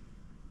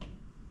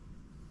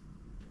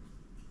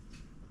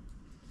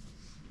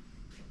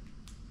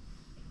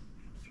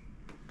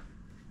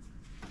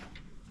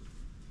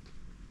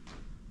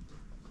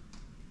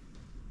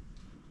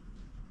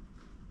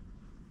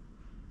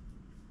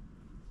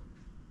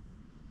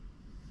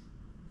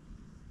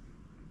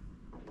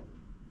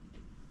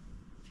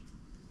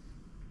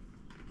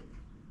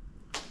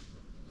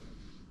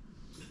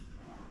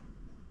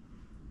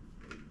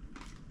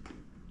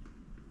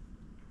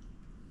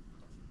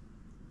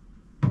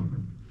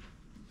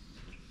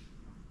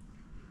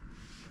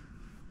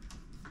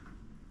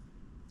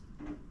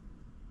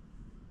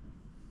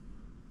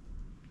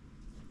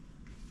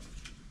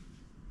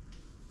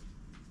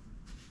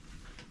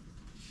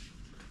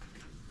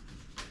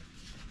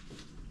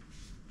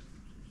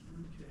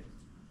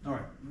 All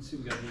right, let's see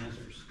if we got any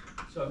answers.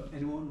 So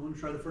anyone want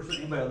to try the first one?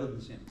 Anybody other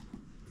than Sam?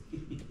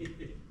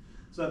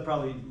 So that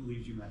probably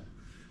leaves you mad.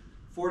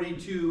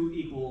 42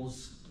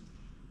 equals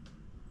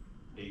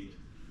 8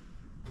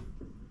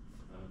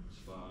 times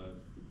 5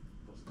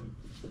 plus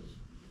 2.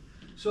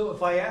 So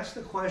if I ask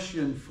the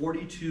question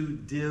 42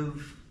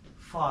 div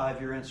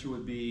 5, your answer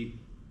would be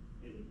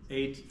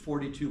 8,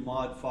 42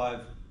 mod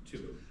 5,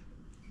 2.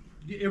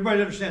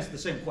 Everybody understands the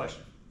same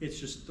question. It's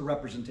just the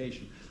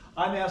representation.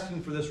 I'm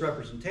asking for this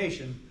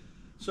representation,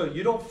 so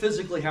you don't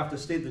physically have to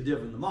state the div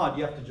and the mod,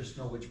 you have to just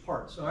know which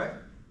parts, all right?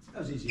 That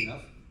was easy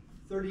enough.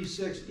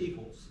 36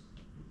 equals.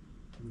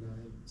 9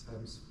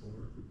 times 4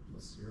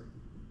 plus 0.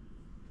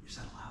 Is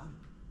that allowed?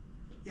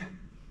 Yeah.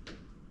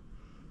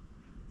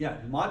 Yeah,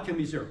 mod can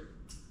be 0.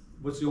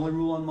 What's the only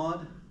rule on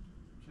mod?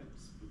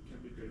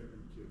 Can't be greater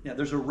than 2. Yeah,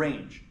 there's a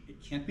range.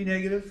 It can't be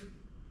negative,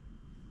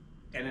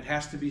 and it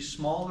has to be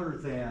smaller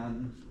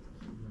than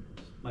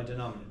my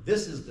denominator.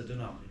 This is the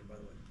denominator, by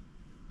the way.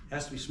 It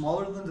has to be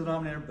smaller than the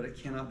denominator, but it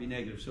cannot be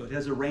negative. So it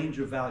has a range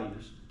of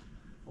values.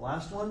 The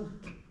last one?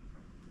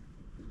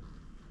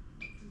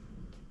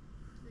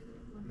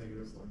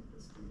 Negative 1.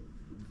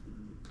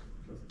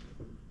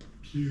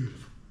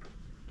 Beautiful.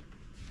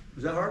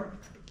 Was that hard?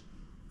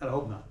 I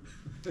hope not.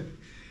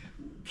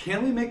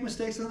 Can we make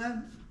mistakes on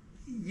that?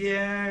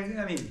 Yeah,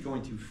 I mean,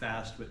 going too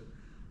fast, but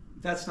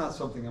that's not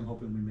something I'm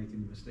hoping we make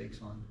any mistakes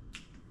on.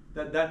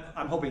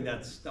 I'm hoping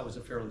that was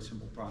a fairly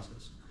simple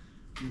process.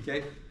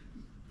 Okay?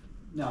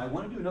 Now, I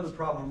want to do another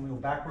problem. We'll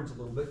go backwards a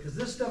little bit, because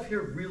this stuff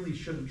here really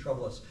shouldn't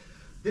trouble us.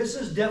 This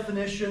is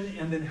definition,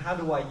 and then how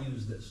do I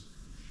use this?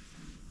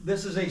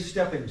 This is a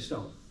stepping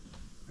stone.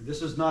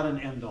 This is not an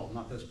end-all,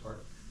 not this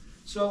part.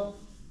 So,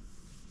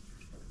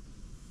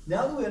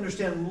 now that we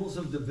understand rules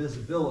of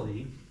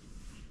divisibility,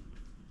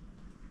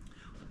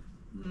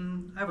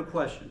 I have a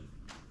question,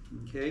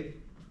 okay?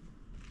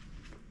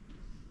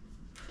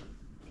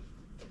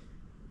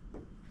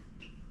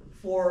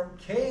 For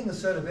k in the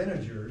set of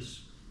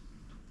integers,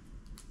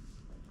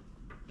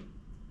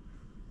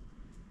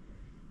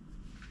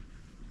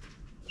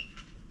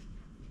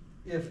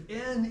 if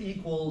n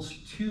equals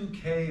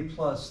 2k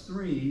plus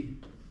 3,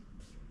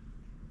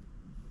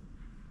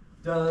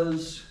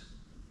 does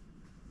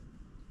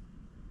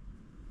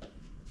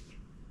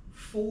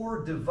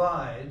 4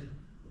 divide,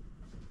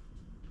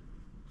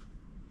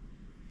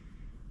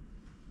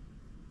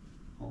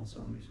 also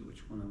let me see which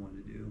one I want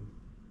to do.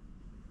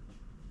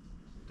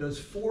 Does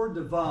 4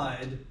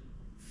 divide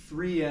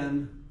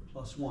 3n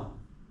plus 1?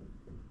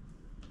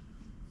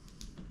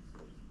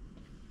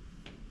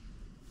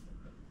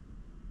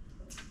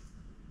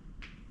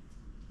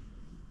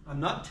 I'm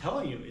not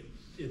telling you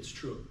it's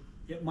true.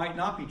 It might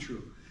not be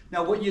true.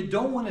 Now, what you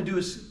don't want to do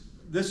is,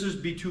 this is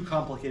be too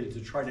complicated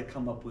to try to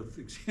come up with,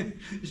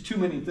 there's too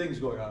many things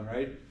going on,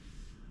 right?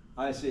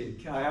 I see,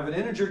 I have an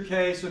integer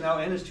k, so now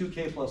n is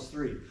 2k plus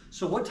 3.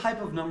 So what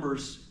type of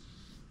numbers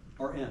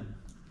are n?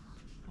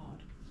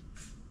 Odd.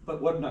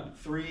 But what not?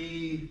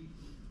 3,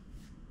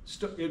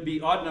 it'd be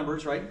odd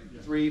numbers, right?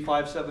 Yeah. 3,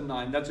 5, 7,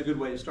 9, that's a good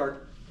way to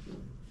start.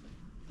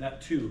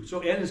 That 2, so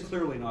n is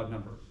clearly an odd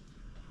number.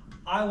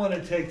 I want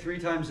to take 3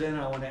 times n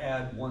and I want to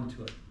add 1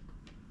 to it.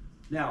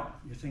 Now,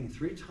 you're thinking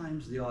 3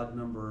 times the odd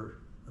number,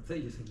 I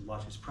think you're thinking,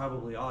 logic is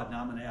probably odd,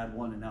 now I'm going to add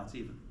 1 and now it's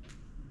even.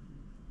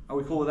 Are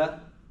we cool with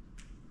that?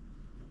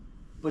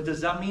 But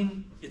does that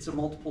mean it's a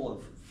multiple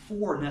of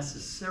 4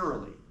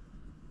 necessarily?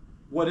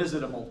 What is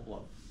it a multiple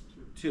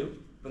of? 2.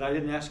 But I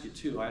didn't ask you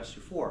 2, I asked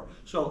you 4.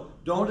 So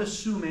don't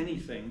assume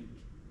anything.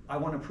 I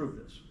want to prove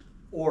this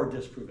or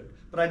disprove it.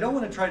 But I don't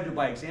want to try to do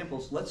by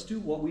examples. Let's do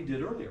what we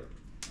did earlier.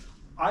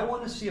 I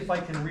want to see if I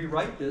can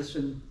rewrite this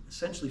and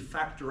essentially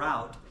factor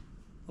out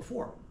a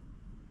 4.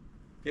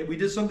 Okay, we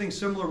did something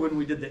similar when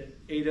we did the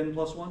 8n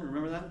plus 1,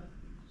 remember that?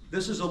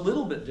 This is a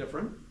little bit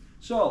different.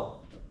 So,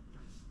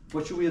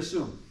 what should we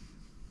assume?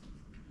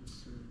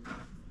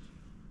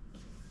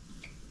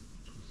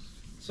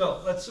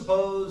 So, let's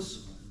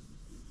suppose,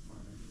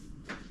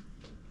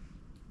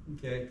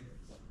 okay,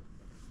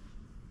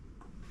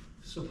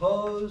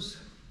 suppose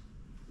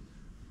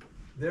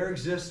there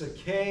exists a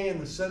k in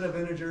the set of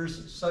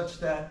integers such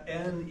that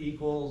n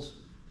equals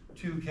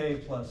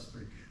 2k plus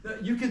 3.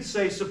 You could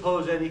say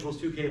suppose n equals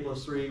 2k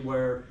plus 3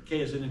 where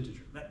k is an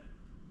integer.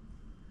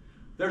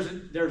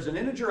 There's an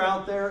integer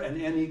out there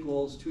and n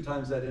equals 2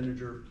 times that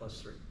integer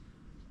plus 3.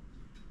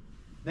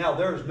 Now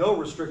there is no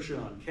restriction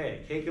on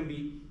k. K can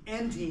be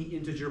any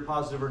integer,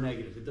 positive or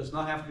negative. It does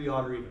not have to be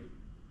odd or even.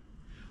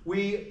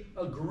 We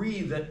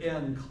agree that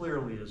n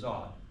clearly is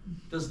odd.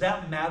 Does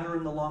that matter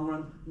in the long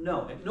run?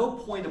 No. At no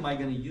point am I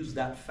going to use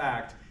that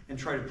fact and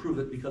try to prove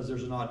it because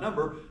there's an odd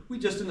number. We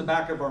just, in the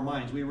back of our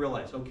minds, we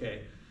realize,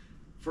 okay,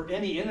 for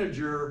any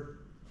integer,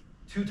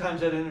 2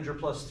 times that integer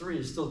plus 3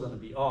 is still going to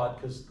be odd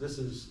because this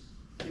is,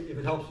 if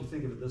it helps you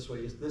think of it this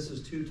way, this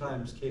is 2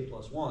 times k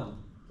plus 1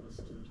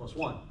 plus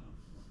 1.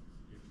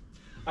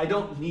 I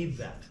don't need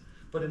that.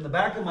 But in the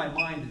back of my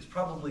mind, it's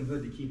probably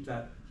good to keep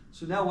that.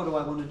 So now what do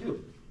I want to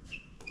do?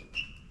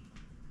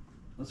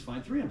 Let's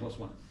find 3n plus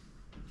 1.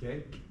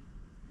 Okay?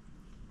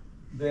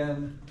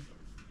 Then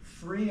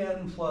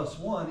 3n plus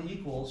 1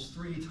 equals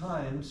 3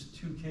 times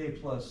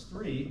 2k plus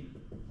 3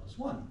 plus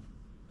 1.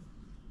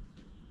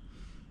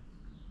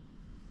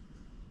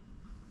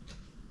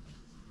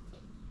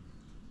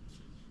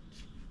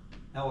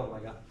 Now what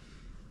have I got?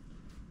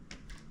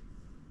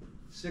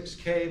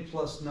 6k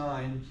plus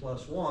 9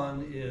 plus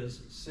 1 is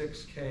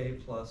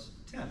 6k plus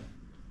 10.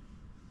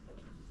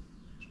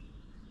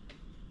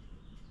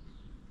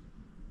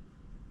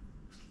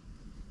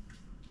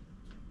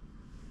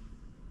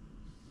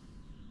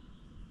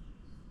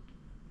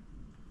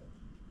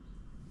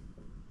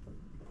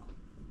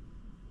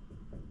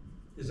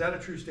 that a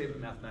true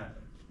statement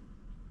mathematically?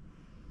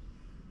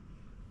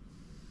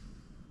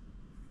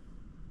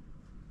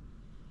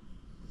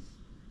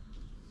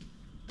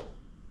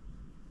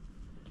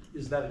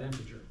 Is that an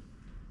integer?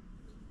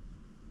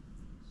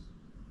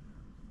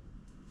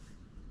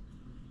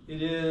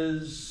 It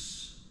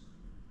is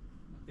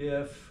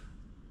if,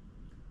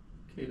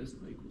 K doesn't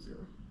equal 0.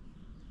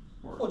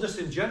 Or well, just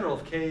in general,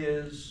 if k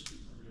is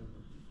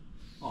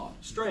odd.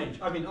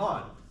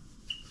 odd.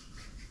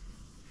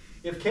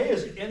 If k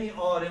is any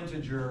odd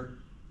integer,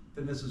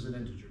 then this is an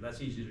integer.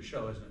 That's easy to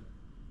show, isn't it?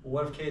 Well,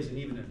 what if k is an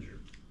even integer,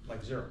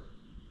 like 0?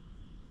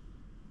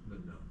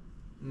 Then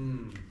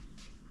no.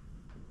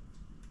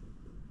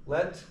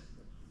 Let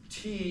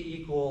t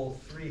equal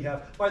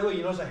 3/2. By the way,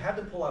 you notice I had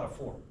to pull out a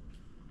 4.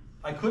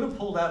 I could have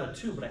pulled out a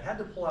 2, but I had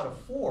to pull out a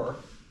 4.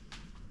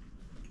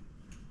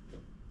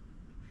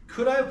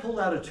 Could I have pulled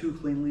out a 2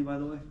 cleanly, by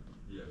the way?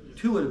 Yeah.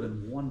 2 would have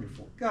been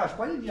wonderful. Gosh,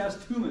 why didn't you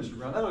ask 2, Mr.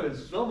 Brown? That would have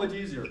been so much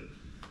easier.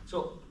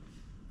 So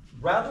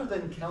rather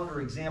than counter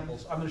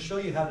examples, I'm going to show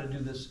you how to do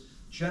this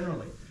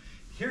generally.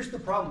 Here's the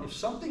problem. If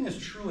something is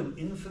true an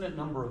infinite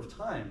number of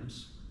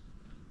times,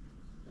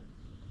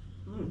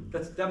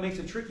 that makes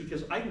it tricky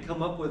because I can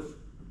come up with,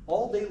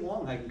 all day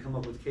long, I can come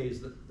up with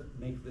k's that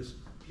make this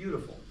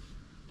beautiful.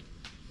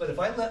 But if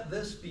I let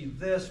this be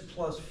this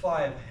plus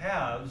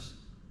 5/2,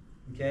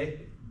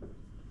 okay,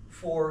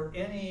 for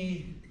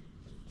any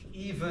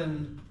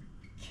even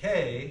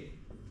k,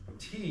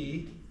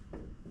 t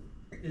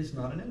is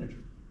not an integer.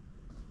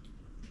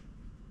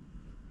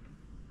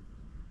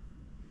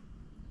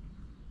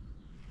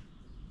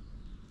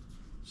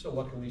 So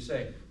what can we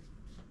say?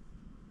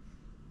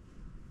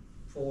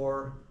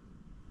 For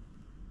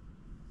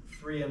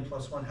 3n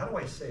plus 1, how do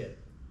I say it?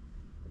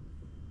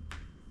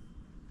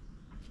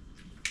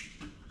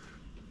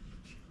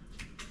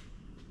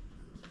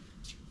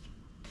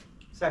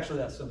 It's actually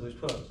that simple.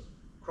 Just put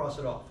cross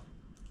it off.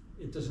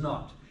 It does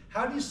not.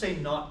 How do you say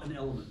not an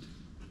element?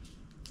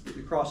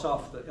 You cross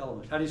off the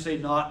element. How do you say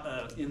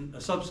not in a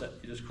subset?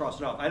 You just cross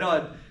it off. I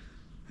know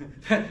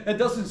it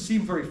doesn't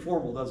seem very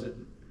formal, does it?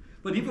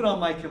 But even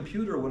on my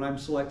computer, when I'm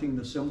selecting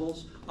the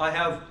symbols, I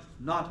have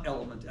not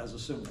element as a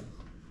symbol.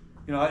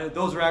 You know,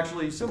 those are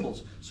actually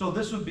symbols. So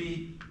this would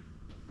be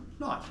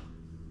not.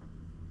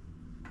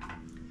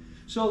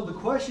 So the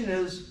question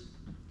is,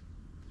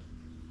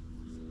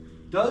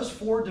 does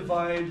 4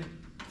 divide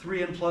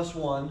 3n plus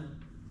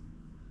 1?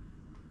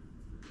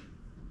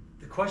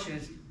 The question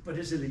is, but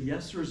is it a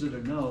yes or is it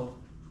a no?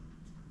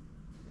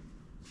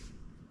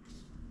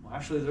 Well,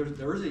 actually,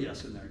 there is a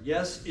yes in there.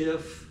 Yes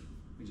if,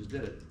 we just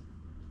did it.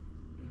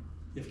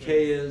 If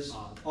k is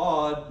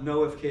odd,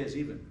 no if k is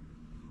even.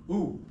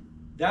 Ooh,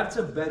 that's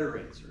a better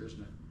answer, isn't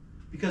it?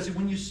 Because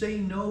when you say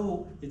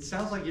no, it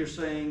sounds like you're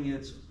saying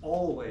it's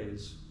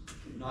always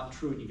not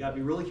true. You gotta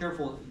be really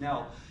careful.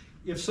 Now,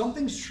 if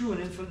something's true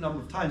an infinite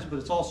number of times, but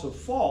it's also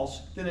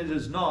false, then it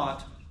is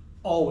not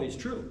always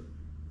true.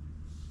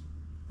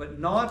 But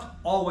not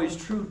always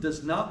true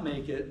does not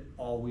make it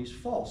always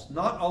false.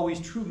 Not always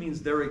true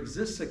means there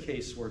exists a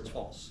case where it's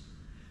false.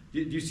 Do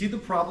you see the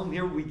problem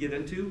here we get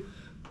into?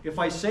 If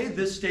I say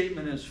this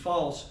statement is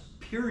false,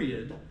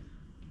 period,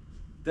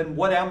 then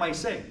what am I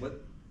saying?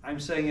 What I'm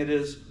saying it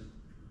is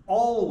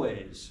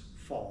always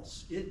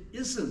false. It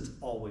isn't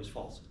always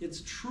false.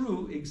 It's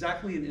true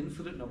exactly an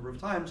infinite number of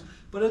times,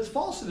 but it's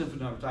false an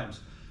infinite number of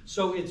times.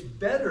 So it's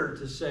better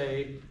to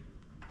say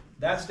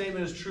that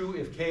statement is true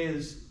if k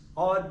is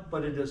odd,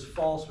 but it is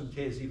false when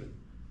k is even.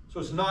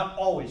 So it's not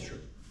always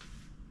true.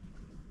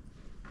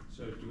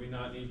 So do we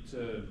not need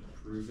to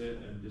prove it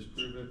and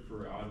disprove it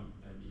for odd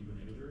and even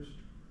integers?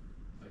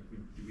 Like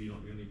we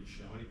don't need to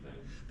show anything?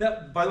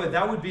 That, by the way,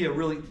 that would be a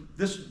really,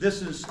 this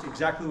is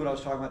exactly what I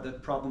was talking about,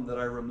 that problem that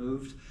I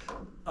removed.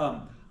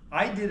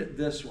 I did it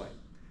this way.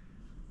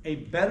 A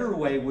better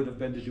way would have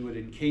been to do it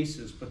in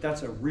cases, but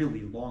that's a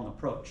really long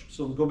approach.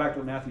 So go back to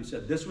what Matthew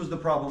said. This was the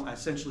problem I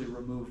essentially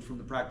removed from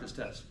the practice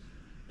test.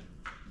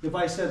 If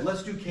I said,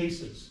 let's do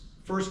cases.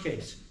 First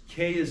case,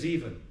 k is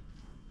even.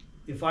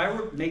 If I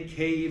were to make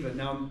k even,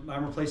 now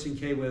I'm replacing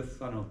k with,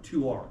 I don't know,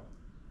 2r.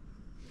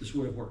 This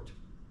would have worked.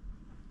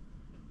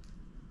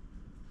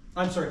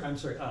 I'm sorry,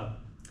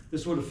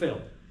 this would have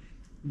failed.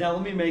 Now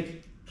let me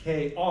make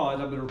k odd.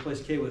 I'm going to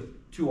replace k with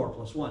 2r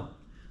plus 1.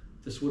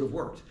 This would have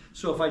worked.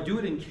 So if I do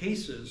it in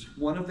cases,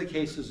 one of the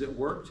cases it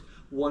worked,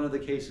 one of the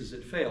cases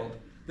it failed,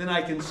 then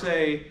I can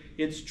say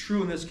it's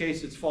true in this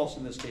case, it's false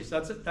in this case.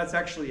 That's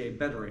actually a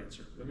better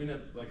answer. I mean,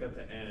 like at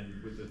the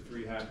end with the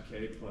 3/2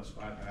 k plus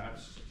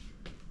 5/2,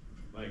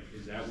 like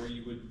is that where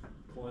you would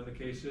pull in the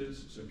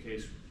cases? So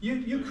case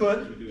You would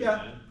could, do it yeah.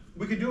 then?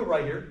 We could do it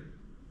right here.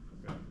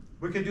 Okay.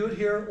 We could do it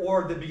here,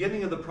 or the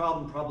beginning of the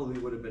problem probably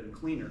would have been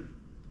cleaner.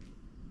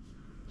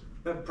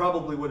 That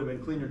probably would have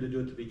been cleaner to do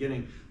at the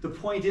beginning. The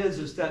point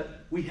is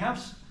that we have,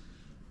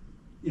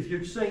 if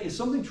you're saying, is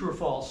something true or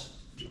false,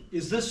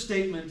 is this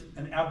statement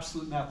an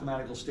absolute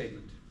mathematical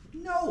statement?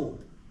 No.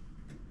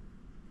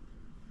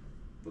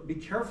 But be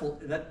careful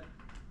that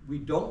we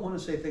don't want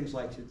to say things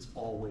like it's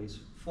always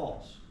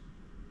false.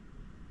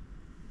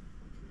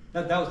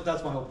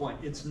 That's my whole point.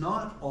 It's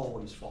not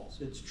always false.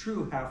 It's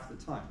true half the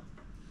time,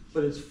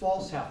 but it's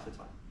false half the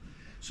time.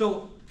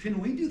 So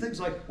can we do things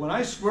like, when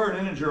I square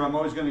an integer, I'm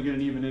always going to get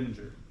an even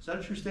integer? Is that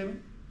a true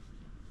statement?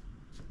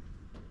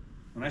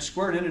 When I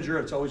square an integer,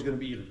 it's always going to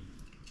be even.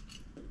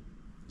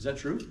 Is that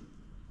true?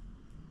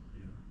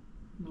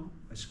 No.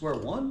 I square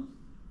 1,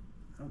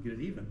 I don't get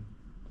it even.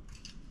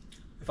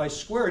 If I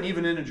square an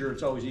even integer,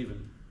 it's always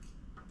even.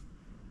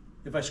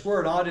 If I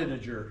square an odd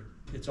integer,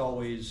 it's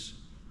always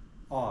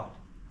odd.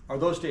 Are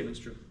those statements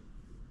true?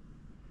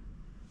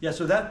 Yeah,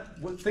 so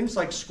things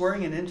like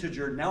squaring an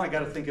integer, now I got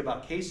to think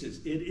about cases.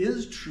 It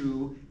is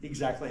true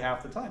exactly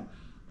half the time.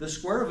 The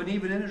square of an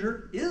even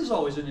integer is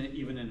always an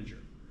even integer.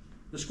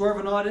 The square of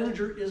an odd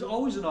integer is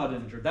always an odd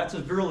integer. That's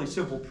a really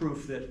simple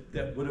proof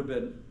that would have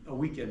been a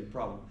weekend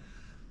problem.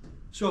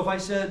 So if I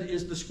said,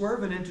 is the square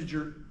of an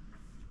integer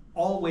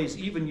always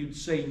even, you'd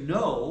say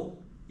no,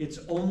 it's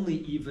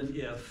only even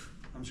if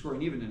I'm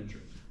squaring an even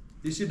integer.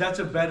 You see, that's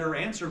a better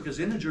answer because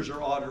integers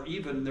are odd or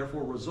even, and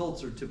therefore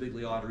results are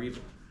typically odd or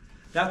even.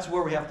 That's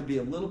where we have to be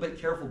a little bit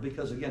careful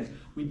because, again,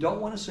 we don't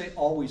want to say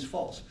always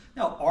false.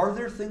 Now, are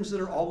there things that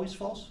are always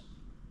false?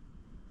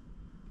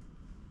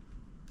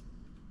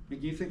 Do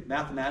you think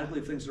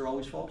mathematically things are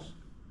always false?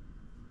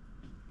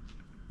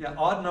 Yeah,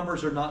 odd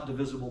numbers are not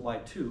divisible by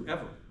 2,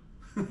 ever.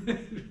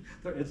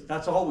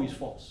 That's always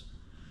false.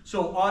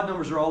 So odd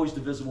numbers are always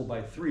divisible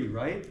by 3,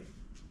 right?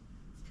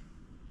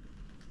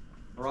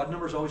 Are odd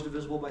numbers always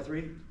divisible by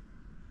 3?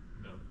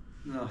 No.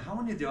 No. How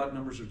many of the odd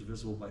numbers are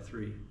divisible by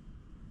 3?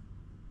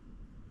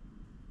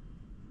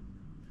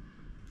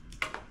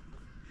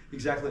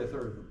 Exactly a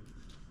third of them.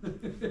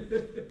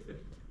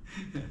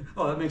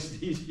 Oh, that makes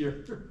it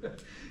easier.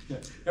 Yeah.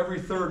 Every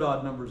third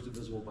odd number is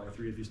divisible by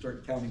 3 if you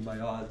start counting by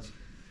odds.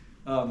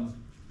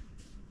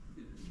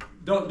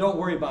 Don't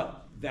worry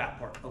about that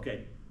part.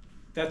 Okay,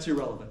 that's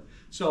irrelevant.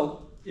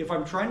 So if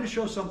I'm trying to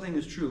show something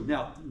is true,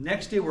 now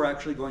next day we're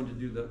actually going to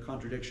do the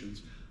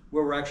contradictions,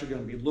 where we're actually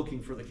going to be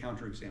looking for the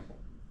counterexample.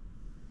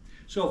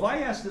 So if I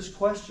ask this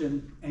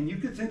question and you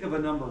could think of a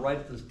number right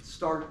at the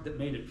start that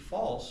made it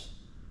false,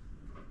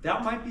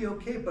 that might be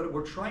okay, but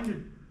we're trying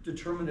to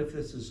determine if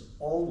this is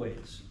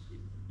always,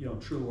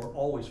 true or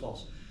always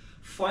false.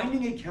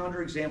 Finding a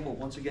counterexample,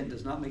 once again,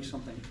 does not make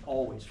something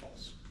always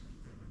false.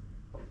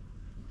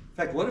 In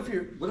fact, what if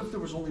there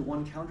was only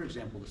one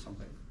counterexample to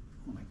something?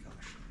 Oh my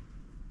gosh.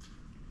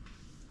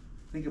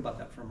 Think about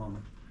that for a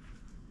moment.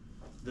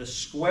 The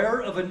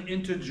square of an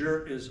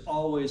integer is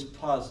always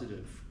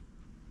positive.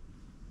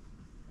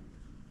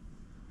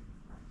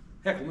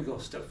 Heck, let me go a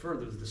step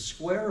further. The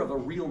square of a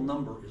real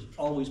number is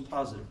always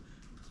positive.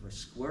 If I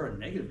square a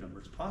negative number,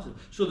 it's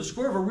positive. So the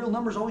square of a real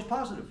number is always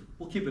positive.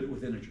 We'll keep it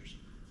with integers.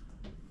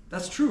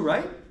 That's true,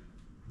 right?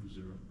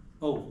 0.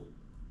 Oh,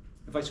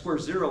 if I square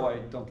 0, I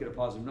don't get a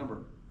positive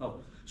number.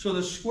 Oh, so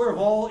the square of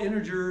all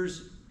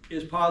integers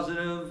is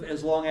positive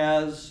as long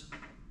as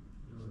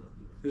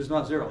it is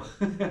not 0.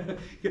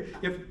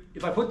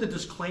 If I put the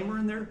disclaimer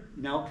in there,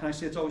 now can I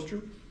say it's always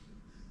true?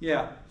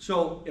 Yeah,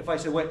 so if I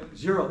say, wait,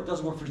 0, it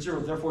doesn't work for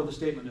 0, therefore the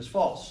statement is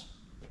false.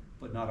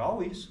 But not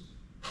always.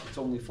 It's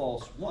only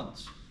false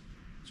once.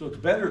 So it's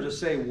better to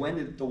say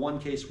the one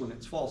case when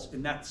it's false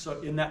in that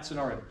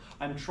scenario.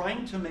 I'm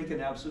trying to make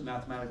an absolute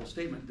mathematical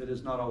statement that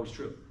is not always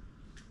true.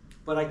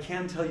 But I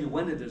can tell you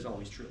when it is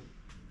always true.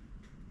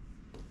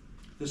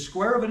 The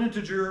square of an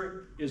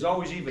integer is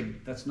always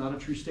even. That's not a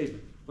true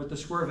statement. But the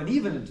square of an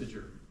even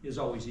integer is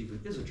always even,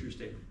 is a true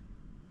statement.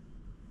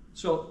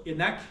 So in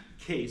that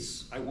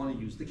case, I want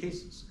to use the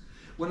cases.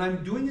 When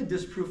I'm doing a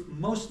disproof,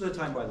 most of the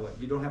time, by the way,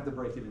 you don't have to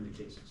break it into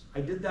cases.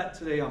 I did that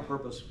today on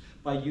purpose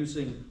by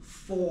using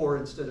 4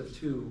 instead of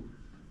 2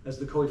 as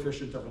the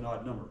coefficient of an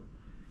odd number.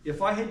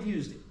 If I had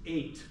used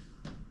 8,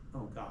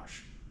 oh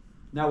gosh,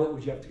 now what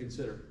would you have to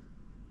consider?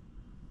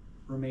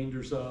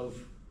 Remainders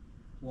of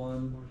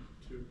 1,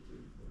 2,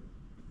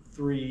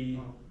 3,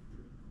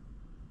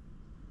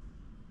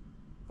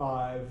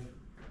 5,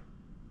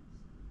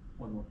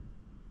 one more.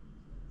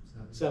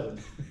 7.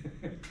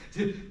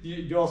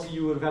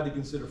 You would have had to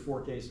consider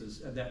 4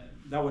 cases, and that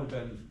would have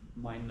been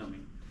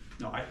mind-numbing.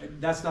 No,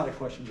 that's not a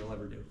question you'll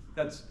ever do.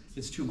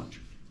 It's too much.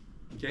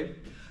 Okay.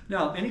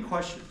 Now, any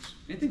questions?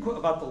 Anything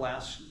about the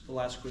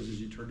last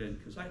quizzes you turned in?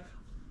 Because I'm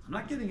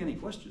not getting any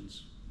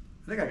questions.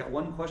 I think I got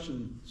one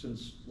question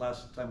since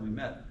last time we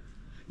met.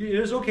 It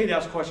is okay to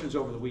ask questions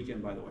over the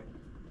weekend, by the way.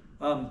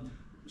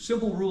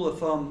 Simple rule of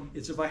thumb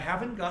is if I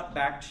haven't got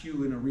back to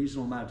you in a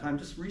reasonable amount of time,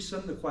 just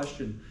resend the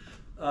question.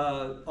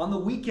 On the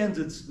weekends,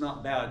 it's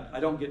not bad. I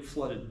don't get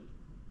flooded.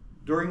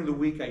 During the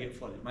week, I get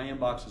flooded. My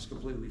inbox is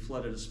completely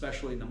flooded,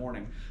 especially in the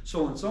morning.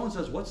 So when someone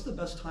says, what's the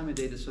best time of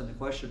day to send a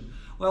question?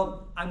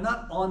 Well, I'm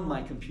not on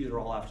my computer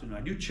all afternoon.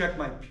 I do check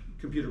my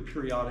computer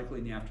periodically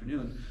in the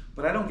afternoon,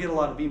 but I don't get a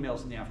lot of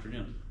emails in the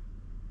afternoon.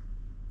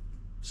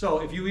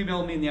 So if you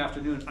email me in the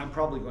afternoon, I'm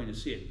probably going to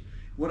see it.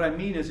 What I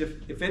mean is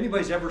if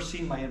anybody's ever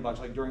seen my inbox,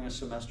 like during a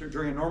semester,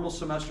 during a normal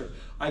semester,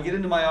 I get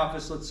into my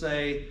office, let's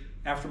say,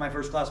 after my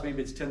first class,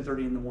 maybe it's 10:30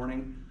 in the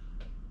morning,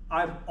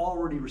 I've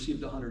already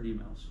received 100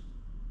 emails.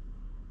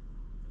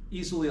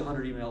 easily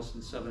 100 emails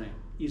since 7 a.m.,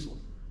 easily.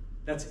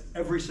 That's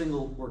every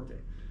single workday.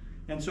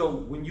 And so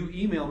when you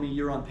email me,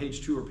 you're on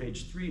page 2 or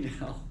page 3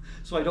 now,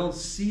 so I don't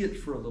see it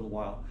for a little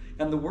while.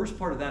 And the worst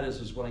part of that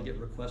is when I get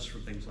requests for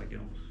things like,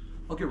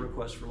 I'll get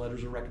requests for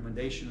letters of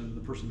recommendation and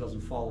the person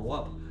doesn't follow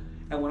up.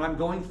 And when I'm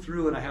going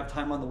through and I have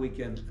time on the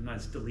weekend and I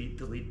just delete,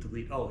 delete,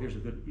 delete, oh, here's a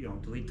good,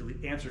 delete,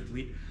 delete, answer,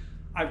 delete.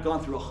 I've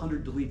gone through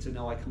 100 deletes and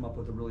now I come up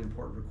with a really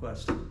important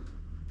request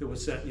that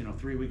was sent,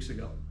 3 weeks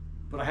ago.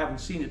 But I haven't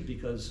seen it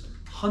because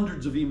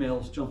hundreds of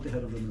emails jumped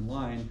ahead of them in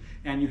line,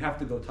 and you have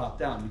to go top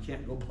down. You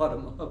can't go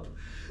bottom up.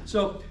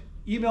 So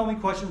email me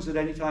questions at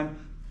any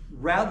time.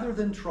 Rather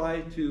than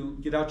try to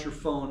get out your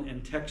phone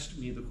and text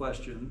me the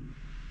question,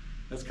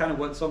 that's kind of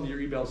what some of your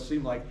emails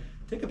seem like,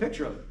 take a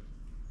picture of it.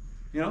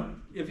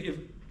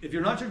 If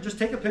you're not sure, just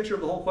take a picture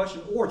of the whole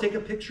question or take a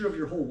picture of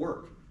your whole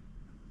work.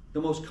 The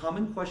most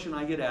common question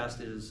I get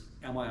asked is,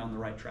 am I on the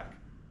right track?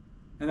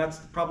 And that's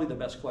probably the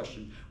best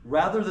question.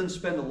 Rather than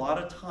spend a lot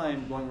of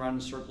time going around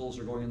in circles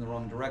or going in the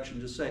wrong direction,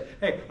 just say,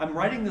 hey, I'm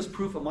writing this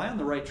proof, am I on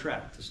the right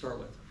track to start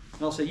with?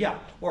 And I'll say, yeah.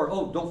 Or,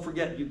 oh, don't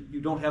forget,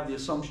 you don't have the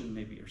assumption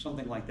maybe, or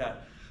something like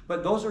that.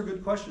 But those are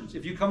good questions.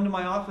 If you come to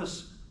my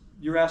office,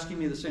 you're asking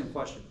me the same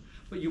question.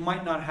 But you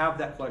might not have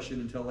that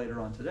question until later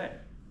on today.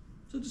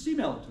 So just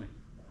email it to me.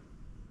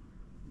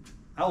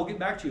 I will get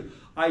back to you.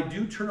 I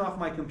do turn off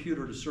my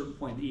computer at a certain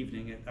point in the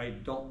evening. I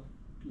don't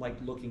like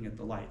looking at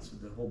the lights,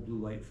 the whole blue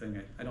light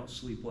thing. I don't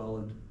sleep well.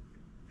 And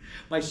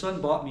my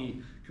son bought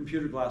me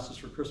computer glasses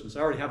for Christmas. I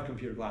already have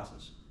computer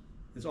glasses.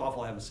 It's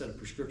awful. I have a set of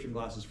prescription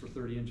glasses for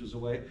 30 inches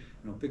away,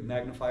 big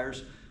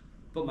magnifiers.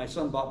 But my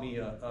son bought me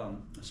a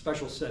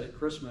special set at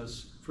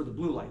Christmas for the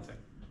blue light thing.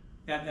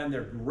 And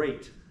they're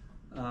great.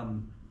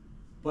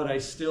 But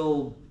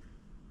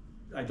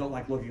I don't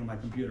like looking at my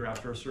computer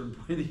after a certain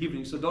point in the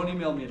evening, so don't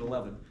email me at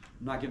 11.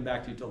 I'm not getting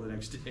back to you till the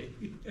next day.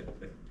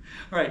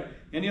 All right,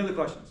 any other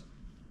questions?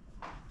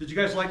 Did you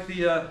guys like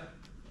the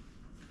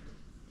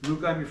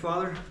Luke, I'm your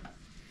father?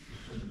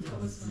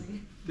 That was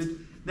funny.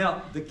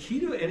 Now, the key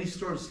to any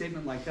sort of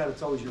statement like that,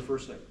 it's always your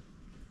first thing.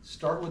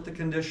 Start with the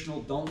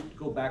conditional, don't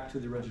go back to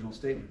the original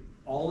statement.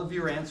 All of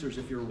your answers,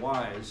 if you're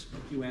wise,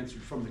 you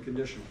answered from the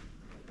conditional.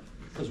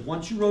 Because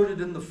once you wrote it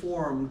in the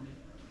form,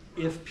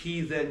 if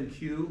P then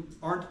Q,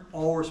 aren't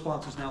all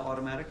responses now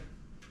automatic?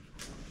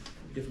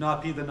 If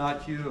not P then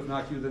not Q, if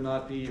not Q then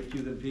not P, if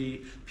Q then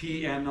P,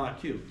 P and not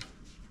Q.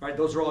 Right,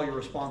 those are all your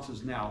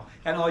responses now.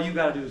 And all you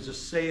gotta do is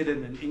just say it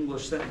in an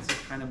English sentence that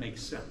kind of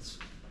makes sense.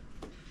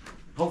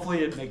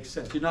 Hopefully it makes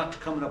sense. You're not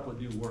coming up with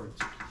new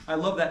words. I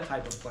love that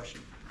type of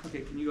question.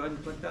 Okay, can you go ahead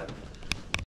and click that?